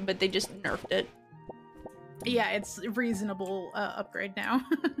have it, but they just nerfed it. Yeah, it's a reasonable upgrade now.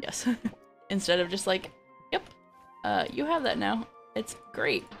 Yes. Instead of just like, yep, you have that now. It's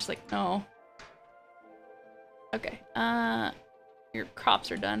great. Just like, no. Okay. Your crops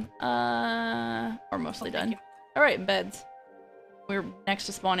are done. Or mostly done. Alright, beds. We're next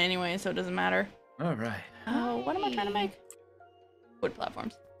to spawn anyway, so it doesn't matter. Alright. What am I trying to make? Wood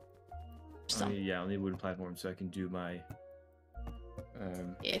platforms. Yeah, I'll need wooden platforms so I can do my...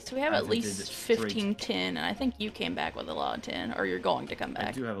 yeah, so we have at least 15 tin, and I think you came back with a lot of tin, or you're going to come back.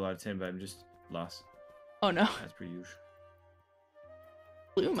 I do have a lot of tin, but I'm just lost. Oh no. That's pretty usual.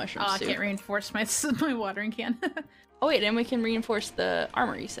 Blue mushroom soup. I can't reinforce my watering can. Oh wait, and we can reinforce the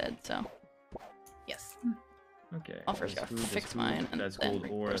armor you said, so. Yes. Okay. I'll first go fix mine, and that's then gold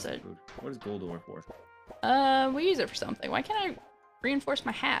ore. reinforce it. What is gold ore for? We use it for something. Why can't I reinforce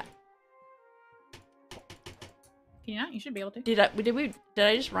my hat? Can you not? You should be able to. Did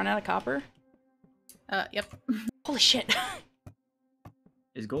I just run out of copper? Yep. Holy shit.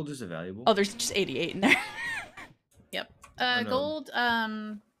 Is gold just a valuable? Oh, there's just 88 in there. Yep. no. Gold,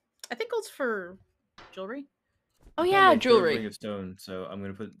 I think gold's for jewelry. Oh yeah, The jewelry. ring of stone, so I'm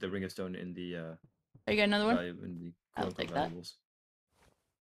gonna put the ring of stone in the Oh, you got another one? in the I'll take that. valuables.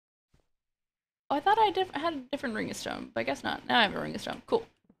 Oh, I thought I had a different ring of stone, but I guess not. Now I have a ring of stone. Cool.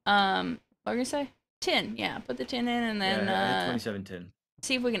 What were you gonna say? Tin. Yeah, put the tin in, and then Yeah, I had 27 tin.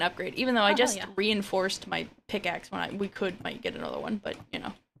 see if we can upgrade. Even though I just yeah. reinforced my pickaxe when we might get another one, but you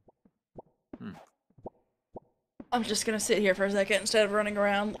know. I'm just gonna sit here for a second instead of running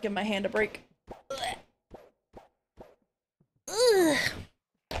around, give my hand a break. Ugh.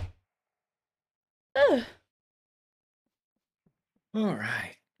 Ugh. All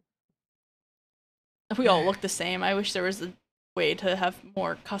right. We all look the same. I wish there was a way to have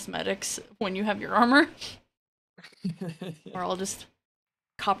more cosmetics when you have your armor. We're all just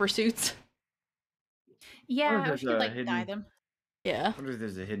copper suits. Yeah, I there's wish you could a like dye hidden- them. Yeah. I wonder if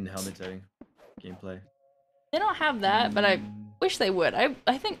there's a hidden helmet setting. Gameplay. They don't have that, but I Mm, wish they would. I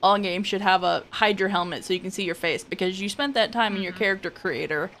think all games should have a hide your helmet so you can see your face, because you spent that time in your character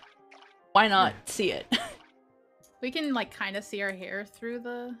creator. Why not see it? We can like kind of see our hair through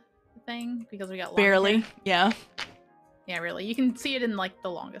the thing because we got long Barely. hair. Yeah. Yeah, really. You can see it in like the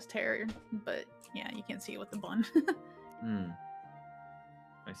longest hair, but yeah, you can't see it with the bun.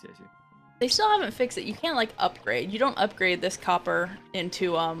 I see. They still haven't fixed it. You can't like upgrade. You don't upgrade this copper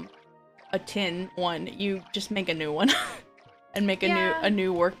into a tin one. You just make a new one and make a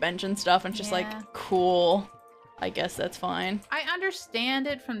new workbench and stuff, and it's just like, cool. I guess that's fine. I understand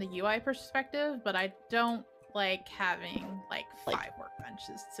it from the UI perspective, but I don't like having like 5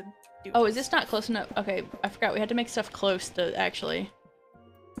 workbenches to do. Oh, is this not close enough? Okay, I forgot we had to make stuff close to actually.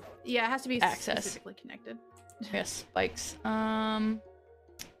 Yeah, it has to be access. specifically connected. Yes, spikes.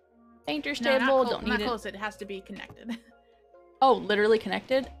 Painter's No, table, not don't need not it. close. It has to be connected. Oh, literally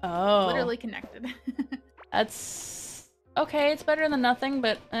connected? Oh. Literally connected. That's okay, it's better than nothing,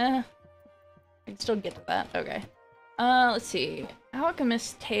 but I can still get to that. Okay. Let's see.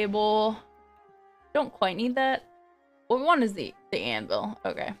 Alchemist table. Don't quite need that. What we want is the anvil.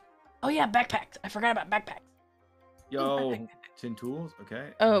 Okay. Oh yeah, backpacks. I forgot about backpacks. Yo, tin tools. Okay.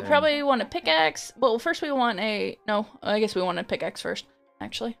 Oh, and then- probably want a pickaxe. Well, first we want a... No, I guess we want a pickaxe first,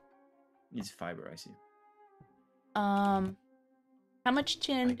 actually. Needs fiber. I see. How much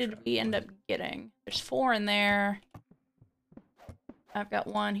tin did we end up getting? There's 4 in there. I've got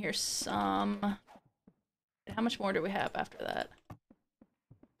 1. Here's some. How much more do we have after that?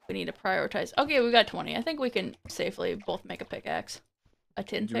 We need to prioritize. Okay, we got 20. I think we can safely both make a pickaxe. A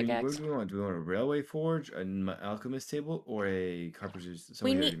tin What pickaxe. do we want? Do we want a railway forge, an alchemist table, or a carpenter's?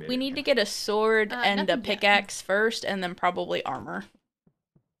 We need to get a sword and a nothing yet. pickaxe first, and then probably armor.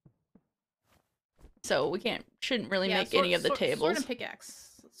 So we shouldn't really make any of the tables. Sword and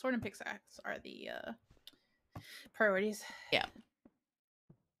pickaxe. Sword and pickaxe are the priorities. Yeah.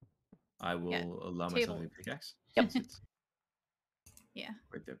 I will allow myself table. a pickaxe. Yep. since it's Yeah.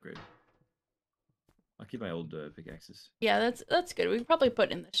 quite the upgrade. I'll keep my old pickaxes. Yeah, that's good. We can probably put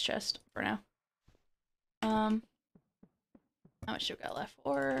in this chest for now. How much do we got left?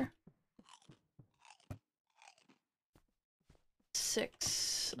 4,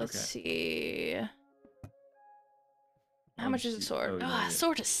 6. Let's see. How much is a sword? yeah.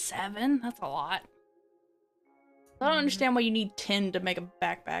 Sword is 7. That's a lot. I don't understand why you need tin to make a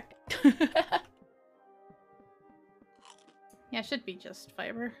backpack. Yeah, it should be just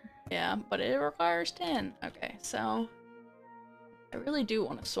fiber. Yeah, but it requires tin. Okay, so I really do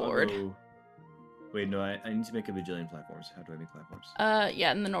want a sword. Oh. Wait, no, I need to make a bajillion platforms. How do I make platforms?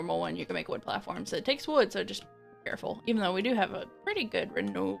 Yeah, in the normal one you can make wood platforms. It takes wood, so just be careful. Even though we do have a pretty good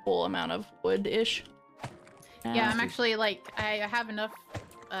renewable amount of wood-ish. Yeah, I'm actually like I have enough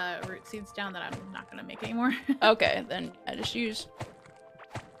root seeds down that I'm not gonna make anymore. Okay, then I just use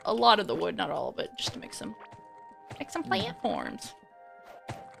a lot of the wood, not all of it, just to make some platforms.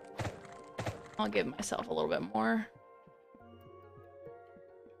 I'll give myself a little bit more.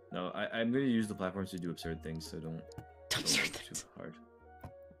 No, I'm going to use the platforms to do absurd things, so don't Absurd work things. too hard.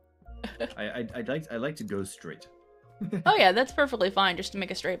 I like to go straight. Oh yeah, that's perfectly fine, just to make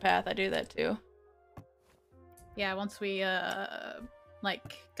a straight path. I do that too. Yeah, once we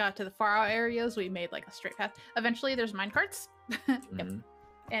like got to the far out areas, we made like a straight path. Eventually, there's minecarts. Yep. Mhm.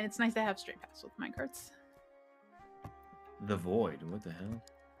 And it's nice to have straight paths with minecarts. The void. What the hell?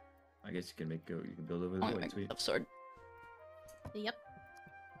 I guess you can build over the I want to void. make Sweet. myself a sword. Yep.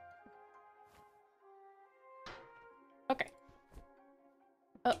 Okay.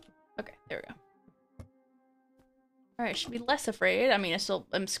 Oh, okay, there we go. Alright, should be less afraid. I mean, I still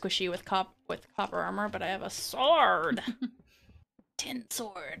am squishy with copper armor, but I have a sword! Tin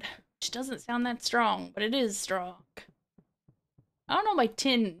sword. Which doesn't sound that strong, but it is strong. I don't know why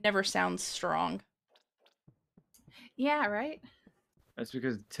tin never sounds strong. Yeah, right? That's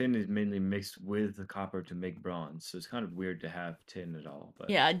because tin is mainly mixed with the copper to make bronze, so it's kind of weird to have tin at all. But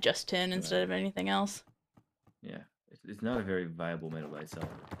Yeah, just tin instead of anything else. yeah, it's not a very viable metal by itself.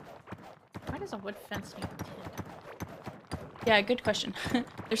 Why does a wood fence need tin? Yeah, good question.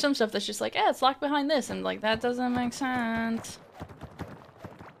 There's some stuff that's just like, yeah, it's locked behind this, and like, that doesn't make sense.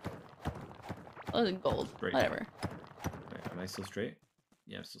 Oh, gold. Great. Whatever. I still straight?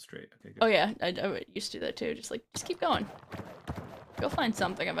 Yeah, I'm still straight. Okay, good. Oh yeah, I used to do that too. Just keep going. You'll find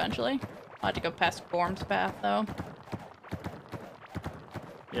something eventually. I'll have to go past Gorm's path though.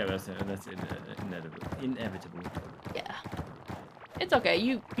 Yeah, that's inevitable. Yeah. It's okay.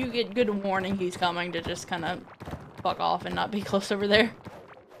 You get good warning he's coming to just kind of fuck off and not be close over there.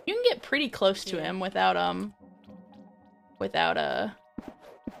 You can get pretty close to him without well,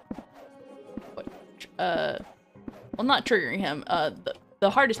 not triggering him. The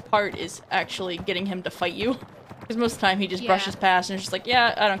hardest part is actually getting him to fight you. Because most of the time he just brushes past and is just like,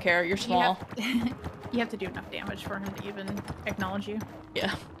 yeah, I don't care, you're small. You have to do enough damage for him to even acknowledge you.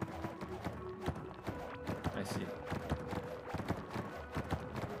 Yeah. I see.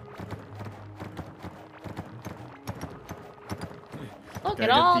 Look at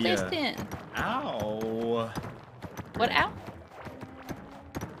all this the, tin. Ow. What, ow?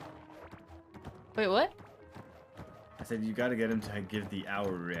 Wait, what? I said you gotta get him to give the ow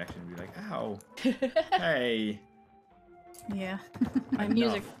reaction. Be like, ow. Hey. Yeah. My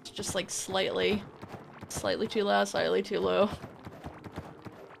music's just like slightly too loud, slightly too low.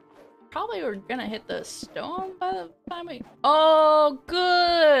 Probably we're gonna hit the stone by the time we... Oh,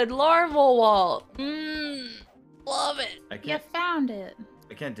 good! Larval wall! Love it! You found it!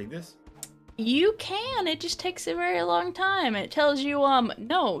 I can't dig this? You can! It just takes a very long time. It tells you,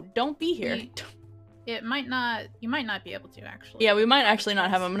 no, don't be here. You might not be able to, actually. Yeah, we might actually not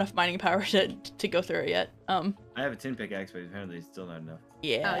have enough mining power to go through it yet. I have a tin pickaxe, but apparently it's still not enough.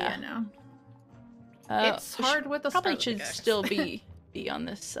 Yeah. Oh, yeah, no. It's hard with the probably should still be on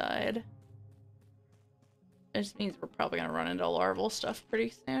this side. It just means we're probably gonna run into larval stuff pretty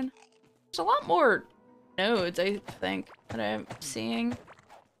soon. There's a lot more nodes, I think, that I'm seeing.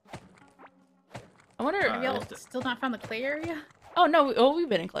 I wonder have y'all still not found the clay area? Oh no, we've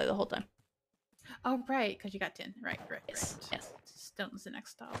been in clay the whole time. Oh right, because you got tin. Right. Yes. Stone's the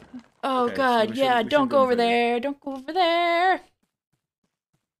next stop. Oh okay, god, so yeah, don't go over there. Don't go over there.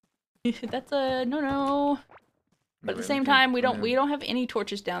 That's a no. But at the same time, we don't have any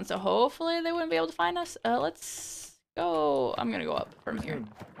torches down, so hopefully they wouldn't be able to find us. Let's go. I'm gonna go up from here.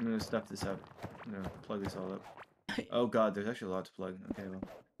 I'm gonna stuff this up. I'm gonna plug this all up. Oh god, there's actually a lot to plug. Okay, well,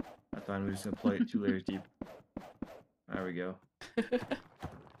 that's fine. We're just gonna plug it 2 layers deep. There we go.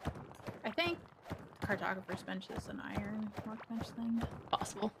 I think cartographer's bench is an iron workbench thing.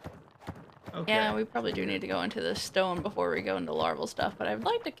 Possible. Okay. Yeah, we probably do need to go into the stone before we go into larval stuff, but I'd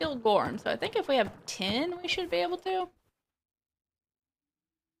like to kill Gorm, so I think if we have tin, we should be able to.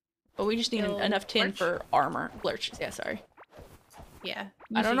 But we just need enough tin for armor. Lurches, yeah, sorry. Yeah.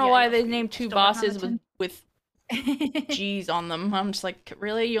 I don't know why they named 2 bosses with G's on them. I'm just like,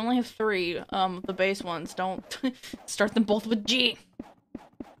 really? You only have 3. The base ones. Don't start them both with G.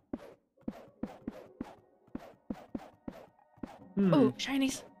 Oh,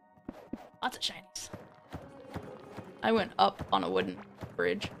 shinies. Lots of shinies. I went up on a wooden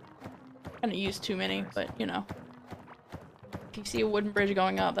bridge. Kinda used too many, but you know. If you see a wooden bridge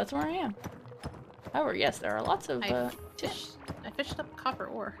going up, that's where I am. However, yes, there are lots of I fished up copper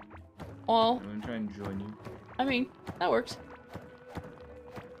ore. Well, I'm gonna try and join you. I mean, that works.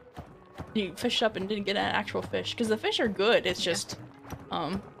 You fished up and didn't get an actual fish, because the fish are good, it's just,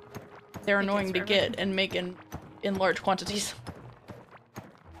 they're annoying to get and make in large quantities.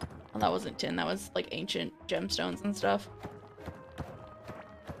 Well, that wasn't tin, that was like ancient gemstones and stuff.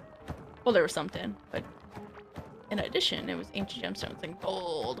 Well, there was some tin, but in addition, it was ancient gemstones and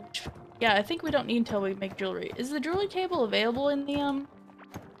gold. Which, yeah, I think we don't need until we make jewelry. Is the jewelry table available in the,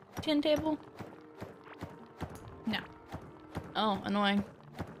 tin table? No. Oh, annoying.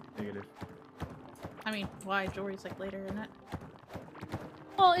 Negative. I mean, why? Jewelry's like later, isn't it?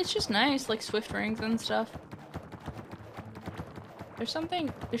 Well, it's just nice, like swift rings and stuff. There's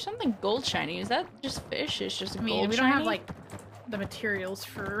something gold shiny. Is that just fish? It's just gold shiny? We don't have, like, the materials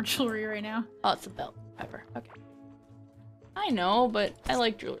for jewelry right now. Oh, it's a belt pepper. Okay. I know, but I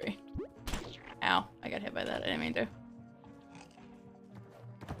like jewelry. Ow, I got hit by that. I didn't mean to.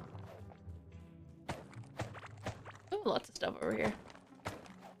 Ooh, lots of stuff over here.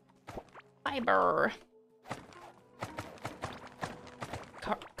 Fiber.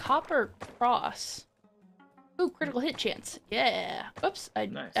 Copper cross. Ooh, critical hit chance. Yeah. Oops, I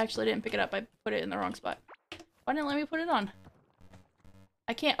actually didn't pick it up. I put it in the wrong spot. Why didn't it let me put it on?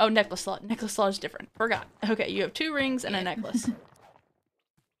 I can't. Oh, necklace slot. Necklace slot is different. Forgot. Okay, you have 2 rings and a necklace.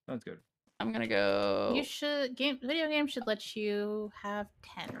 Sounds good. I'm gonna go. You should. Video game should let you have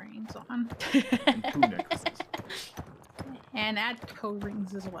 10 rings on. And 2 necklaces. And add toe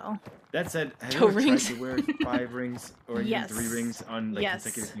rings as well. That said, have you Toe ever rings? tried to wear 5 rings or even 3 Yes. rings on like Yes.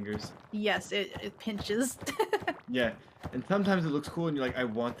 consecutive fingers? Yes, it pinches. Yeah, and sometimes it looks cool, and you're like, I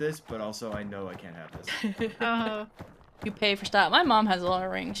want this, but also I know I can't have this. You pay for stuff. My mom has a lot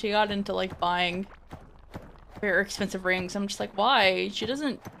of rings. She got into like buying very expensive rings. I'm just like, why? She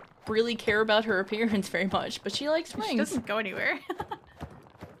doesn't really care about her appearance very much, but she likes rings. She doesn't go anywhere.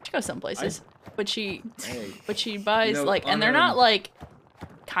 She goes some places, but she buys You know, like, and on, they're not like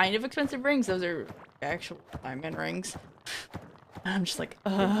kind of expensive rings. Those are actual diamond rings. I'm just like,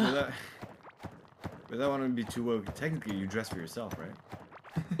 Without wanting to be too woke, technically you dress for yourself, right?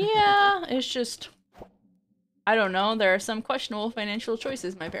 Yeah, it's just, I don't know. There are some questionable financial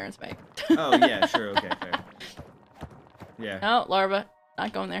choices my parents make. Oh yeah, sure, okay, fair. Yeah. No, larva,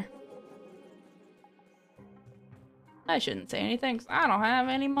 not going there. I shouldn't say anything 'cause I don't have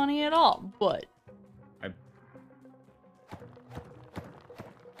any money at all, but...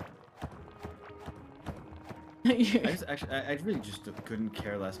 I really just couldn't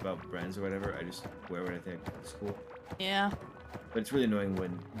care less about brands or whatever. I just wear what I think is cool. Yeah. But it's really annoying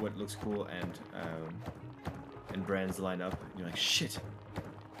when what looks cool and brands line up. And you're like, shit.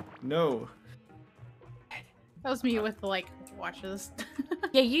 No. That was me with like watches.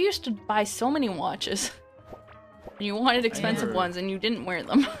 Yeah, you used to buy so many watches. And you wanted expensive ones and you didn't wear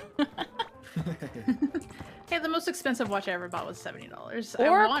them. Hey, the most expensive watch I ever bought was $70.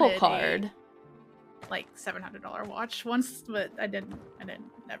 Oracle card. Like $700 watch once, but I didn't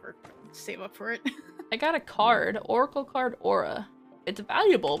never save up for it. I got a card, Oracle card Aura. It's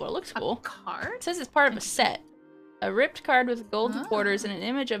valuable, but it looks cool. A card? It says it's part of a set. A ripped card with golden borders and an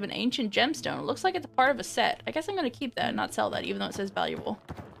image of an ancient gemstone. It looks like it's a part of a set. I guess I'm gonna keep that and not sell that, even though it says valuable.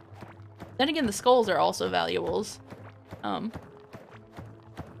 Then again, the skulls are also valuables. I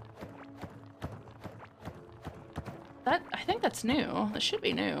think that's new. That should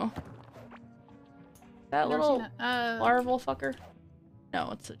be new. That little larval fucker? No,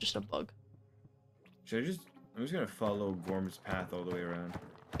 it's just a bug. I'm just gonna follow Gorm's path all the way around.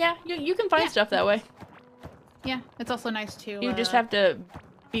 Yeah, you can find stuff that way. Yeah, it's also nice to... You just have to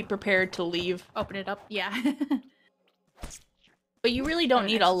be prepared to leave. Open it up, yeah. But you really don't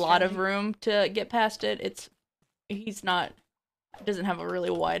need a lot of room to get past it. Doesn't have a really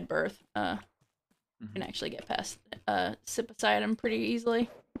wide berth. You can actually get past sit beside him pretty easily.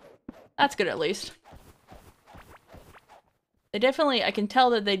 That's good at least. They definitely, I can tell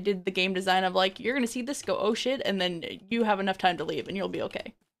that they did the game design of like, you're gonna see this, go, oh shit, and then you have enough time to leave and you'll be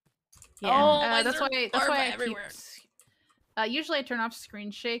okay. Yeah, that's why I everywhere. Usually I turn off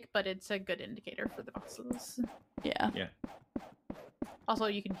screen shake, but it's a good indicator for the bosses. Yeah. Yeah. Also,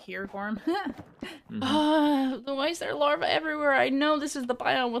 you can hear Gorm. Why is there larva everywhere? I know this is the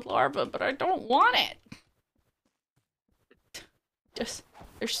biome with larva, but I don't want it.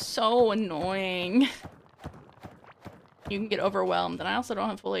 They're so annoying. You can get overwhelmed, and I also don't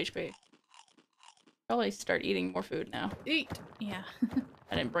have full HP. Probably start eating more food now. Eat! Yeah.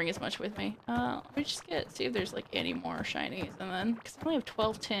 I didn't bring as much with me. Let me just see if there's like any more shinies, and then, because I only have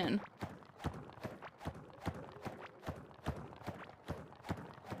 12 tin.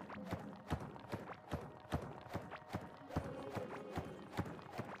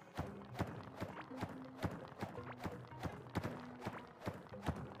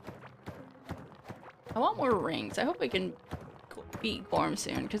 I want more rings. I hope we can beat Gorm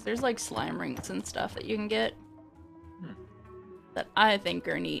soon, because there's like slime rings and stuff that you can get that I think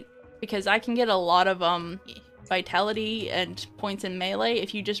are neat. Because I can get a lot of vitality and points in melee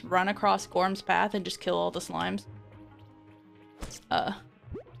if you just run across Gorm's path and just kill all the slimes.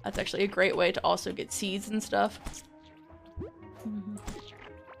 That's actually a great way to also get seeds and stuff.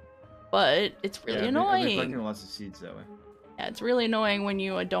 But it's really annoying. I've been collecting lots of seeds that way. Yeah, it's really annoying when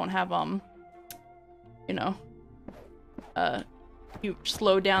you don't have you know, you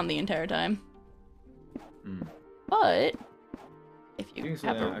slow down the entire time. But if you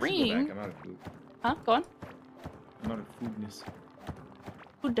have a ring, I'm out of food. Huh? Go on. I'm out of foodness.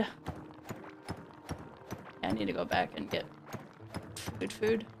 Food. Yeah, I need to go back and get good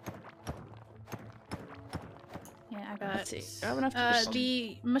food. Yeah, I got. Let's see. Do I have enough to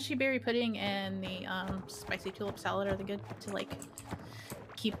the mushy berry pudding and the spicy tulip salad are the good to like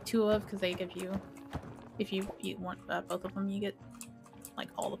keep 2 of, because they give you, if you want both of them, you get like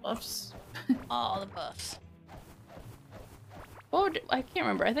all the buffs. All the buffs. Oh, I can't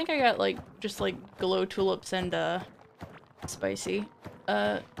remember. I think I got like just like glow tulips and spicy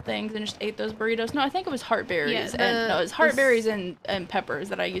things, and just ate those burritos. No, I think it was heartberries. No, it was heartberries and peppers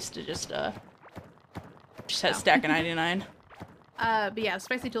that I used to just had stack of 99. But yeah,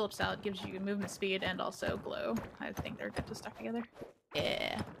 spicy tulip salad gives you movement speed and also glow. I think they're good to stuck together.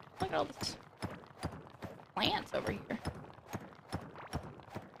 Yeah. Look at all this plants over here.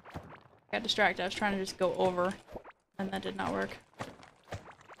 Got distracted. I was trying to just go over, and that did not work.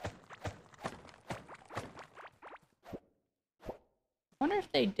 I wonder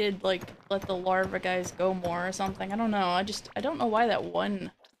if they did, like, let the larva guys go more or something. I don't know. I don't know why that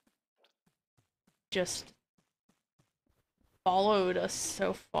one just followed us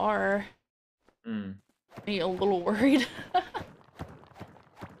so far. Me a little worried.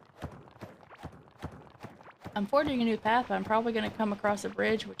 I'm forging a new path, but I'm probably gonna come across a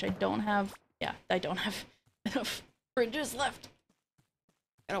bridge, which I don't have. Yeah, I don't have enough bridges left.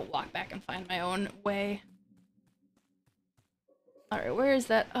 Gotta walk back and find my own way. Alright, where is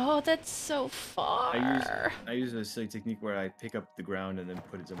that? Oh, that's so far. I use a silly technique where I pick up the ground and then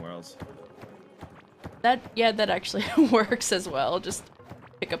put it somewhere else. Yeah, that actually works as well. Just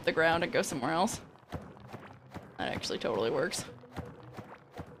pick up the ground and go somewhere else. That actually totally works.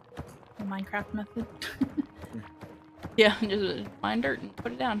 The Minecraft method. Yeah, just mine dirt and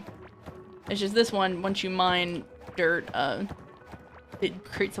put it down. It's just this one, once you mine dirt, it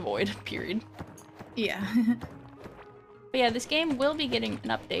creates a void, period. Yeah. But yeah, this game will be getting an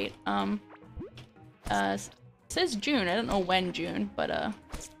update. It says June. I don't know when June, but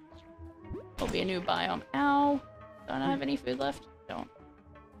there'll be a new biome. Ow! Don't I have any food left? Don't.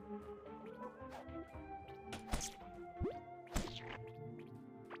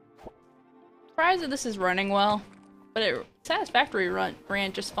 Surprised that this is running well, but it Satisfactory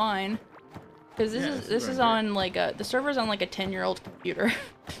ran just fine. Because this is on like the server's on like a 10-year-old computer.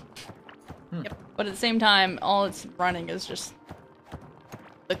 Yep. But at the same time, all it's running is just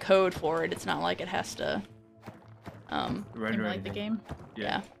the code for it. It's not like it has to emulate the game.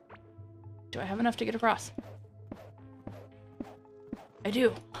 Yeah. Do I have enough to get across? I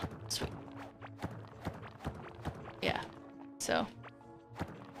do. Sweet. Yeah. So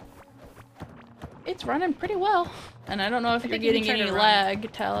it's running pretty well. And I don't know if you're getting any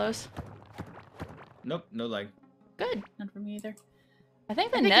lag, Talos. Nope, no lag. Good. None for me either. I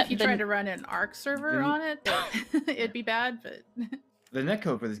think if you tried to run an Arc server on it, it'd be bad, but... The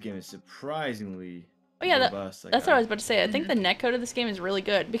netcode for this game is surprisingly robust. That's what I was about to say. I think the netcode of this game is really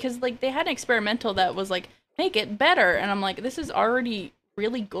good, because like they had an experimental that was like, make it better, and I'm like, this is already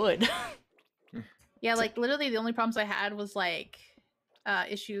really good. Yeah, like literally the only problems I had was like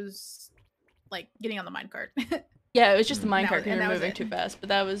issues like getting on the minecart. Yeah, it was just the minecart because you're moving too fast, but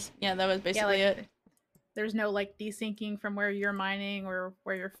that was basically it. There's no like desyncing from where you're mining or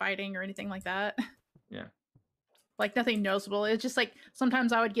where you're fighting or anything like that. Yeah. Like nothing noticeable. It's just like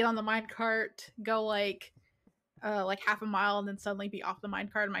sometimes I would get on the minecart, go like half a mile, and then suddenly be off the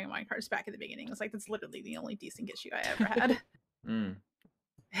minecart, and my minecart's back at the beginning. It's like that's literally the only desync issue I ever had.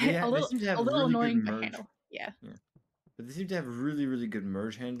 Yeah, a little annoying to handle. Yeah. But they seem to have really, really good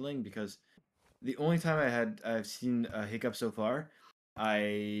merge handling, because the only time I've seen a hiccup so far,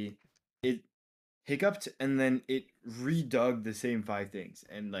 it hiccuped and then it redug the same 5 things,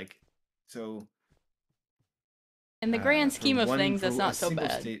 and like so. In the grand scheme of things, that's not so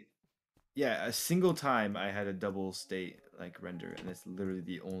bad. Yeah, a single time I had a double state like render, and that's literally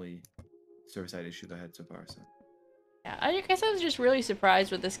the only server side issue that I had so far. So. Yeah, I guess I was just really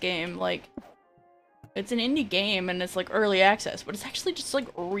surprised with this game. Like, it's an indie game and it's like early access, but it's actually just like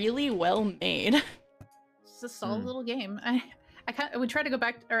really well made. It's a solid little game. I tried to go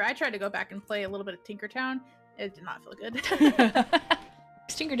back and play a little bit of Tinkertown. It did not feel good.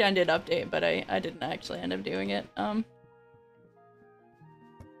 Tinkertown did update, but I didn't actually end up doing it. But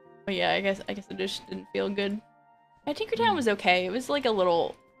yeah, I guess it just didn't feel good. Yeah, Tinkertown was okay. It was like a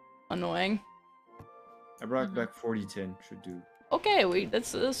little annoying. I brought back 40 tin. Should do. Okay,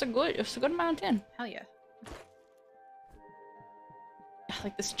 that's a good amount of tin. Hell yeah.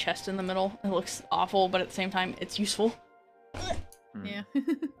 Like this chest in the middle. It looks awful, but at the same time, it's useful. Yeah.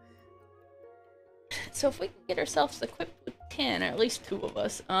 So if we can get ourselves equipped with tin, or at least 2 of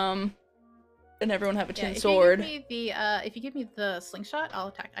us, and everyone have a tin sword. If you give me the slingshot,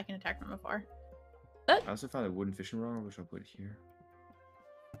 I can attack from afar. I also found a wooden fishing rod, which I'll put here.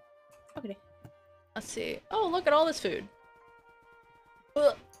 Okay. Let's see. Oh, look at all this food.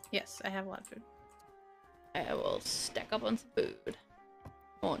 Ugh. Yes, I have a lot of food. I will stack up on some food.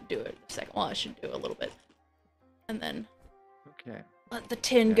 I won't do it a second. Well, I should do a little bit. And then let the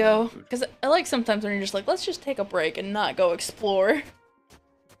tin go. Because I like sometimes when you're just like, let's just take a break and not go explore.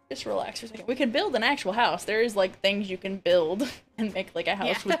 Just relax for a second. We can build an actual house. There is like things you can build and make like a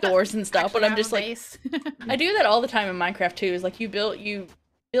house with doors and stuff. But I'm just like, I do that all the time in Minecraft too. Is like you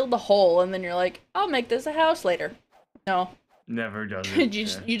build the hole and then you're like, I'll make this a house later. No. Never does you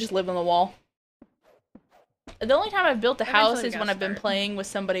it. just live on the wall. The only time I've built a Eventually house we is when gotta I've been start. playing with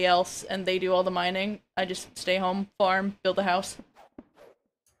somebody else and they do all the mining. I just stay home, farm, build a house.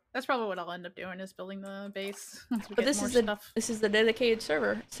 That's probably what I'll end up doing is building the base once we But get this more is stuff. this is the dedicated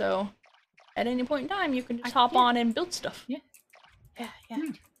server, so at any point in time you can just hop yeah. on and build stuff. Yeah.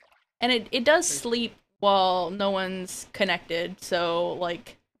 And it does sleep while no one's connected, so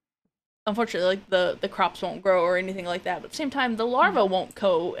like unfortunately like the crops won't grow or anything like that, but at the same time the larva won't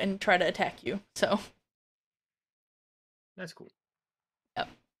go and try to attack you. So That's cool. Yep.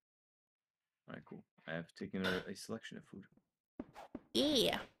 Alright, cool. I have taken a selection of food.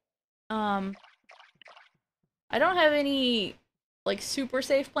 yeah. I don't have any like super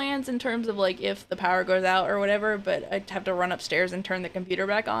safe plans in terms of like if the power goes out or whatever, but I'd have to run upstairs and turn the computer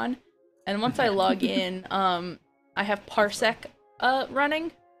back on. And once I log in, I have Parsec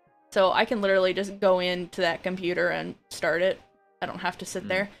running, so I can literally just go into that computer and start it. I don't have to sit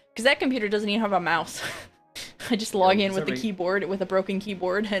there because that computer doesn't even have a mouse. I just log in with the keyboard, with a broken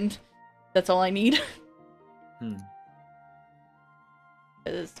keyboard, and that's all I need.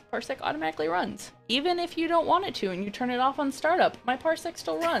 Because Parsec automatically runs. Even if you don't want it to and you turn it off on startup, my Parsec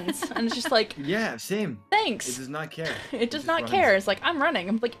still runs. And it's just like, yeah, same. Thanks. It does not care. It does not care. It's like, I'm running.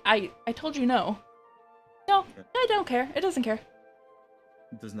 I'm like, I told you no. No, I don't care. It doesn't care.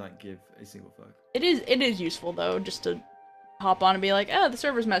 It does not give a single fuck. It is useful though, just to hop on and be like, oh, the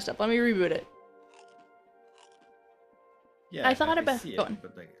server's messed up. Let me reboot it. Yeah, I thought about see going. it,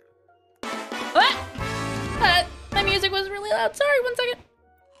 but like... What? My music was really loud. Sorry, 1 second.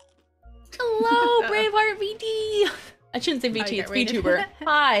 Hello, Braveheart VT. I shouldn't say VT, it's VTuber.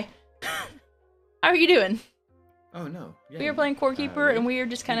 Hi. How are you doing? Oh no. Yeah, We were playing Core Keeper and we were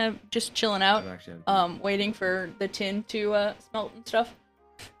just kind of just chilling out, waiting for the tin to smelt and stuff.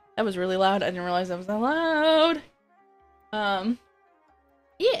 That was really loud. I didn't realize that was that loud.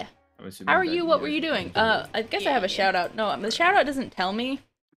 Yeah. How are you? What were you doing? I guess I have a shout out. No, the shout out doesn't tell me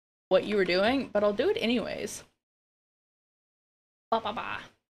what you were doing, but I'll do it anyways. Ba ba ba.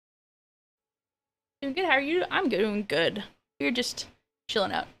 Doing good. How are you? I'm doing good. We're just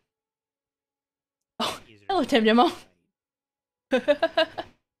chilling out. Oh, hello, Tim Demo.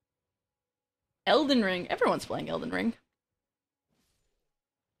 Elden Ring. Everyone's playing Elden Ring.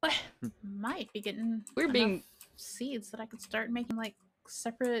 What? Might be getting We're being seeds that I could start making like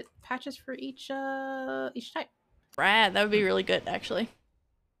separate patches for each type. Rad. That would be really good, actually.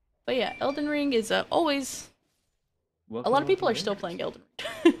 But yeah, Elden Ring is always. A lot of people are still playing Elden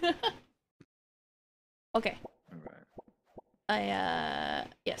Ring. Okay. Alright.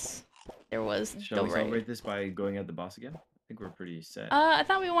 Yes. There was. Shall we celebrate this by going at the boss again? I think we're pretty set. I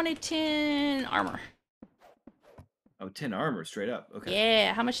thought we wanted 10 armor. Oh, 10 armor, straight up. Okay.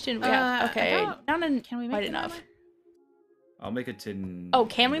 Yeah, how much tin do we have? Okay, not can we make quite enough. Armor? I'll make a tin. Oh,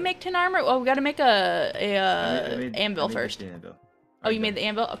 can we make 10 armor? Oh, we gotta make a anvil first. Anvil. Oh, you made the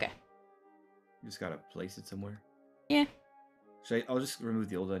anvil? Okay. You just gotta place it somewhere. Yeah. I'll just remove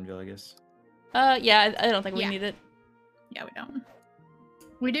the old anvil, I guess. Yeah, I don't think we need it. Yeah, we don't.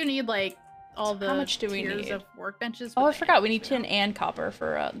 We do need like all the how much do we tiers need? of workbenches. Oh, I forgot. We need tin and copper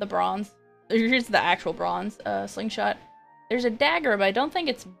for the bronze. Here's the actual bronze slingshot. There's a dagger, but I don't think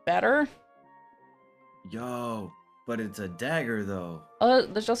it's better. Yo, but it's a dagger though. Oh,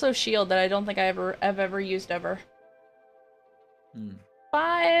 there's also a shield that I don't think I've ever used ever.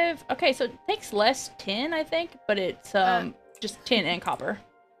 5. Okay, so it takes less tin, I think, but it's just tin and copper.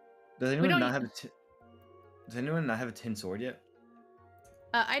 Does anyone not have a tin? Does anyone not have a tin sword yet?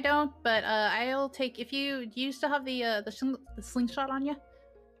 I don't, but I'll take. If you still have the slingshot on you?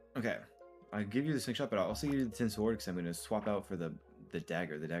 Okay, I'll give you the slingshot, but I'll also give you the tin sword because I'm gonna swap out for the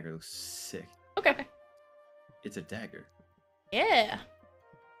dagger. The dagger looks sick. Okay. It's a dagger. Yeah.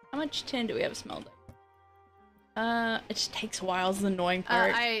 How much tin do we have smelled? It just takes a while. Is the annoying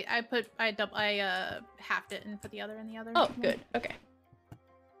part. I halved it and put the other in the other. Oh, good. Okay.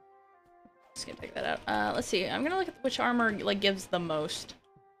 Just gonna take that out. Let's see. I'm gonna look at which armor like gives the most.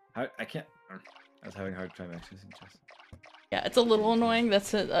 I can't. I was having a hard time accessing chests. Yeah, it's a little annoying.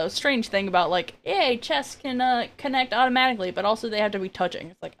 That's a strange thing about like, yay, chests can connect automatically, but also they have to be touching.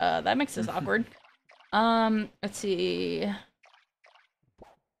 It's like, that makes this awkward. Let's see.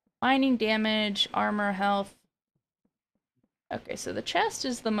 Mining damage, armor, health. Okay, so the chest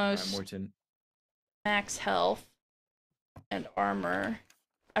is the most more tin. Max health and armor.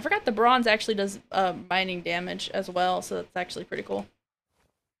 I forgot the bronze actually does mining damage as well, so that's actually pretty cool.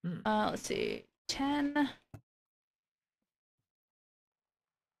 Let's see. 10.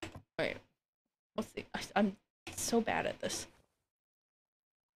 Wait. Let's see. I'm so bad at this.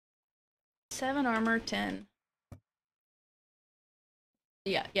 7 armor, 10.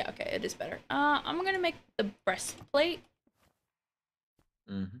 Yeah, okay, it is better. I'm gonna make the breastplate.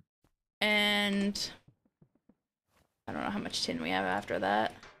 Mm-hmm. And I don't know how much tin we have after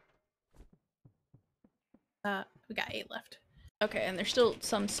that. We got 8 left. Okay, and there's still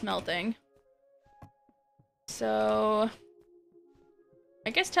some smelting. So I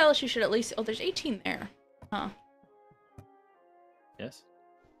guess Talos, you should at least... Oh, there's 18 there. Huh. Yes.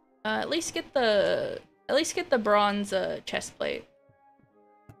 At least get the bronze chest plate.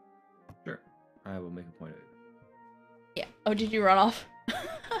 Sure. I will make a point of it. Yeah. Oh, did you run off?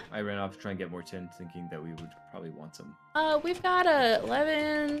 I ran off to try and get more tin, thinking that we would probably want some. We've got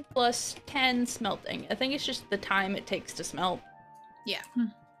 11 plus 10 smelting. I think it's just the time it takes to smelt. Yeah.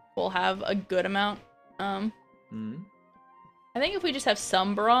 We'll have a good amount. Mm-hmm. I think if we just have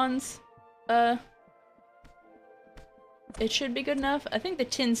some bronze, it should be good enough. I think the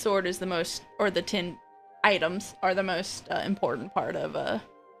tin sword is the most, or the tin items are the most important part of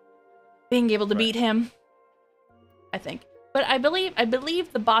being able to beat him. I think. But I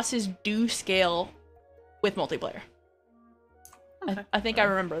believe the bosses do scale with multiplayer. Okay. I think I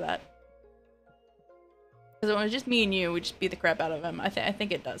remember that. Because when it was just me and you, we just beat the crap out of him. I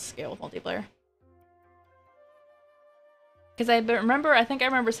think it does scale with multiplayer. Because I remember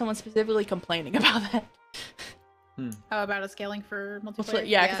someone specifically complaining about that. How about it scaling for multiplayer?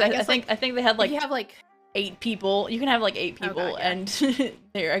 Yeah, because I think they had like, you have like 8 people. You can have like 8 people, God, yeah. and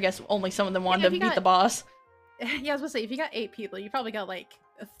there I guess only some of them wanted to beat the boss. Yeah, I was gonna say, if you got 8 people, you probably got like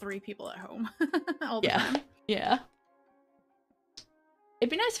 3 people at home all the time. Yeah. It'd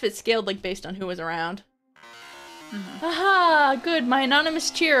be nice if it scaled like based on who was around. Aha! Good, my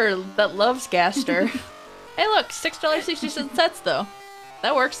anonymous cheer that loves Gaster. Hey, look, $6.67 though.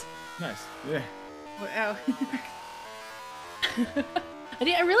 That works. Nice. Yeah. Wow.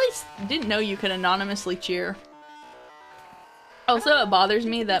 I really didn't know you could anonymously cheer. Also, it bothers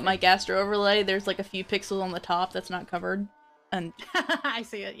me that my Gaster overlay, there's like a few pixels on the top that's not covered. And I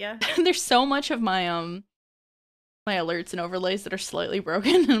see it, yeah. there's so much of my my alerts and overlays that are slightly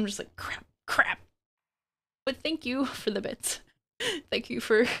broken, and I'm just like, crap. But thank you for the bits. Thank you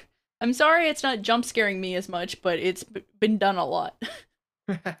for... I'm sorry it's not jump scaring me as much, but it's been done a lot.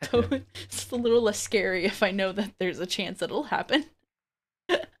 So it's a little less scary if I know that there's a chance that it'll happen.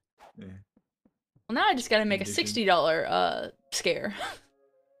 Yeah. Well, now I just gotta make a $60 scare.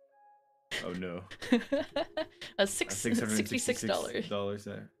 Oh no. $66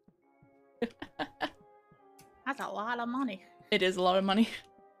 there. That's a lot of money. It is a lot of money.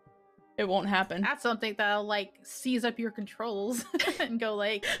 It won't happen. That's something that'll like seize up your controls and go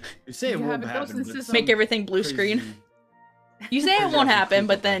like... You say it You won't have a happen, ghost but system. Make everything blue screen. You say it crazy won't ass happen,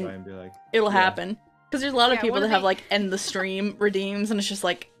 but people then be like, it'll yeah. happen. Because there's a lot of Yeah, people one that of have the- like end the stream redeems, and it's just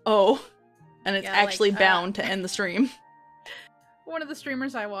like, oh. And it's Yeah, actually like, bound to end the stream. One of the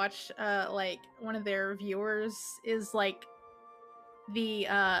streamers I watch, like one of their viewers is like the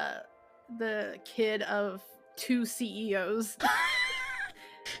kid of 2 CEOs.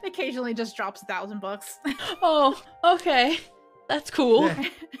 Occasionally just drops $1,000. Oh, okay. That's cool. Yeah.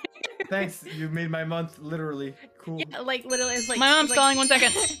 Thanks, you made my month literally. Cool. Yeah, like literally, it's like My mom's like, calling, 1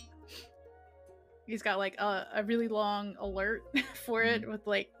 second. He's got like a really long alert for it with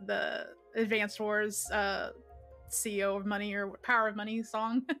like the Advanced Wars CEO of Money or Power of Money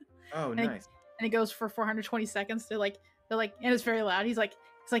song. Oh, and nice. And it goes for 420 seconds. They're like, and it's very loud. He's like,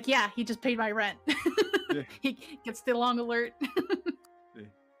 yeah, he just paid my rent. Yeah. He gets the long alert. Yeah.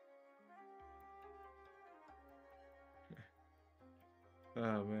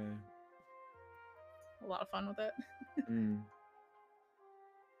 Oh man. A lot of fun with it. Mm.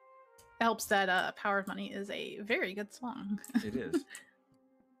 It helps that Power of Money is a very good song. It is.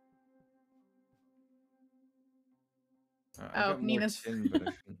 I Oh, got more Nina's- tin, but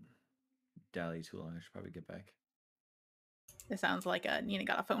I shouldn't dally too long. I should probably get back. It sounds like Nina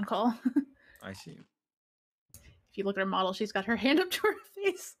got a phone call. I see. If you look at her model, she's got her hand up to her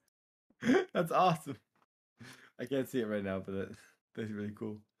face. That's awesome. I can't see it right now, but that's really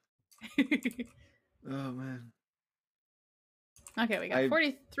cool. Oh man. Okay, we got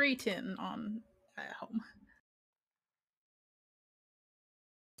 43 tin on at home.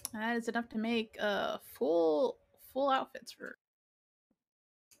 That is enough to make full outfits for...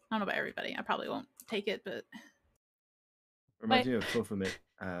 I don't know about everybody. I probably won't take it, but... Reminds me of Fofumit,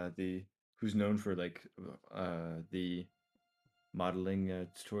 who's known for like the modeling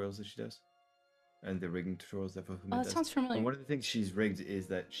tutorials that she does, and the rigging tutorials that Fofumit Oh, that does. sounds familiar. And one of the things she's rigged is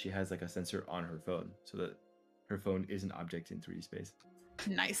that she has like a sensor on her phone, so that her phone is an object in 3D space.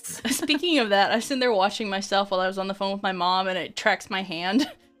 Nice. Speaking of that, I was sitting there watching myself while I was on the phone with my mom, and it tracks my hand,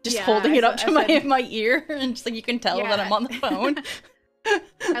 just Yeah, holding it up to I said- my ear, and just like you can tell that I'm on the phone.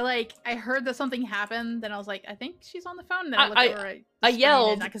 I heard that something happened, then I was like, I think she's on the phone. Then I looked over at the I screen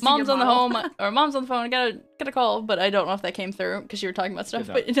yelled, and I could see "Mom's your on the model. home," or "Mom's on the phone." I got a call, but I don't know if that came through because you were talking about stuff.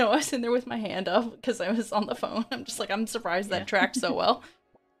 Good But job. no, I was sitting there with my hand up because I was on the phone. I'm just like, I'm surprised that Yeah. tracked so well.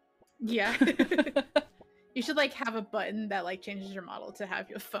 Yeah. You should like have a button that like changes your model to have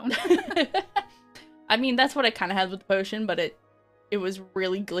your phone. I mean, that's what I kind of had with the potion, but it was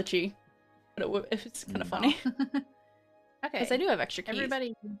really glitchy. But it was kind of funny Okay. because I do have extra keys.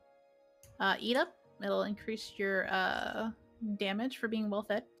 Everybody, eat up. It'll increase your damage for being well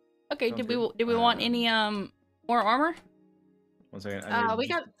fed. Okay, Sounds did good. we want any more armor? 1 second. We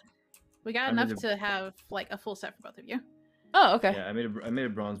got I enough made a- to have like a full set for both of you. Oh, okay. Yeah, I made a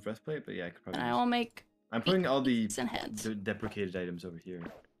bronze breastplate, but yeah, I could probably. And I use- will make I'm putting all the and heads. deprecated items over here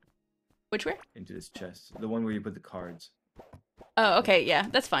Which way? into this chest. The one where you put the cards. Oh, okay, yeah,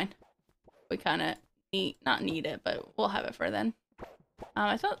 that's fine. We kind of not need it, but we'll have it for then.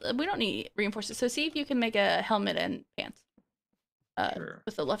 I thought we don't need reinforcements, so see if you can make a helmet and pants. Sure.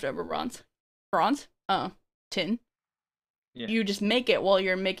 With the leftover bronze. Bronze? Oh, tin. Yeah. You just make it while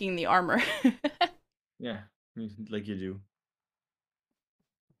you're making the armor. Yeah, like you do.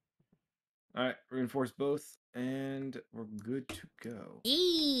 All right, reinforce both, and we're good to go.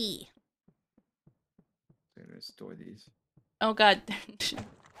 Eee. I'm gonna store these. Oh god,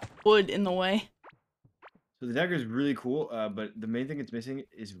 wood in the way. So the dagger is really cool, but the main thing it's missing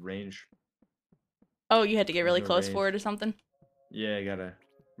is range. Oh, you had to get really No close range. for it or something? Yeah, I gotta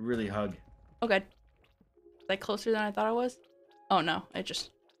really hug. Oh god. Was I closer than I thought I was? Oh no, he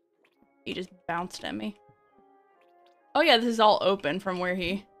just bounced at me. Oh yeah, this is all open from where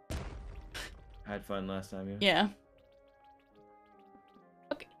he... Had fun last time, yeah. Yeah.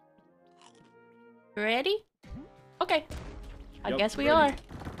 Okay. Ready? Okay. I Yup, guess we ready.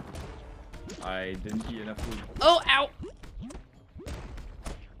 are. I didn't eat enough food. Oh, ow!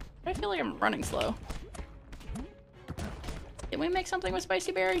 I feel like I'm running slow. Did we make something with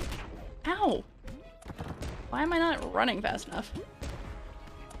spicy berry? Ow! Why am I not running fast enough?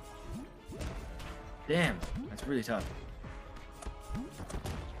 Damn, that's really tough.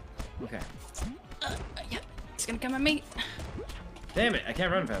 Okay. Yeah, it's gonna come at me. Damn it, I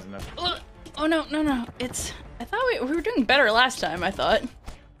can't run fast enough. Oh no, no, no! It's. I thought we were doing better last time. I thought.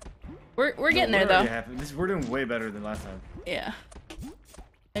 We're getting there though. We're doing way better than last time. Yeah.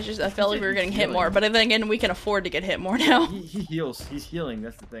 It's just I felt like we were getting hit healing. more, but then again, we can afford to get hit more now. He heals. He's healing.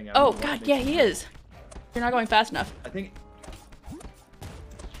 That's the thing. I don't Oh know what god, makes yeah, him he heal. is. You're not going fast enough. I think.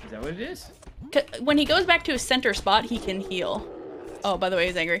 Is that what it is? When he goes back to his center spot, he can heal. Oh, by the way,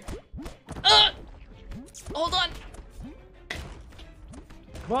 he's angry. Hold on.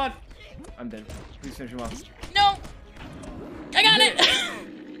 Come on. I'm dead. Please finish him off. No. I got You did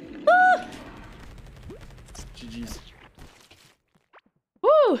it. Woo! GG's.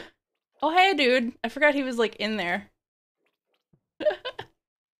 Woo! Oh hey, dude. I forgot he was like in there.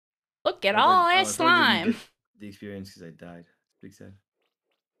 Look at all that I probably didn't slime. get the experience because I died. Big sad.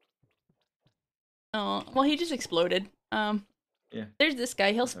 Oh, well, he just exploded. Yeah. There's this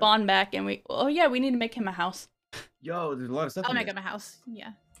guy. He'll spawn back, and we. Oh yeah, we need to make him a house. Yo, there's a lot of stuff. I'll in make here. him a house.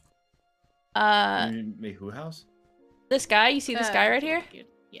 Yeah. You need to make who a house? This guy. You see this guy right here?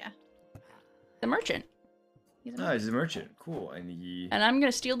 Yeah. The merchant. He's Oh, he's a merchant. Cool, and he And I'm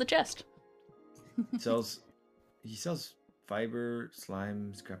gonna steal the chest. sells. He sells fiber,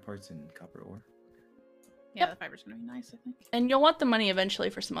 slime, scrap parts, and copper ore. Yeah, the fiber's gonna be nice, I think. And you'll want the money eventually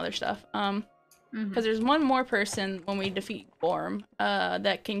for some other stuff. Because there's one more person when we defeat Gorm,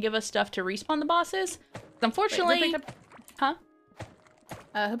 that can give us stuff to respawn the bosses. Unfortunately, Wait, huh?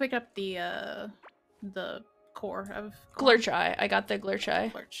 who picked up the core of Glurch Eye. I got the Glurch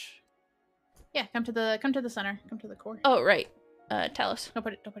Eye. Glurch. Yeah, come to the center. Come to the core. Oh right, Talos. Don't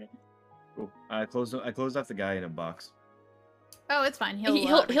put it. Cool. I closed off the guy in a box. Oh, it's fine.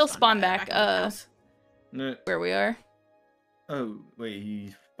 He'll spawn back. into the house. No. Where we are. Oh wait,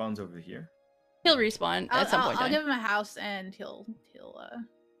 he spawns over here. He'll respawn at some point. I'll give him a house, and he'll.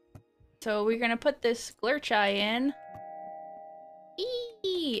 So we're gonna put this Glurch Eye in.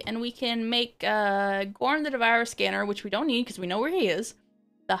 And we can make Gorm the Devourer scanner, which we don't need because we know where he is.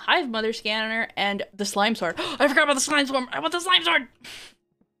 The Hive Mother scanner and the Slime Sword. I forgot about the Slime Sword. I want the Slime Sword.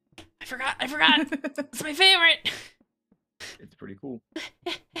 I forgot. It's my favorite. It's pretty cool.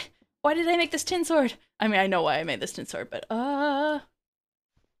 Why did I make this tin sword? I mean, I know why I made this tin sword, but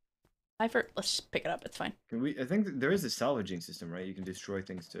let's just pick it up. It's fine. Can we? I think there is a salvaging system, right? You can destroy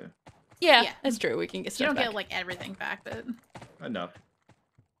things too. Yeah, Yeah. that's true. We can get stuff You don't back. get like everything back, but Enough.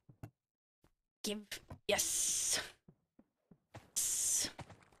 Yes.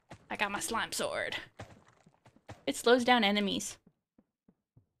 I got my slime sword. It slows down enemies.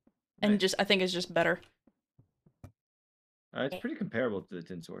 and Nice. just I think it's just better. It's pretty comparable to the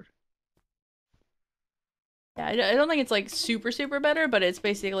tin sword. Yeah, I don't think it's like super better, but it's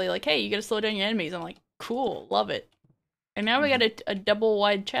basically like, hey, you gotta slow down your enemies. I'm like, cool, love it. And now we got a double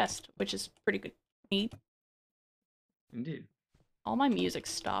wide chest, which is pretty good. Neat. Indeed. All my music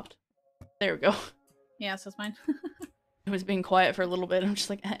stopped. There we go. Yeah, so it's mine. It was being quiet for a little bit. I'm just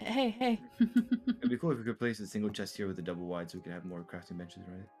like, hey. It'd be cool if we could place a single chest here with a double wide so we could have more crafting benches,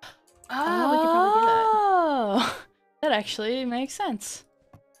 right? Oh, we could probably do that. Oh, that actually makes sense.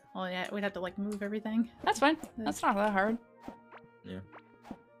 Well, yeah, we'd have to like move everything. That's fine. That's not that hard. Yeah.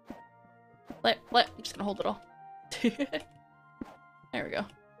 I'm just gonna hold it all. There we go.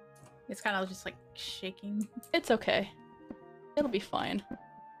 It's kind of just like shaking. It's okay. It'll be fine.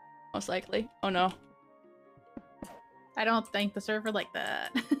 Most likely. Oh no. I don't think the server like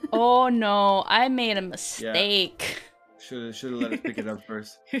that. Oh no, I made a mistake. Should have let us pick it up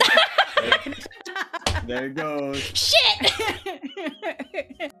first. There it goes. Shit!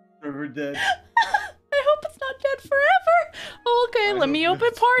 Server dead. I hope it's not dead forever. Okay, let me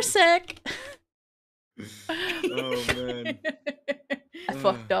open Parsec. Oh man. I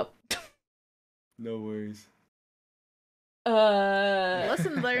fucked up. No worries.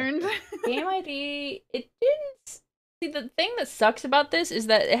 Lesson learned. Game ID. It didn't. See, the thing that sucks about this is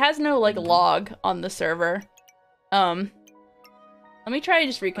that it has no like log on the server. Let me try to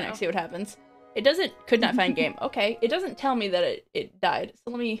just reconnect, see what happens. It doesn't. Could not find game. Okay, it doesn't tell me that it died.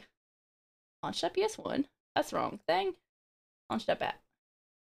 So let me launch that PS1. That's the wrong thing. Launch that app.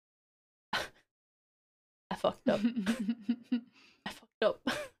 I fucked up. I fucked up.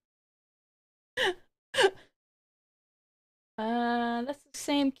 That's the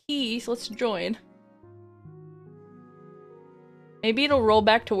same key, so let's join. Maybe it'll roll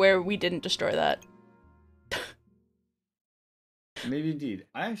back to where we didn't destroy that. Maybe indeed.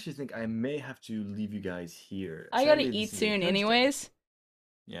 I actually think I may have to leave you guys here. I gotta Sadly, eat this is soon Thursday. anyways.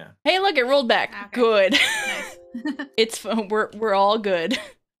 Yeah. Hey, look, it rolled back. Okay. Good. Nice. It's we're all good.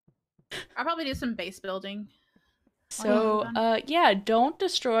 I'll probably do some base building. So, yeah, don't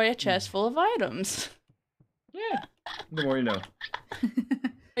destroy a chest full of items. Yeah. The more you know.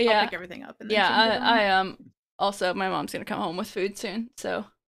 Yeah. I'll pick everything up. And then Yeah, change it on. also my mom's gonna come home with food soon, so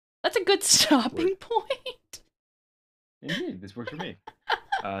that's a good stopping point. Indeed, this worked for me.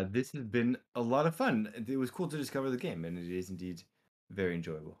 This has been a lot of fun. It was cool to discover the game, and it is indeed very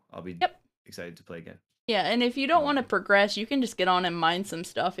enjoyable. I'll be excited to play again. Yeah, and if you don't want to progress, you can just get on and mine some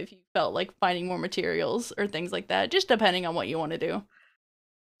stuff if you felt like finding more materials or things like that, just depending on what you want to do.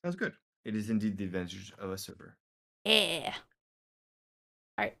 Sounds good. It is indeed the advantage of a server. Yeah.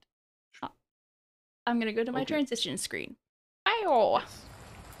 Alright. I'm gonna go to my transition screen. Bye.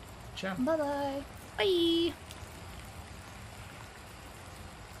 Ciao. Bye-bye. Bye.